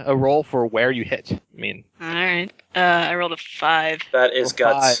a roll for where you hit. All right. I rolled a 5. That is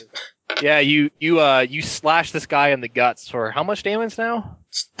guts. 5. Yeah, you slash this guy in the guts for how much damage now?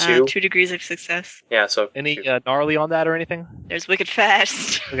 2. 2 degrees of success. Yeah. So any gnarly on that or anything? There's wicked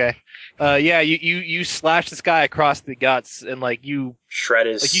fast. Okay. You slash this guy across the guts and you shred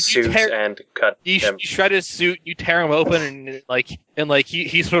his suit and cut him. You shred his suit. You tear him open and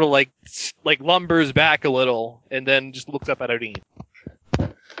he sort of lumbers back a little and then just looks up at Odin.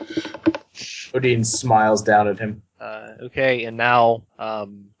 Odin smiles down at him. Okay, and now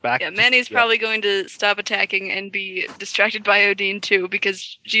back. Yeah, Manny's probably going to stop attacking and be distracted by Odin too,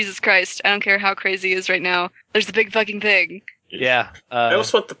 because Jesus Christ, I don't care how crazy he is right now. There's the big fucking thing. Yeah. I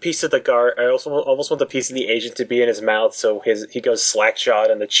almost want the piece of the guard. I also almost want the piece of the agent to be in his mouth, so he goes slack-jawed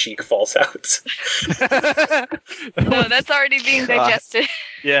and the cheek falls out. No, that's already being digested.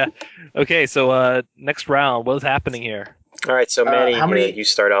 Yeah. Okay, so next round, what's happening here? All right, so Manny, you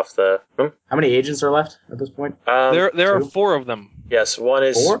start off the. How many agents are left at this point? There are two? 4 of them. Yes, one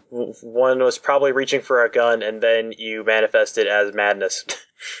was probably reaching for a gun, and then you manifested as madness.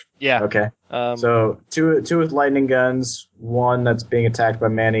 Yeah. Okay. So two with lightning guns, one that's being attacked by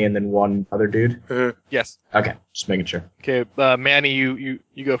Manny, and then one other dude. Mm-hmm. Yes. Okay, just making sure. Okay, Manny, you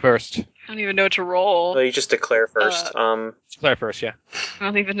go first. I don't even know what to roll. Well, you just declare first. Declare first, yeah. I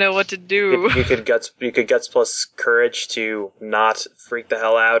don't even know what to do. You could guts plus courage to not freak the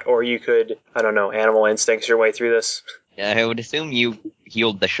hell out, or you could, I don't know, animal instincts your way through this. Yeah, I would assume you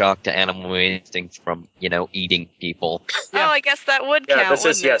healed the shock to animal instincts from, eating people. Yeah. Oh, I guess that would count.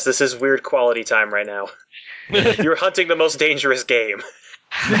 This is weird quality time right now. You're hunting the most dangerous game.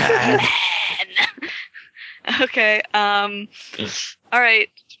 Okay. All right.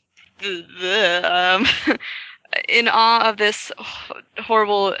 In awe of this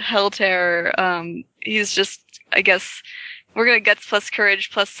horrible hell terror, he's just, I guess, we're gonna guts plus courage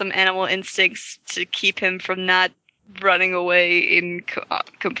plus some animal instincts to keep him from not running away in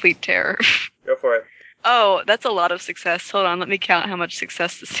complete terror. Go for it. Oh, that's a lot of success. Hold on, let me count how much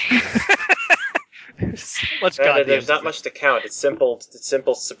success this is. There's not much to count. It's simple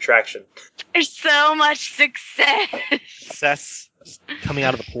subtraction. There's so much success. Success coming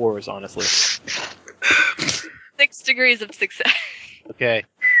out of the pores, honestly. 6 degrees of success. Okay.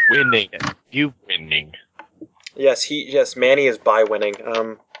 Winning. You winning. Yes, Manny is by winning.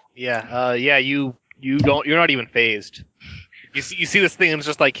 You're not even phased. You see this thing and it's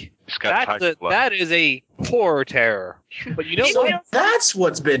just like that is a horror terror. But you know what? That's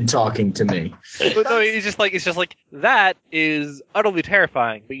what's been talking to me. But no, it's just like that is utterly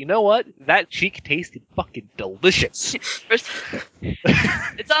terrifying. But you know what? That cheek tasted fucking delicious.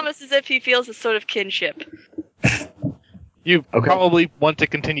 It's almost as if he feels a sort of kinship. You probably want to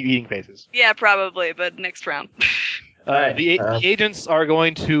continue eating faces. Yeah, probably, but next round. The agents are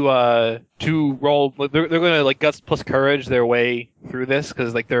going to roll. They're going to guts plus courage their way through this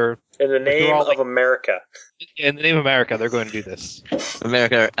because they're in the name of America. In the name of America, they're going to do this.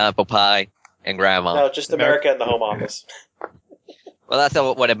 America, apple pie, and grandma. No, just America and the home office. Well, that's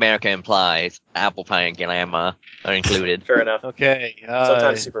what America implies. Apple pie and grandma are included. Fair enough. Okay.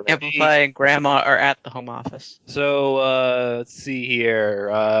 Sometimes Superman. Apple pie and grandma are at the home office. So let's see here.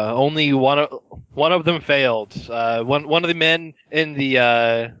 Only one of them failed. One of the men in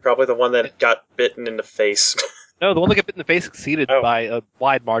the probably the one that got bitten in the face. No, the one that got bit in the face succeeded by a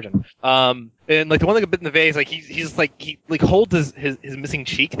wide margin. And the one that got bit in the face, he holds his missing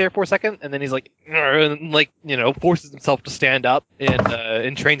cheek there for a second, and then he's forces himself to stand up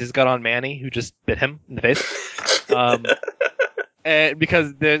and trains his gun on Manny, who just bit him in the face. And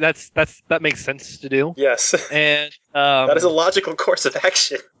because that makes sense to do. Yes. And that is a logical course of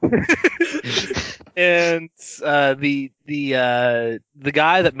action. And the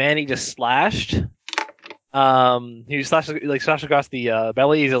guy that Manny just slashed. He slashed across the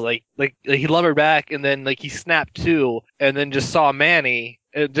belly. He's he lumbered back, and then he snapped to, and then just saw Manny.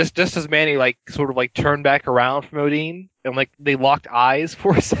 Just as Manny turned back around from Odin, and they locked eyes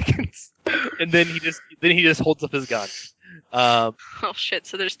for a second, and then he just holds up his gun. Oh shit!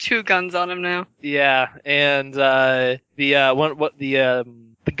 So there's 2 guns on him now. Yeah, and the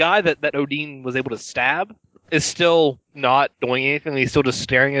guy that Odin was able to stab is still not doing anything. He's still just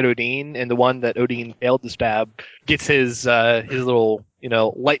staring at Odin, and the one that Odin failed to stab gets his little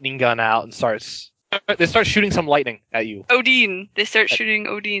lightning gun out and they start shooting some lightning at you. Odin. They start shooting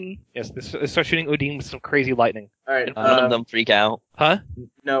Odin. Yes, they start shooting Odin with some crazy lightning. All right. One of them freak out. Huh?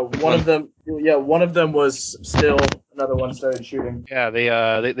 No, one of them. Yeah, one of them was still. Another one started shooting. Yeah,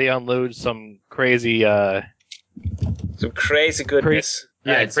 they unload some crazy. Some crazy goodness.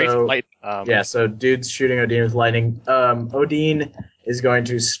 So dude's shooting Odin with lightning. Odin is going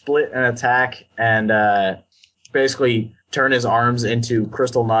to split an attack and basically turn his arms into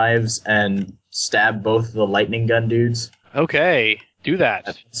crystal knives and stab both the lightning gun dudes. Okay, do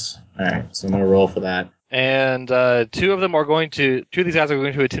that. Alright, so I'm going to roll for that. And two of these guys are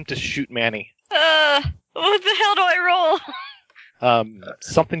going to attempt to shoot Manny. What the hell do I roll?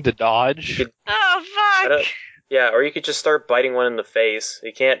 Something to dodge. Oh, fuck! Yeah, or you could just start biting one in the face.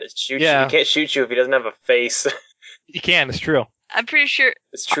 He can't shoot you. He can't shoot you if he doesn't have a face. He can, it's true. I'm pretty sure.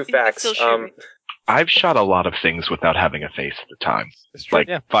 It's true facts. I've shot a lot of things without having a face at the time. It's true,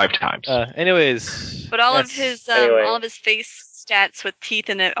 5 times. Anyways. But all of his face stats with teeth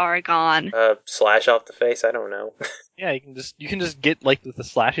in it are gone. Slash off the face? I don't know. Yeah, you can just get the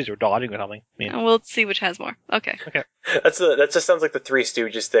slashes or dodging or something. We'll see which has more. Okay. That just sounds like the Three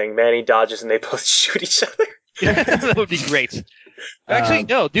Stooges thing. Manny dodges and they both shoot each other. That would be great. Actually,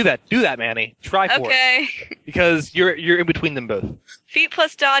 no, do that, Manny. Try for it. Okay. Because you're in between them both. Feet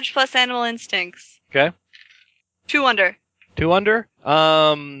plus dodge plus animal instincts. Okay. 2 under. 2 under.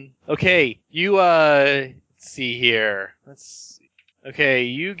 Okay. You let's see here. Let's see. Okay,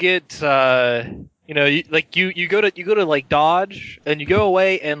 you get you go to like dodge and you go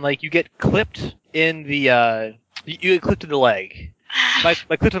away and like you get clipped in the you get clipped in the leg. By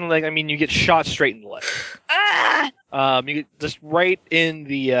clipped in the leg, I mean you get shot straight in the leg. You get just right in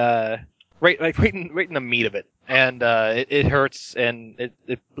the right in the meat of it, and it hurts. And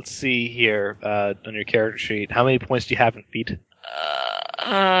it let's see here on your character sheet, how many points do you have in feet?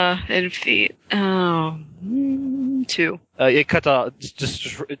 In feet. Oh, 2. It cuts off.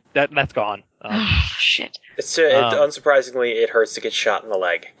 Just that's gone. Oh shit! Unsurprisingly, it hurts to get shot in the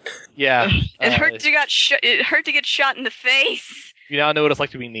leg. Yeah, it hurt to get shot in the face. You now know what it's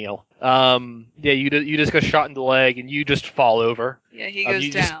like to be Neil. Yeah, you just got shot in the leg and you just fall over. Yeah, he goes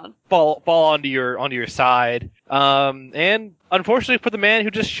you down. Just fall onto your side. And unfortunately for the man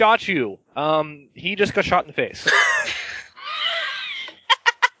who just shot you, he just got shot in the face.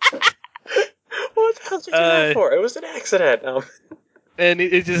 What the hell did you do that for? It was an accident. And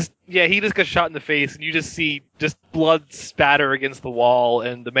he just got shot in the face, and you just see just blood spatter against the wall,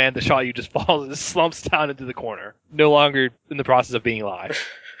 and the man that shot you just falls and slumps down into the corner, no longer in the process of being alive.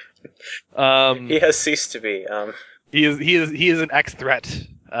 He has ceased to be. He is an X threat.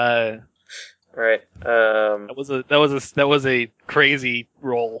 Right. That was a crazy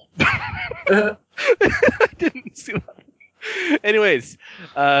roll. I didn't see that. Anyways,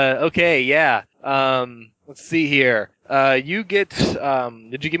 okay, yeah. Let's see here. You get.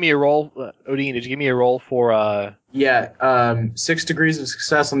 Did you give me a roll, Odin? Did you give me a roll for? Yeah. 6 degrees of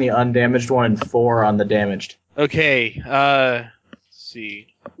success on the undamaged one and 4 on the damaged. Okay. Let's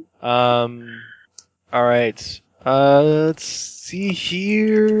see. All right. Let's see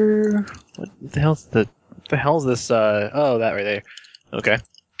here. What the hell's this? Oh, that right there. Okay.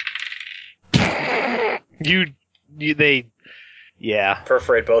 Yeah.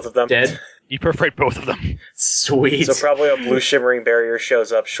 Perforate both of them. Dead? You perforate both of them. Sweet. So probably a blue shimmering barrier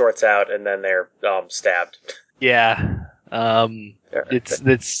shows up, shorts out, and then they're stabbed. Yeah.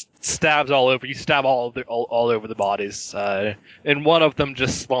 It's stabs all over. You stab all over the bodies. And one of them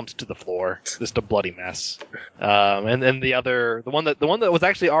just slumps to the floor, just a bloody mess. And then the one that was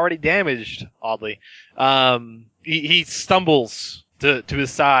actually already damaged, oddly, he stumbles to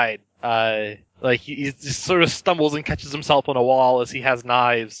his side. Like he just sort of stumbles and catches himself on a wall as he has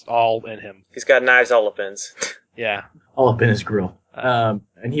knives all in him. He's got knives all up in his. Yeah, all up in his grill. And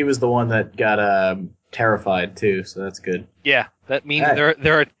he was the one that got terrified too, so that's good. Yeah, that means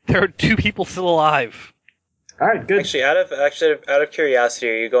there are 2 people still alive. All right, good. Actually, out of curiosity,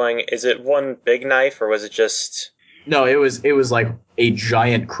 are you going? Is it one big knife or was it just? No, it was like a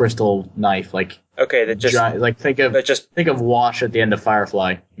giant crystal knife, like. Okay, that just like think of Wash at the end of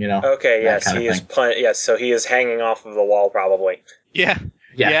Firefly, you know. Okay, yes, he is. Yes, so he is hanging off of the wall, probably. Yeah.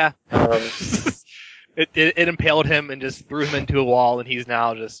 It impaled him and just threw him into a wall, and he's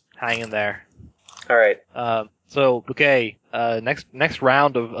now just hanging there. All right. So okay, next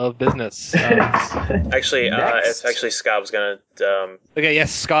round of business. Actually, it's actually Scott was gonna. Okay,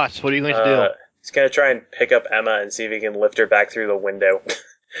 yes, Scott. What are you going to do? He's gonna try and pick up Emma and see if he can lift her back through the window.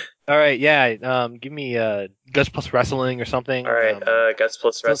 All right, yeah. Give me guts plus wrestling or something. All right, guts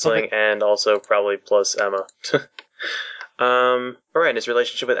plus wrestling and also probably plus Emma. All right, his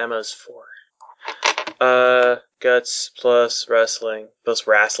relationship with Emma is 4. Guts plus wrestling plus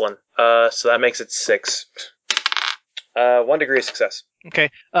wrestling. So that makes it 6. 1 degree of success. Okay.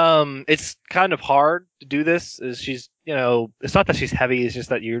 It's kind of hard to do this. She's, it's not that she's heavy. It's just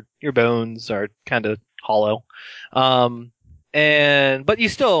that your bones are kind of hollow. But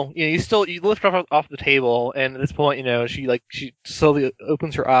you lift her off the table, and at this point, she slowly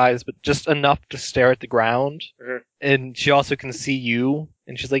opens her eyes, but just enough to stare at the ground, and she also can see you,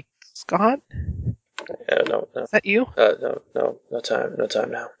 and she's like, Scott? No. Is that you? No time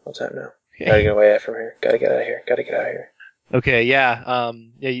now. Okay. Gotta get away from here. Gotta get out of here. Okay, yeah.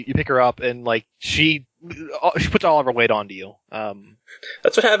 You pick her up, and she puts all of her weight onto you.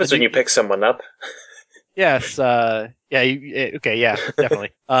 That's what happens when you pick someone up. Yes, okay, yeah,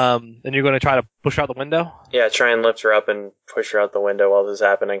 definitely. And you're going to try to push her out the window? Yeah, try and lift her up and push her out the window while this is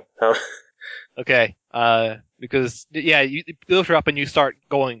happening. Okay, because, you lift her up and you start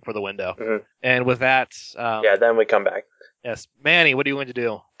going for the window. Mm-hmm. And with that... then we come back. Yes. Manny, what are you going to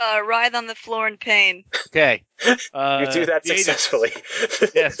do? Writhe on the floor in pain. Okay. You do that successfully.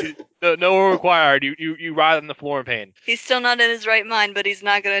 Yes, no required. You writhe on the floor in pain. He's still not in his right mind, but he's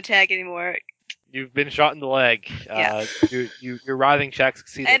not going to attack anymore. You've been shot in the leg. Yeah. Your writhing check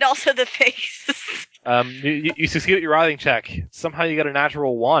succeeded. And also the face. You succeeded your writhing check. Somehow you got a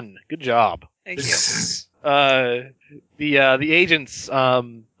natural 1. Good job. Thank you. The agents,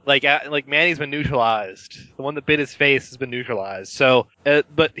 like Manny's been neutralized. The one that bit his face has been neutralized. So,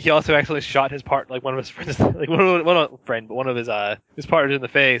 but he also actually shot his one of his friends, like one of his partners in the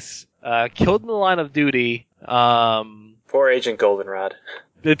face. Killed in the line of duty. Poor Agent Goldenrod.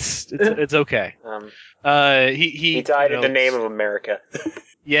 It's okay. He died in the name of America.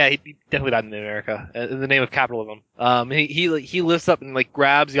 Yeah, he definitely died in America in the name of capitalism. He lifts up and like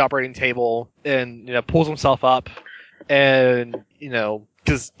grabs the operating table and pulls himself up, and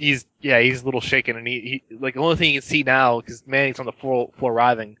because he's a little shaken, and he like the only thing he can see now because Manning's on the floor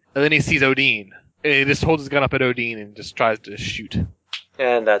writhing, and then he sees Odin, and he just holds his gun up at Odin and just tries to shoot.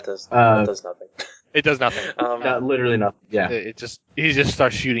 And that does nothing. It does nothing. Literally nothing. Yeah. He just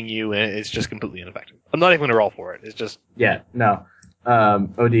starts shooting you, and it's just completely ineffective. I'm not even going to roll for it. It's just no.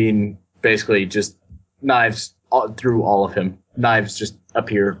 Odin basically just knives through all of him. Knives just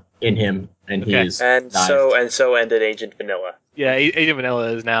appear in him, and he is and knifed. so ended Agent Vanilla. Yeah, Agent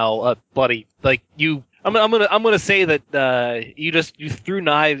Vanilla is now bloody. Like you, I'm gonna say that you threw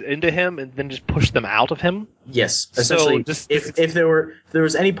knives into him and then just pushed them out of him. Yes, essentially. So if there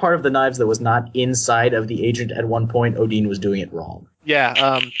was any part of the knives that was not inside of the agent at one point, Odin was doing it wrong.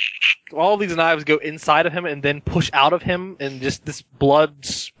 Yeah. All these knives go inside of him and then push out of him, and just this blood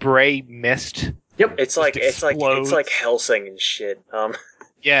spray mist. Yep. It's like Helsing and shit.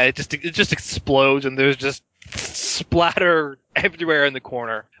 Yeah, it just explodes, and there's just splatter everywhere in the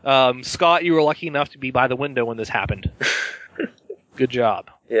corner. Scott, you were lucky enough to be by the window when this happened. Good job.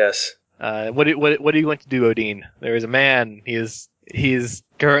 Yes. What are you going to do, Odin? There is a man. He is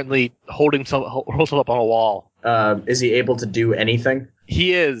currently holding himself up on a wall. Is he able to do anything?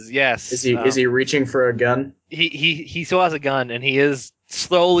 He is. Yes. Is he reaching for a gun? He still has a gun, and he is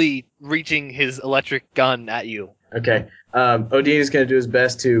slowly reaching his electric gun at you. Okay. Odin is going to do his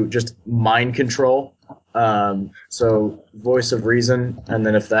best to just mind control. So voice of reason, and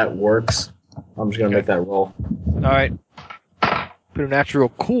then if that works, I'm just going to make that roll. All right. Preternatural,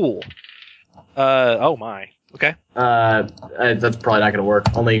 cool. Oh my. Okay. That's probably not going to work.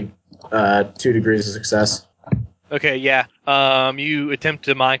 Only 2 degrees of success. Okay, yeah. You attempt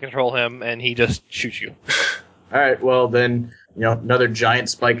to mind control him, and he just shoots you. All right. Well, then another giant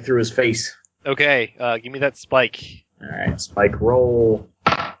spike through his face. Okay. Give me that spike. All right. Spike roll.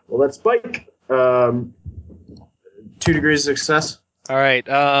 Well, that spike. 2 degrees of success. All right.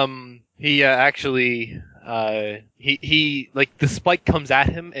 He actually. He like the spike comes at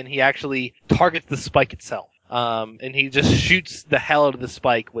him, and he actually targets the spike itself. And he just shoots the hell out of the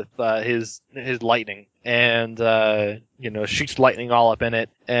spike with his lightning, and shoots lightning all up in it.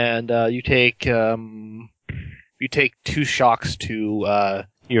 And you take 2 shocks to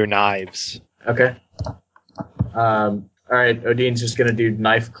your knives. Okay. All right. Odin's just gonna do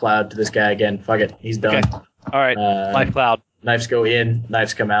knife cloud to this guy again. Fuck it. He's done. Okay. All right. Knife cloud. Knives go in.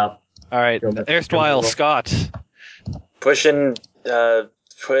 Knives come out. All right. Erstwhile Scott. Pushing Emma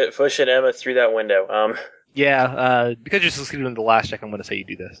through that window. Yeah, because you're succeeding in the last check, I'm going to say you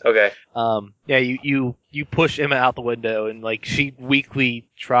do this. Okay. Yeah, you push Emma out the window, and like she weakly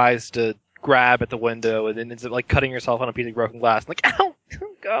tries to grab at the window, and then ends up like cutting herself on a piece of broken glass. Like, ow,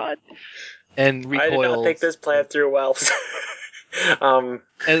 oh god, and recoils. I did not think this plan through well. And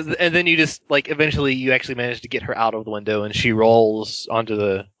then you just like eventually you actually manage to get her out of the window, and she rolls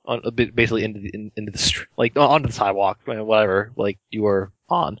basically into the street, like onto the sidewalk, whatever, like you were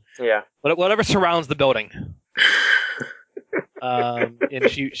on. Yeah. Whatever surrounds the building. And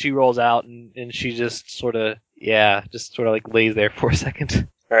she rolls out, and she just sort of like lays there for a second.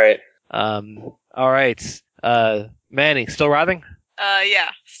 All right. All right. Manny, still writhing? Yeah.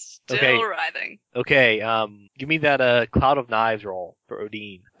 Still Okay. writhing. Okay. Give me that cloud of knives roll for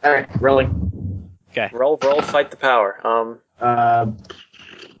Odin. All right. Rolling. Okay. Roll. Fight the power.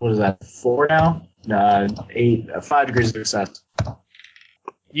 What is that? 4 now? 8. 5 degrees of success.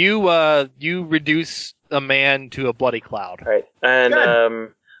 You reduce a man to a bloody cloud. Right.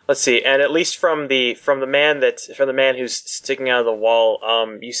 And let's see. And at least from the man who's sticking out of the wall,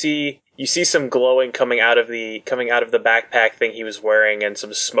 you see some glowing coming out of the backpack thing he was wearing, and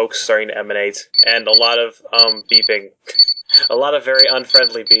some smoke starting to emanate, and a lot of beeping, a lot of very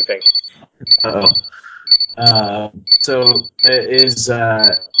unfriendly beeping. So is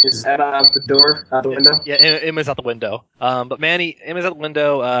Emma out the window? Yeah, Emma's out the window. But Emma's out the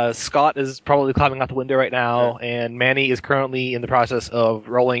window. Scott is probably climbing out the window right now, and Manny is currently in the process of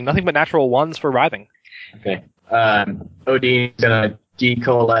rolling nothing but natural 1s for writhing. Okay. Odin's gonna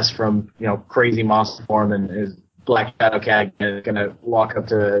decoalesce from crazy monster form and his black shadow cat is gonna walk up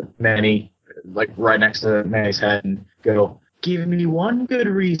to Manny, like right next to Manny's head, and go, "Give me one good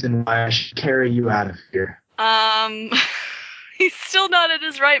reason why I should carry you out of here." He's still not in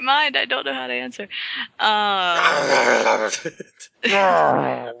his right mind. I don't know how to answer.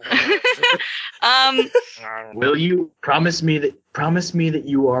 Will you promise me that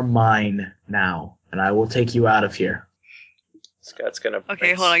you are mine now, and I will take you out of here? Scott's gonna.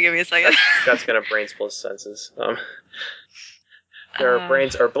 Okay, hold on, give me a second. Scott's gonna brains plus senses. There are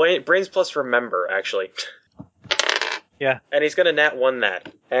brains plus remember actually. Yeah. And he's gonna nat one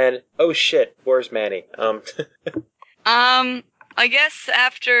that. And oh shit, where's Manny? I guess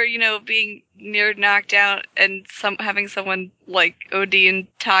after, being near knocked out and having someone like Odin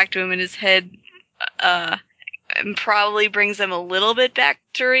talk to him in his head, probably brings him a little bit back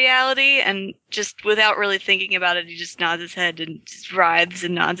to reality, and just without really thinking about it, he just nods his head and just writhes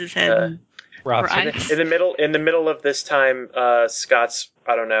and nods his head and writhes. In the middle of this time, Scott's,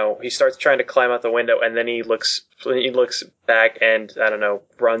 I don't know, he starts trying to climb out the window, and then he looks back and, I don't know,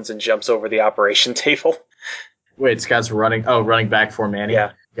 runs and jumps over the operation table. Wait, Scott's running back for Manny?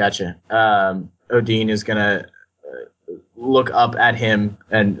 Yeah. Gotcha. Odin is gonna look up at him,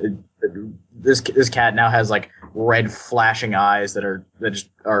 and this cat now has like red flashing eyes that just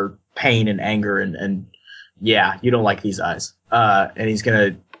are pain and anger, and yeah, you don't like these eyes. And he's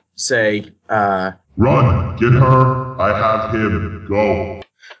gonna say, "Run! Get her! I have him! Go!"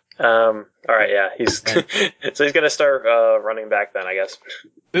 All right, yeah, he's so he's gonna start running back then, I guess.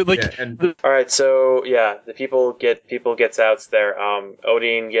 All right, so yeah, the people gets out there.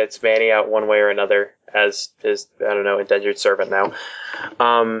 Odin gets Manny out one way or another as his indentured servant now.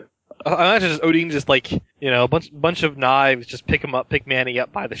 I imagine just Odin just a bunch of knives just pick Manny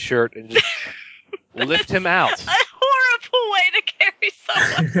up by the shirt and just lift him out. A horrible way to carry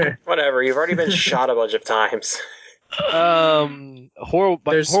someone. Whatever, you've already been shot a bunch of times.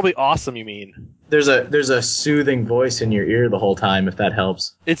 Horribly awesome, you mean? There's a soothing voice in your ear the whole time, if that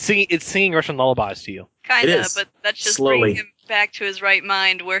helps. It's singing Russian lullabies to you. Kinda, but that's just bringing him back to his right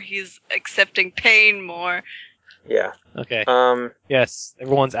mind, where he's accepting pain more. Yeah. Okay. Yes,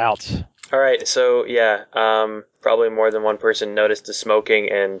 everyone's out. All right, so yeah, probably more than one person noticed the smoking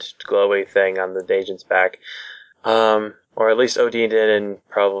and glowy thing on the agent's back. Or at least Odin did, and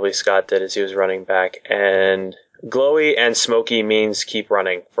probably Scott did as he was running back. And glowy and smoky means keep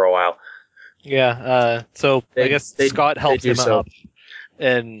running for a while. Yeah, so I guess Scott helps him up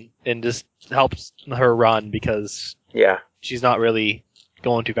and just helps her run because she's not really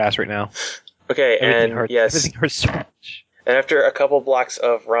going too fast right now. Okay, everything and everything hurts so much. And after a couple blocks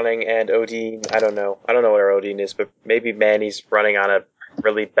of running and Odin, I don't know what our Odin is, but maybe Manny's running on a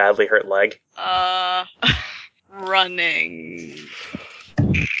really badly hurt leg. Running.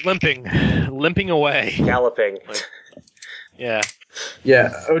 Limping away. Galloping. Yeah.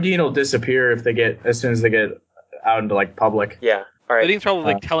 Yeah, Odin will disappear as soon as they get out into public. Yeah. All right. Odin's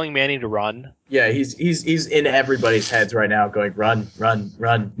probably telling Manny to run. Yeah, he's in everybody's heads right now, going run, run,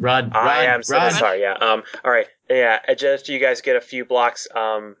 run, run. I am Scimitar. Yeah. All right. Yeah. Just you guys get a few blocks.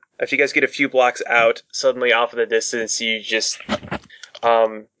 If you guys get a few blocks out, suddenly off in the distance, you just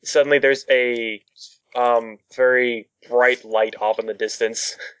suddenly there's a very bright light off in the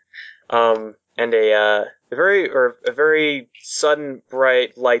distance. And a very sudden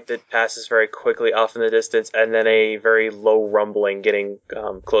bright light that passes very quickly off in the distance, and then a very low rumbling getting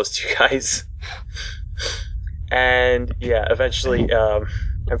close to you guys. And yeah, eventually,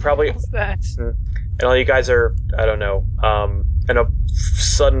 and probably what's that? And all you guys are, I don't know, and a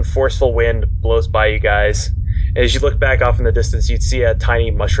sudden forceful wind blows by you guys. And as you look back off in the distance, you'd see a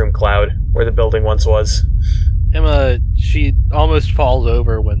tiny mushroom cloud where the building once was. Emma, she almost falls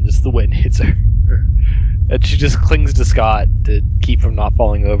over when the wind hits her. And she just clings to Scott to keep from not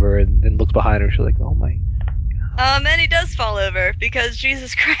falling over and looks behind her. She's like, oh my. And he does fall over because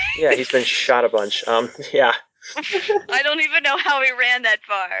Jesus Christ. Yeah, he's been shot a bunch. Yeah. I don't even know how he ran that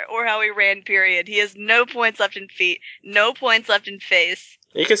far or how he ran, period. He has no points left in feet, no points left in face.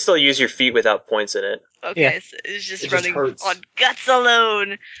 You can still use your feet without points in it. Okay, yeah. So it's just running on guts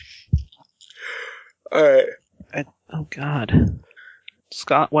alone. Alright. Oh god.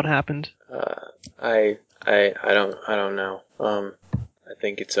 Scott, what happened? I don't know. I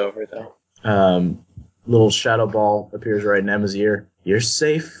think it's over though. Little shadow ball appears right in Emma's ear. You're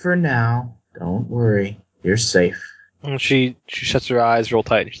safe for now. Don't worry. You're safe. And she shuts her eyes real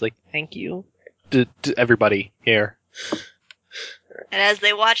tight and she's like, thank you to everybody here. And as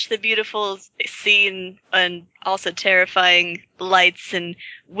they watch the beautiful scene and also terrifying lights and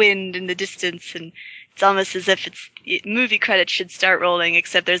wind in the distance and It's almost as if movie credits should start rolling,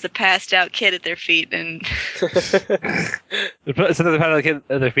 except there's a passed out kid at their feet, and So they've had a kid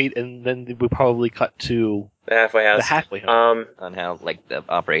at their feet, and then we probably cut to the halfway house. the halfway house. On how like the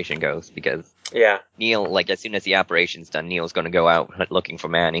operation goes, because Yeah. Neil, like as soon as the operation's done, Neil's going to go out looking for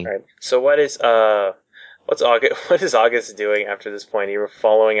Manny. All right. So what is August? What is August doing after this point? You were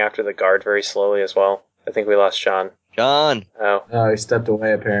following after the guard very slowly as well. I think we lost Sean. John. Oh. Oh, he stepped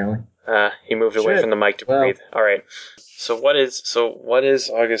away apparently. He moved away Shit. from the mic to breathe. All right. So what is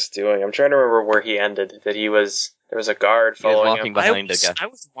August doing? I'm trying to remember where he ended. There was a guard He was following walking him. behind the guy. I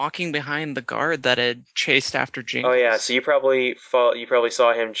was walking behind the guard that had chased after Jingles. Oh yeah, so you probably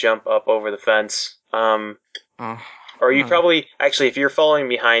saw him jump up over the fence. Or you probably actually, if you're following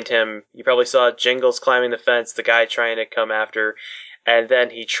behind him, you probably saw Jingles climbing the fence, the guy trying to come after, and then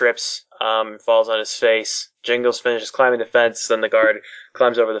he trips, falls on his face. Jingles finishes climbing the fence, then the guard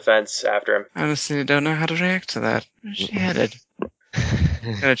climbs over the fence after him. Honestly, I don't know how to react to that. Where's she headed?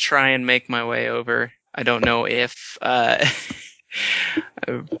 I'm gonna try and make my way over. I don't know if I'm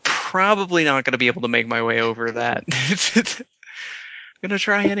probably not gonna be able to make my way over that. I'm gonna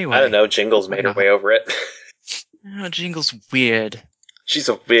try anyway. I don't know, Jingles made her way over it. Oh, Jingle's weird. She's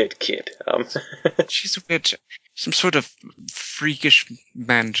a weird kid. She's a weird, some sort of freakish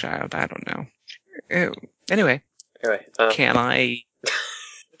man-child. I don't know. Ew. Anyway, can I?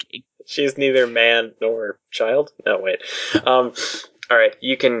 She's neither man nor child. No, wait. All right,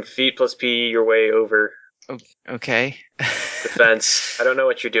 you can feet plus P your way over Okay. the fence. I don't know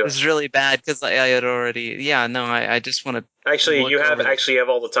what you're doing. This is really bad because I had already. Yeah, no, I just want to. Actually, you have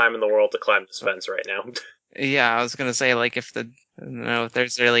all the time in the world to climb this fence right now. Yeah, I was gonna say like if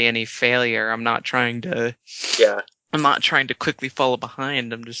there's really any failure, I'm not trying to. Yeah. I'm not trying to quickly follow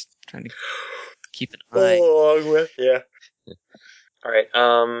behind. I'm just trying to keep an eye. Along with, yeah. All right.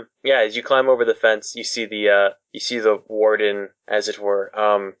 Yeah. As you climb over the fence, you see the warden, as it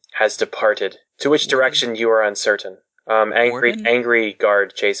were, has departed. To which direction you are uncertain. Angry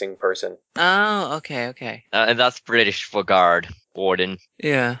guard chasing person. Oh, okay. And that's British for guard, warden.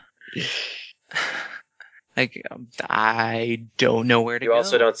 Yeah. Like I don't know where to go. You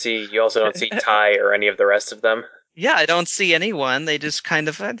also don't see Ty or any of the rest of them. Yeah, I don't see anyone. They just kind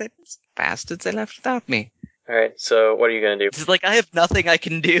of bastards. They left without me. All right. So what are you gonna do? It's like I have nothing I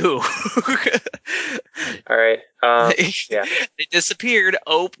can do. All right. Yeah. They disappeared.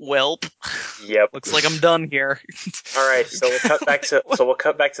 Oh, welp. Yep. Looks like I'm done here. All right. So we'll cut back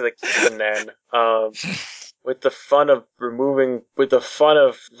to the kitchen then. With the fun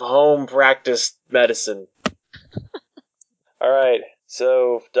of home practice medicine. All right.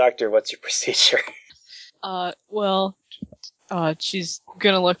 So, doctor, what's your procedure? She's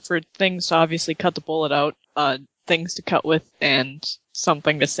gonna look for things to obviously cut the bullet out, things to cut with, and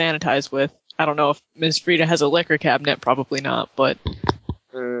something to sanitize with. I don't know if Ms. Frieda has a liquor cabinet, probably not, but...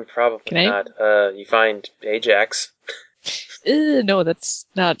 Probably not. You find Ajax. No, that's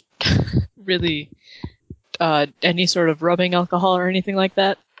not really, any sort of rubbing alcohol or anything like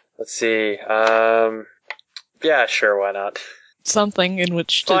that. Let's see, yeah, sure, why not? Something in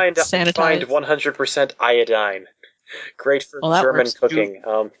which to Find sanitize. 100% iodine. Great for German cooking.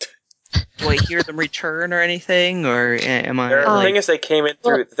 Do I hear them return or anything, or am I? The thing is, they came in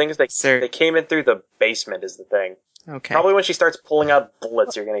through. The thing is, they came in through the basement. Is the thing. Okay. Probably when she starts pulling out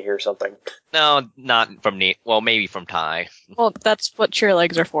bullets, you're gonna hear something. No, not from Neil. Well, maybe from Ty. Well, that's what chair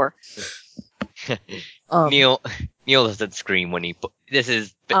legs are for. Neil doesn't scream when he.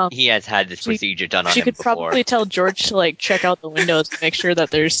 He has had this procedure done on him before. She could probably tell George to check out the windows to make sure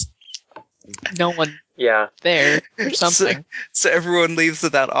that there's no one there or something. So everyone leaves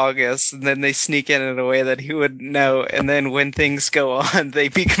without August, and then they sneak in a way that he wouldn't know, and then when things go on, they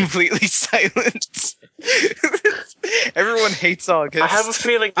be completely silent. Everyone hates August. I have a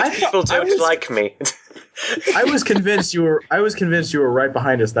feeling that people don't like me. I was convinced you were right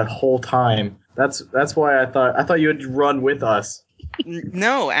behind us that whole time. That's why I thought you had run with us.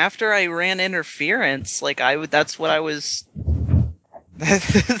 No, after I ran interference, that's what I was.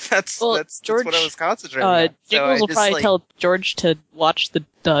 that's what I was concentrating on. Jingles will probably tell George to watch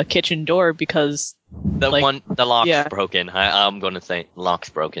the kitchen door because the lock's broken. I'm going to say the lock's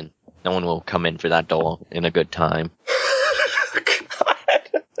broken. No one will come in for that door in a good time.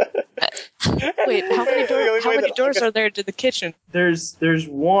 Wait, how many doors are there to the kitchen? There's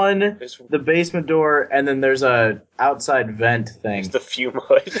one, the basement door, and then there's a outside vent thing. There's the fume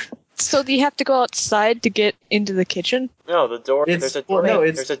hood. So do you have to go outside to get into the kitchen? No, the door. There's a door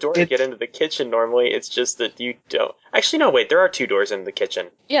to get into the kitchen. Normally, it's just that you don't. Actually, no. Wait, there are two doors into the kitchen.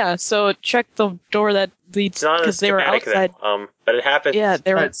 Yeah. So check the door that leads because they were outside. Though, but it happens. Yeah,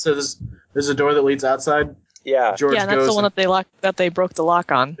 they were. Right, so There's a door that leads outside. Yeah. George yeah, and that's goes. the one that they broke the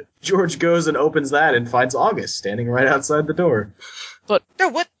lock on. George goes and opens that and finds August standing right outside the door. No,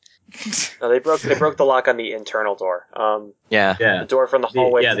 what? No, they broke the lock on the internal door. Yeah. The door from the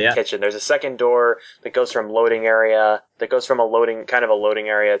hallway to the the- kitchen. There's a second door that goes from a loading area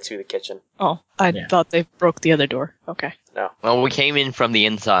to the kitchen. Oh, I Yeah. thought they broke the other door. Okay. Well, we came in from the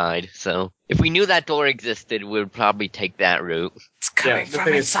inside, so if we knew that door existed, we would probably take that route. It's coming the from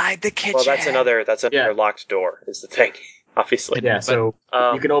thing is- inside the kitchen. Well, that's another Yeah. locked door. Is the thing, obviously. Yeah, so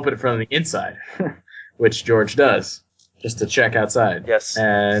you can open it from the inside, which George does, just to check outside. Yes.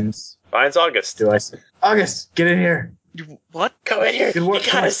 And Finds August. do I say, August, get in here. What? Come in here. Good work.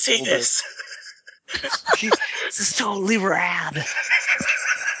 You Come gotta on. see this. This is totally rad.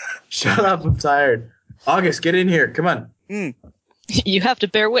 Shut up, I'm tired. August, get in here. Come on. You have to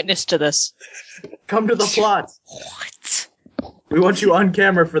bear witness to this. Come to the plot. What? We want you on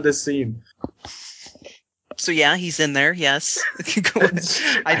camera for this scene. So yeah, he's in there. Yes. Go on.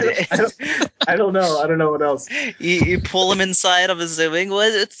 I don't know. I don't know what else. You pull him inside. I'm assuming.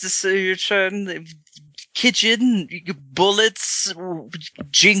 What? It's this your turn. Kitchen, bullets,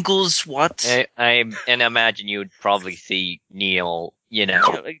 jingles. What? I imagine you'd probably see Neil,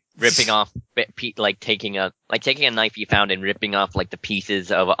 ripping off, taking a knife he found and ripping off like the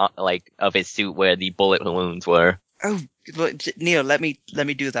pieces of his suit where the bullet wounds were. Oh, look, Neil, let me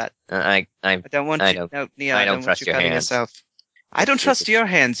do that. I don't want I you. don't- No, Neil, I I don't don't trust want you your cutting hands. yourself. I don't trust your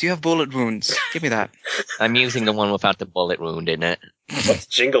hands. You have bullet wounds. Give me that. I'm using the one without the bullet wound in it. What's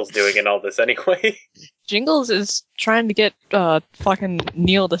Jingles doing in all this anyway? Jingles is trying to get fucking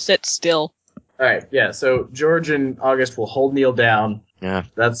Neil to sit still. All right, yeah. So George and August will hold Neil down. Yeah.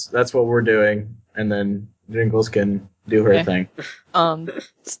 That's what we're doing, and then Jingles can do her Okay. thing.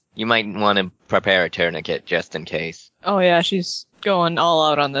 You might want to prepare a tourniquet just in case. Oh yeah, she's going all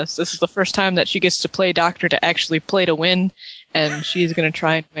out on this. This is the first time that she gets to play doctor to actually play to win, and she's gonna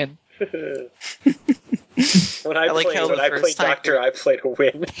try and win. When I played Doctor, I played a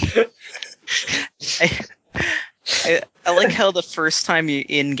win. I like how the first time you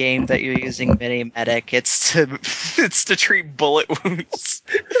in game that you're using mini medic, it's to treat bullet wounds.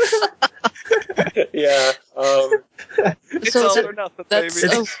 Yeah. It's So all that- or nothing, that's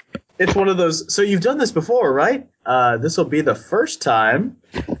baby. It's one of those. So you've done this before, right? This will be the first time.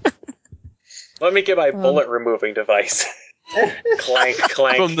 Let me get my bullet removing device. Clank,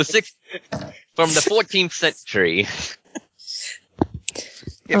 clank. From the 14th century.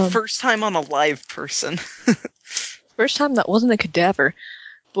 Yeah, first time on a live person. First time that wasn't a cadaver,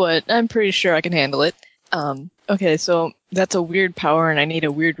 but I'm pretty sure I can handle it. Okay, so that's a weird power, and I need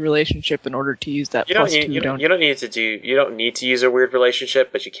a weird relationship in order to use that. You don't need to use a weird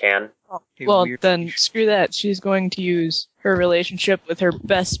relationship, but you can. Well, then screw that. She's going to use her relationship with her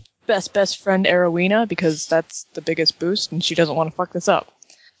best friend Arowena, because that's the biggest boost, and she doesn't want to fuck this up.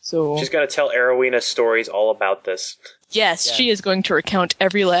 So She's gonna tell Arowena stories all about this. yes, she is going to recount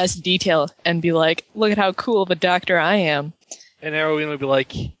every last detail and be like, "Look at how cool of a doctor I am." And Arrowin would be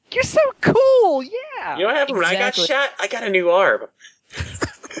like, "You're so cool, yeah." You know what happened when I got Exactly. shot? I got a new arm.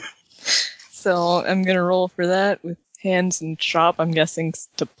 So I'm gonna roll for that with hands and chop. I'm guessing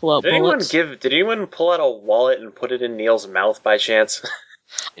to pull out bullets. Did anyone pull out a wallet and put it in Neil's mouth by chance?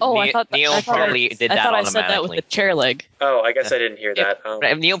 Oh, I thought Neil probably did that I thought I automatically. said that with the chair leg. Oh, I guess I didn't hear that.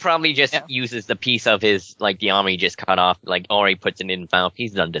 Neil probably just uses the piece of his, the arm he just cut off, or he puts it in his mouth.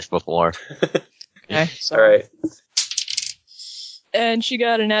 He's done this before. Okay, so All right. and she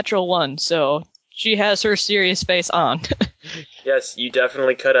got a natural 1, so she has her serious face on. Yes, you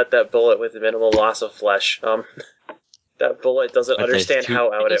definitely cut out that bullet with minimal loss of flesh. That bullet doesn't But there's understand two-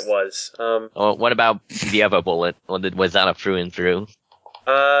 how out it was. Oh, what about the other bullet? Was that a through and through?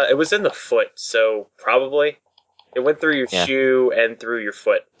 It was in the foot, so probably. It went through your shoe and through your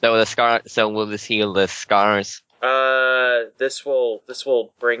foot. So the scar. So will this heal the scars? This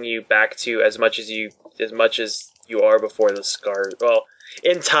will bring you back to as much as you are before the scar. Well,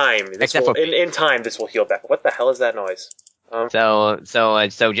 in time, in time this will heal back. What the hell is that noise?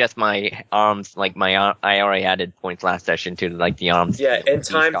 So just my arms, I already added points last session to the arms. Yeah, in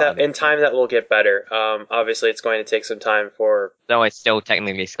time that will get better. Obviously it's going to take some time for. So it's still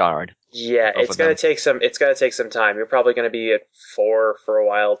technically scarred. Yeah, it's gonna take some time. You're probably gonna be at 4 for a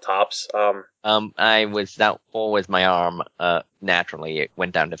while tops. I was that 4 was my arm. Naturally it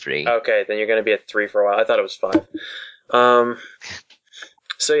went down to 3. Okay, then you're gonna be at 3 for a while. I thought it was 5.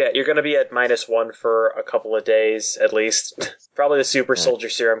 So yeah, you're gonna be at -1 for a couple of days at least. Probably the super soldier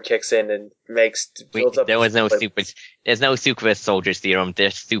serum kicks in and builds up. There's no super soldier serum.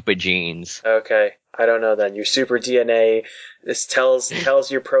 There's super genes. Okay, I don't know then. Your super DNA, this tells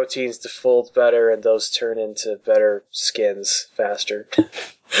your proteins to fold better, and those turn into better skins faster.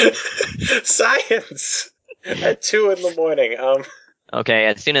 Science! At 2 a.m. Okay,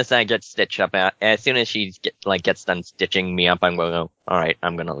 as soon as I get stitched up, as soon as she gets done stitching me up, I'm gonna go, alright,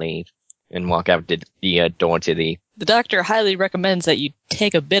 I'm gonna leave. And walk out the door to the... The doctor highly recommends that you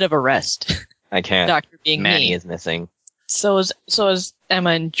take a bit of a rest. I can't. Doctor being Manny me. is missing. So is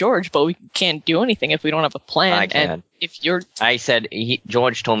Emma and George, but we can't do anything if we don't have a plan. I can. And if you're... I said,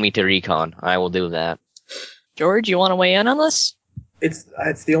 George told me to recon. I will do that. George, you want to weigh in on this?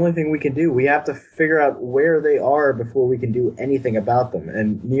 It's the only thing we can do. We have to figure out where they are before we can do anything about them.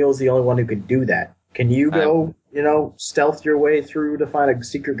 And Neil's the only one who can do that. Can you go, stealth your way through to find a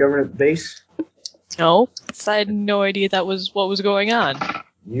secret government base? No. I had no idea that was what was going on.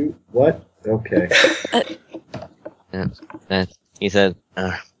 You what? Okay. He said,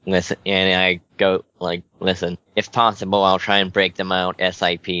 listen, and I go, listen, if possible, I'll try and break them out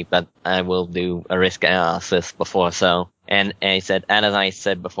SIP, but I will do a risk analysis before so. And he said, and as I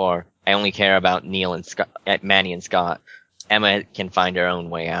said before, I only care about Neil and Manny and Scott. Emma can find her own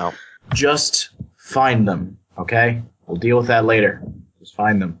way out. Just find them, okay? We'll deal with that later. Just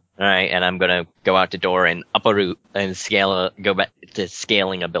find them. Alright, and I'm gonna go out the door and up a route and go back to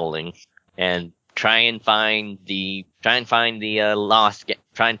scaling a building and try and find my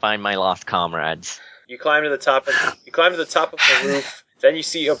lost comrades. You climb to the top of the roof. Then you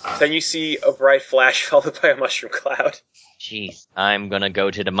see a bright flash followed by a mushroom cloud. Jeez, I'm gonna go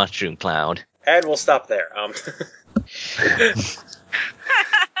to the mushroom cloud. And we'll stop there.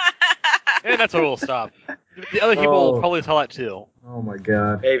 And that's where we'll stop. The other people will probably tell that too. Oh my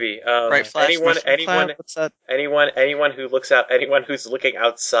god. Maybe. Right, flash, anyone what's that? anyone who's looking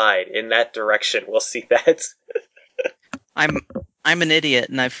outside in that direction will see that. I'm an idiot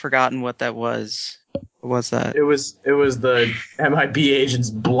and I've forgotten what that was. What was that? It was the MIB agents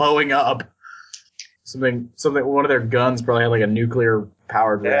blowing up. Something. One of their guns probably had like a nuclear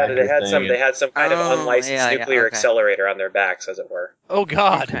powered reactor. They had some kind of unlicensed nuclear okay. accelerator on their backs, as it were. Oh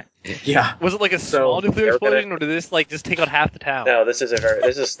god. Okay. Yeah. Was it like a small nuclear explosion, or did this just take out half the town? No, this is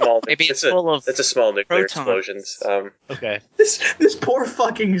small. Maybe it's full of It's a small nuclear protons. explosions. Okay. This poor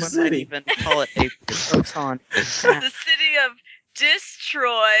fucking One might city. even call it a proton. The city of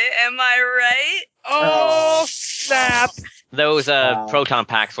Destroy, am I right? Oh snap! Those Wow. proton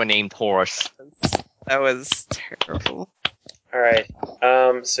packs were named Horse. That was terrible. All right.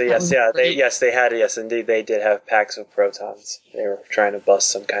 So indeed, they did have packs of protons. They were trying to bust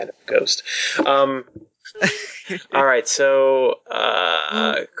some kind of ghost. All right. So,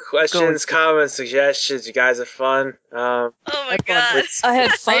 questions, comments, suggestions. You guys have fun. Oh my god. I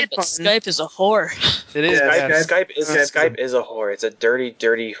had fun, had but fun. Skype is a whore. It is. Yeah, Yeah. Skype is a whore. It's a dirty,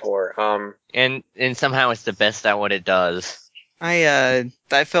 dirty whore. And somehow it's the best at what it does. I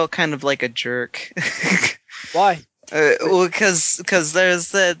felt kind of like a jerk. Why? Well, because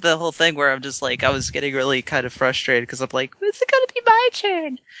there's the whole thing where I'm just like, I was getting really kind of frustrated because I'm like, when's it gonna be my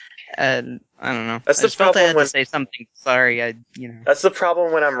turn? And I don't know. That's I the just felt I problem had when- to say something. Sorry, That's the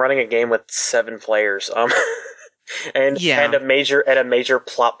problem when I'm running a game with 7 players. And Yeah. a major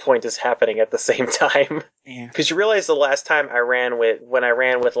plot point is happening at the same time. Yeah. Because you realize the last time I ran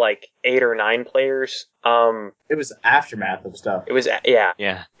with like 8 or 9 players, It was aftermath of stuff. it was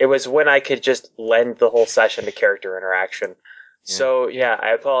Yeah. it was when I could just lend the whole session to character interaction. So yeah,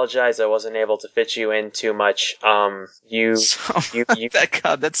 I apologize I wasn't able to fit you in too much. You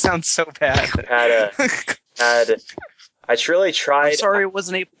that sounds so bad. had I truly tried. I'm sorry I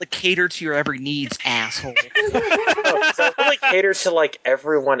wasn't able to cater to your every needs, asshole. I really catered to like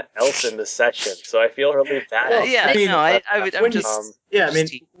everyone else in the session, so I feel really bad.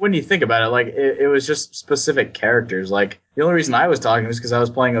 When you think about it, like it was just specific characters. Like the only reason I was talking was because I was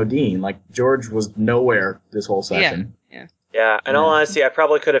playing Odin. Like George was nowhere this whole session. Yeah, in all honesty, I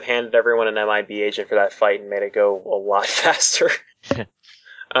probably could have handed everyone an MIB agent for that fight and made it go a lot faster.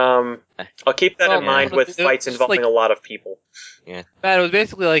 I'll keep that in mind with fights involving a lot of people. Yeah. Matt, it was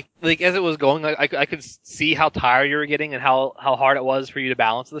basically like as it was going, I could see how tired you were getting and how hard it was for you to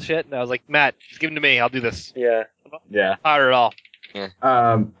balance the shit. And I was like, Matt, just give him to me. I'll do this. Yeah. Yeah. Not tired at all. Yeah.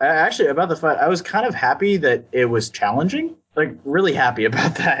 Actually, about the fight, I was kind of happy that it was challenging. Like, really happy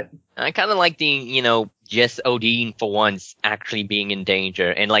about that. I kind of like the, just Odin for once actually being in danger.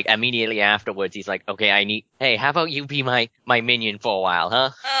 And, like, immediately afterwards, he's like, okay, hey, how about you be my minion for a while, huh?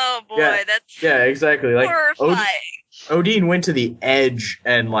 Oh boy, that's Yeah, exactly. Like, horrifying. Odin went to the edge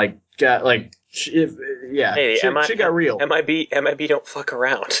and, got, Hey, shit got real. MIB don't fuck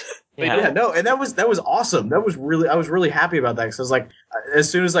around. Yeah, no, and that was awesome. That was really, I was really happy about that because I was like, as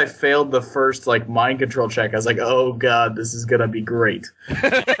soon as I failed the first like mind control check, I was like, oh god, this is gonna be great.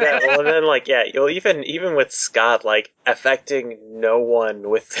 Yeah, well, and then you'll even with Scott like affecting no one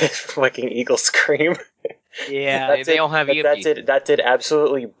with his fucking eagle scream. Yeah, they all have EMP. That did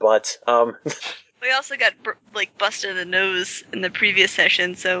absolutely butt. We also got busted in the nose in the previous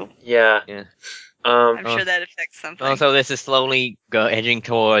session, so yeah. I'm sure that affects something. Also, this is slowly edging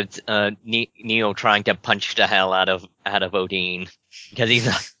towards Neo trying to punch the hell out of Odin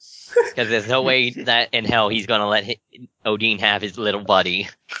because there's no way that in hell he's gonna let Odin have his little buddy.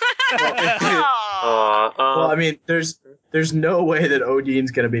 Well, I mean, there's no way that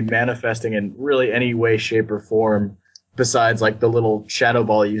Odin's gonna be manifesting in really any way, shape, or form besides like the little shadow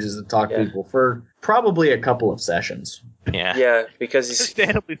ball he uses to talk to people for probably a couple of sessions. Yeah, because he's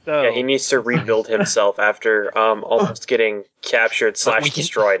understandably so. Yeah, he needs to rebuild himself after almost getting captured /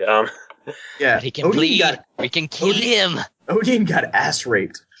 destroyed. Yeah, he can bleed. We can kill him. Odin got ass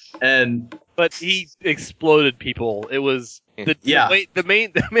raped, but he exploded people. It was the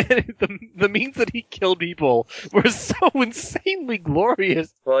means that he killed people were so insanely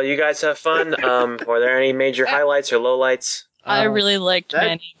glorious. Well, you guys have fun. Were there any major highlights or lowlights? I really liked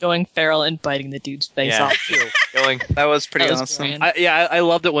Manny going feral and biting the dude's face off. That was pretty That was awesome. grand. I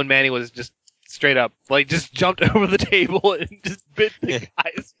loved it when Manny was just straight up, just jumped over the table and just bit the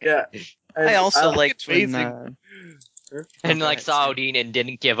guy's. Yeah. I also liked when... saw Odin and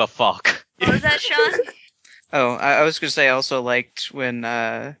didn't give a fuck. What was that, Sean? Oh, I was gonna say I also liked when,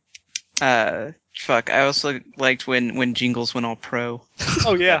 I also liked when Jingles went all pro.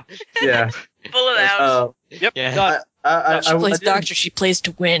 Oh, yeah. Yeah. Pull it out. Yep. Yeah. She plays doctor, she plays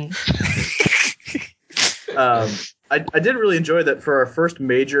to win. I did really enjoy that for our first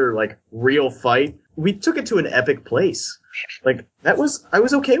major, like, real fight. We took it to an epic place. Like, I was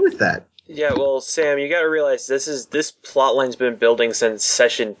okay with that. Yeah, well, Sam, you gotta realize this plotline's been building since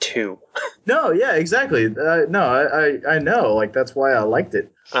session 2. No, yeah, exactly. No, I know. Like, that's why I liked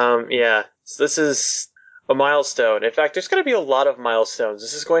it. Yeah. So this is a milestone. In fact, there's gonna be a lot of milestones.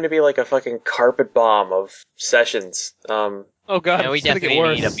 This is going to be like a fucking carpet bomb of sessions. Oh god, yeah, we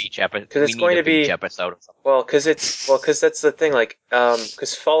definitely need a beach episode. Because it's going to be episode. Well, because that's the thing. Like,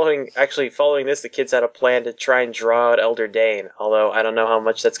 because following this, the kids had a plan to try and draw out Elder Dane. Although I don't know how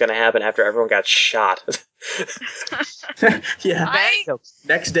much that's going to happen after everyone got shot. Yeah.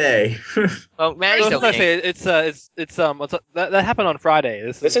 Next day. Well, Manny's okay. That happened on Friday.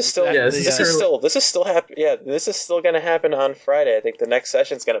 This is still going to happen on Friday. I think the next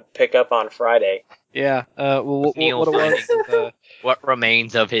session's going to pick up on Friday. Yeah. What it was? What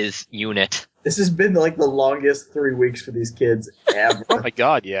remains of his unit? This has been like the longest 3 weeks for these kids ever. Oh my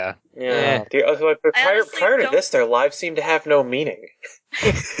god, yeah. Yeah. But prior to this, their lives seemed to have no meaning.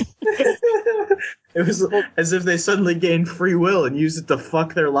 It was as if they suddenly gained free will and used it to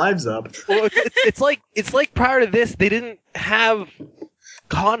fuck their lives up. Well, it's like prior to this, they didn't have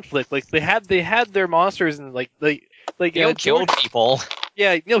conflict. Like they had their monsters and like killed people.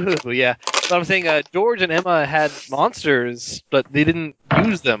 Yeah, yeah. But I'm saying George and Emma had monsters, but they didn't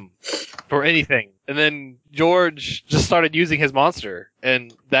use them for anything. And then George just started using his monster,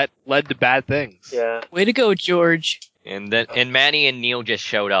 and that led to bad things. Yeah. Way to go, George. And Manny and Neil just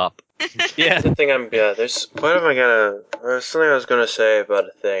showed up. Yeah. There's something I was gonna say about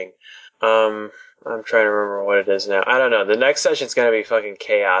a thing. I'm trying to remember what it is now. I don't know. The next session's gonna be fucking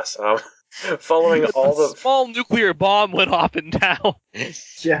chaos. Following all the small nuclear bomb went off in town.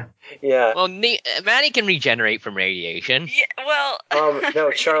 Yeah. Yeah. Well, Manny can regenerate from radiation. Yeah, well...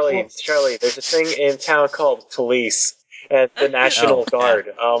 no, Charlie, there's a thing in town called police and the National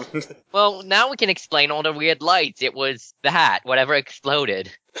Guard. Yeah. Well, now we can explain all the weird lights. It was the hat, whatever exploded.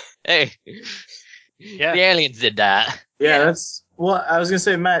 Hey. Yeah. The aliens did that. Yeah, that's... Well, I was going to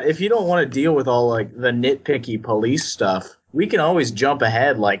say, Matt, if you don't want to deal with all, like, the nitpicky police stuff, we can always jump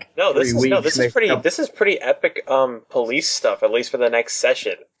ahead, like, 3 weeks. This is pretty epic police stuff, at least for the next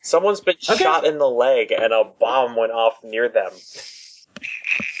session. Someone's been shot in the leg and a bomb went off near them.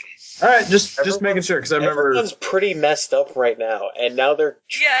 Alright, just making sure, because I remember... Everyone's pretty messed up right now, and now they're...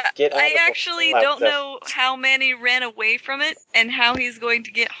 Yeah, I actually don't know how Manny ran away from it, and how he's going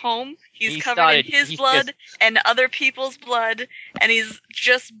to get home. He's covered in his blood and other people's blood, and he's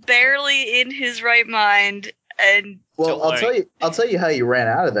just barely in his right mind, and... Well, I'll tell you how you ran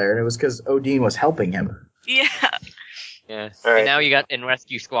out of there, and it was because Odin was helping him. Yeah. Yeah. All right. And now you got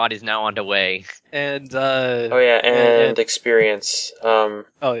Rescue Squad is now on the way. And and experience. Oh,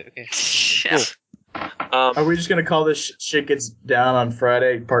 okay. Yeah. Cool. Are we just gonna call this shit gets down on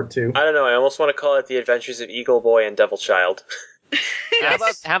Friday, part 2? I don't know. I almost want to call it The Adventures of Eagle Boy and Devil Child.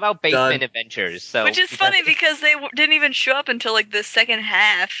 How about Basement Done. Adventures? So Which is funny because they didn't even show up until like the second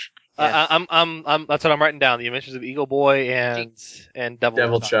half. That's what I'm writing down. The Adventures of Eagle Boy and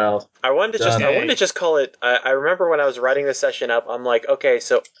Devil Child. I wanted to just call it. I remember when I was writing this session up, I'm like, okay,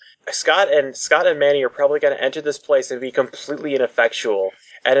 so Scott and Manny are probably going to enter this place and be completely ineffectual.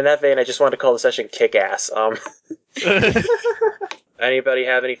 And in that vein, I just wanted to call the session Kick-Ass. Anybody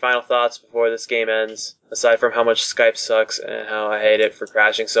have any final thoughts before this game ends? Aside from how much Skype sucks and how I hate it for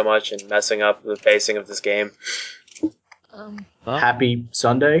crashing so much and messing up the pacing of this game. Happy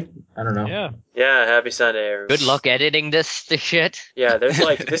Sunday? I don't know. Yeah, happy Sunday, everybody. Good luck editing this shit. Yeah, there's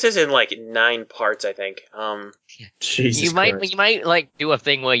this is in 9 parts, I think. Jesus you Christ. might like do a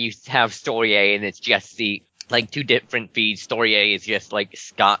thing where you have story A and it's just the 2 different feeds. Story A is just like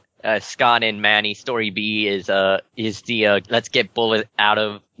Scott and Manny. Story B is the let's get Bullet out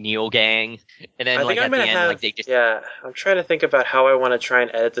of Neil gang. And then I think at I'm the gonna end have, they just I'm trying to think about how I want to try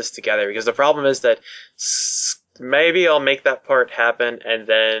and edit this together, because the problem is that maybe I'll make that part happen, and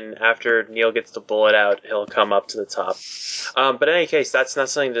then after Neil gets the bullet out, he'll come up to the top. But in any case, that's not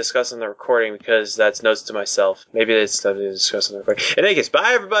something to discuss on the recording, because that's notes to myself. Maybe it's something to discuss on the recording. In any case,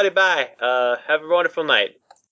 bye everybody, bye. Have a wonderful night.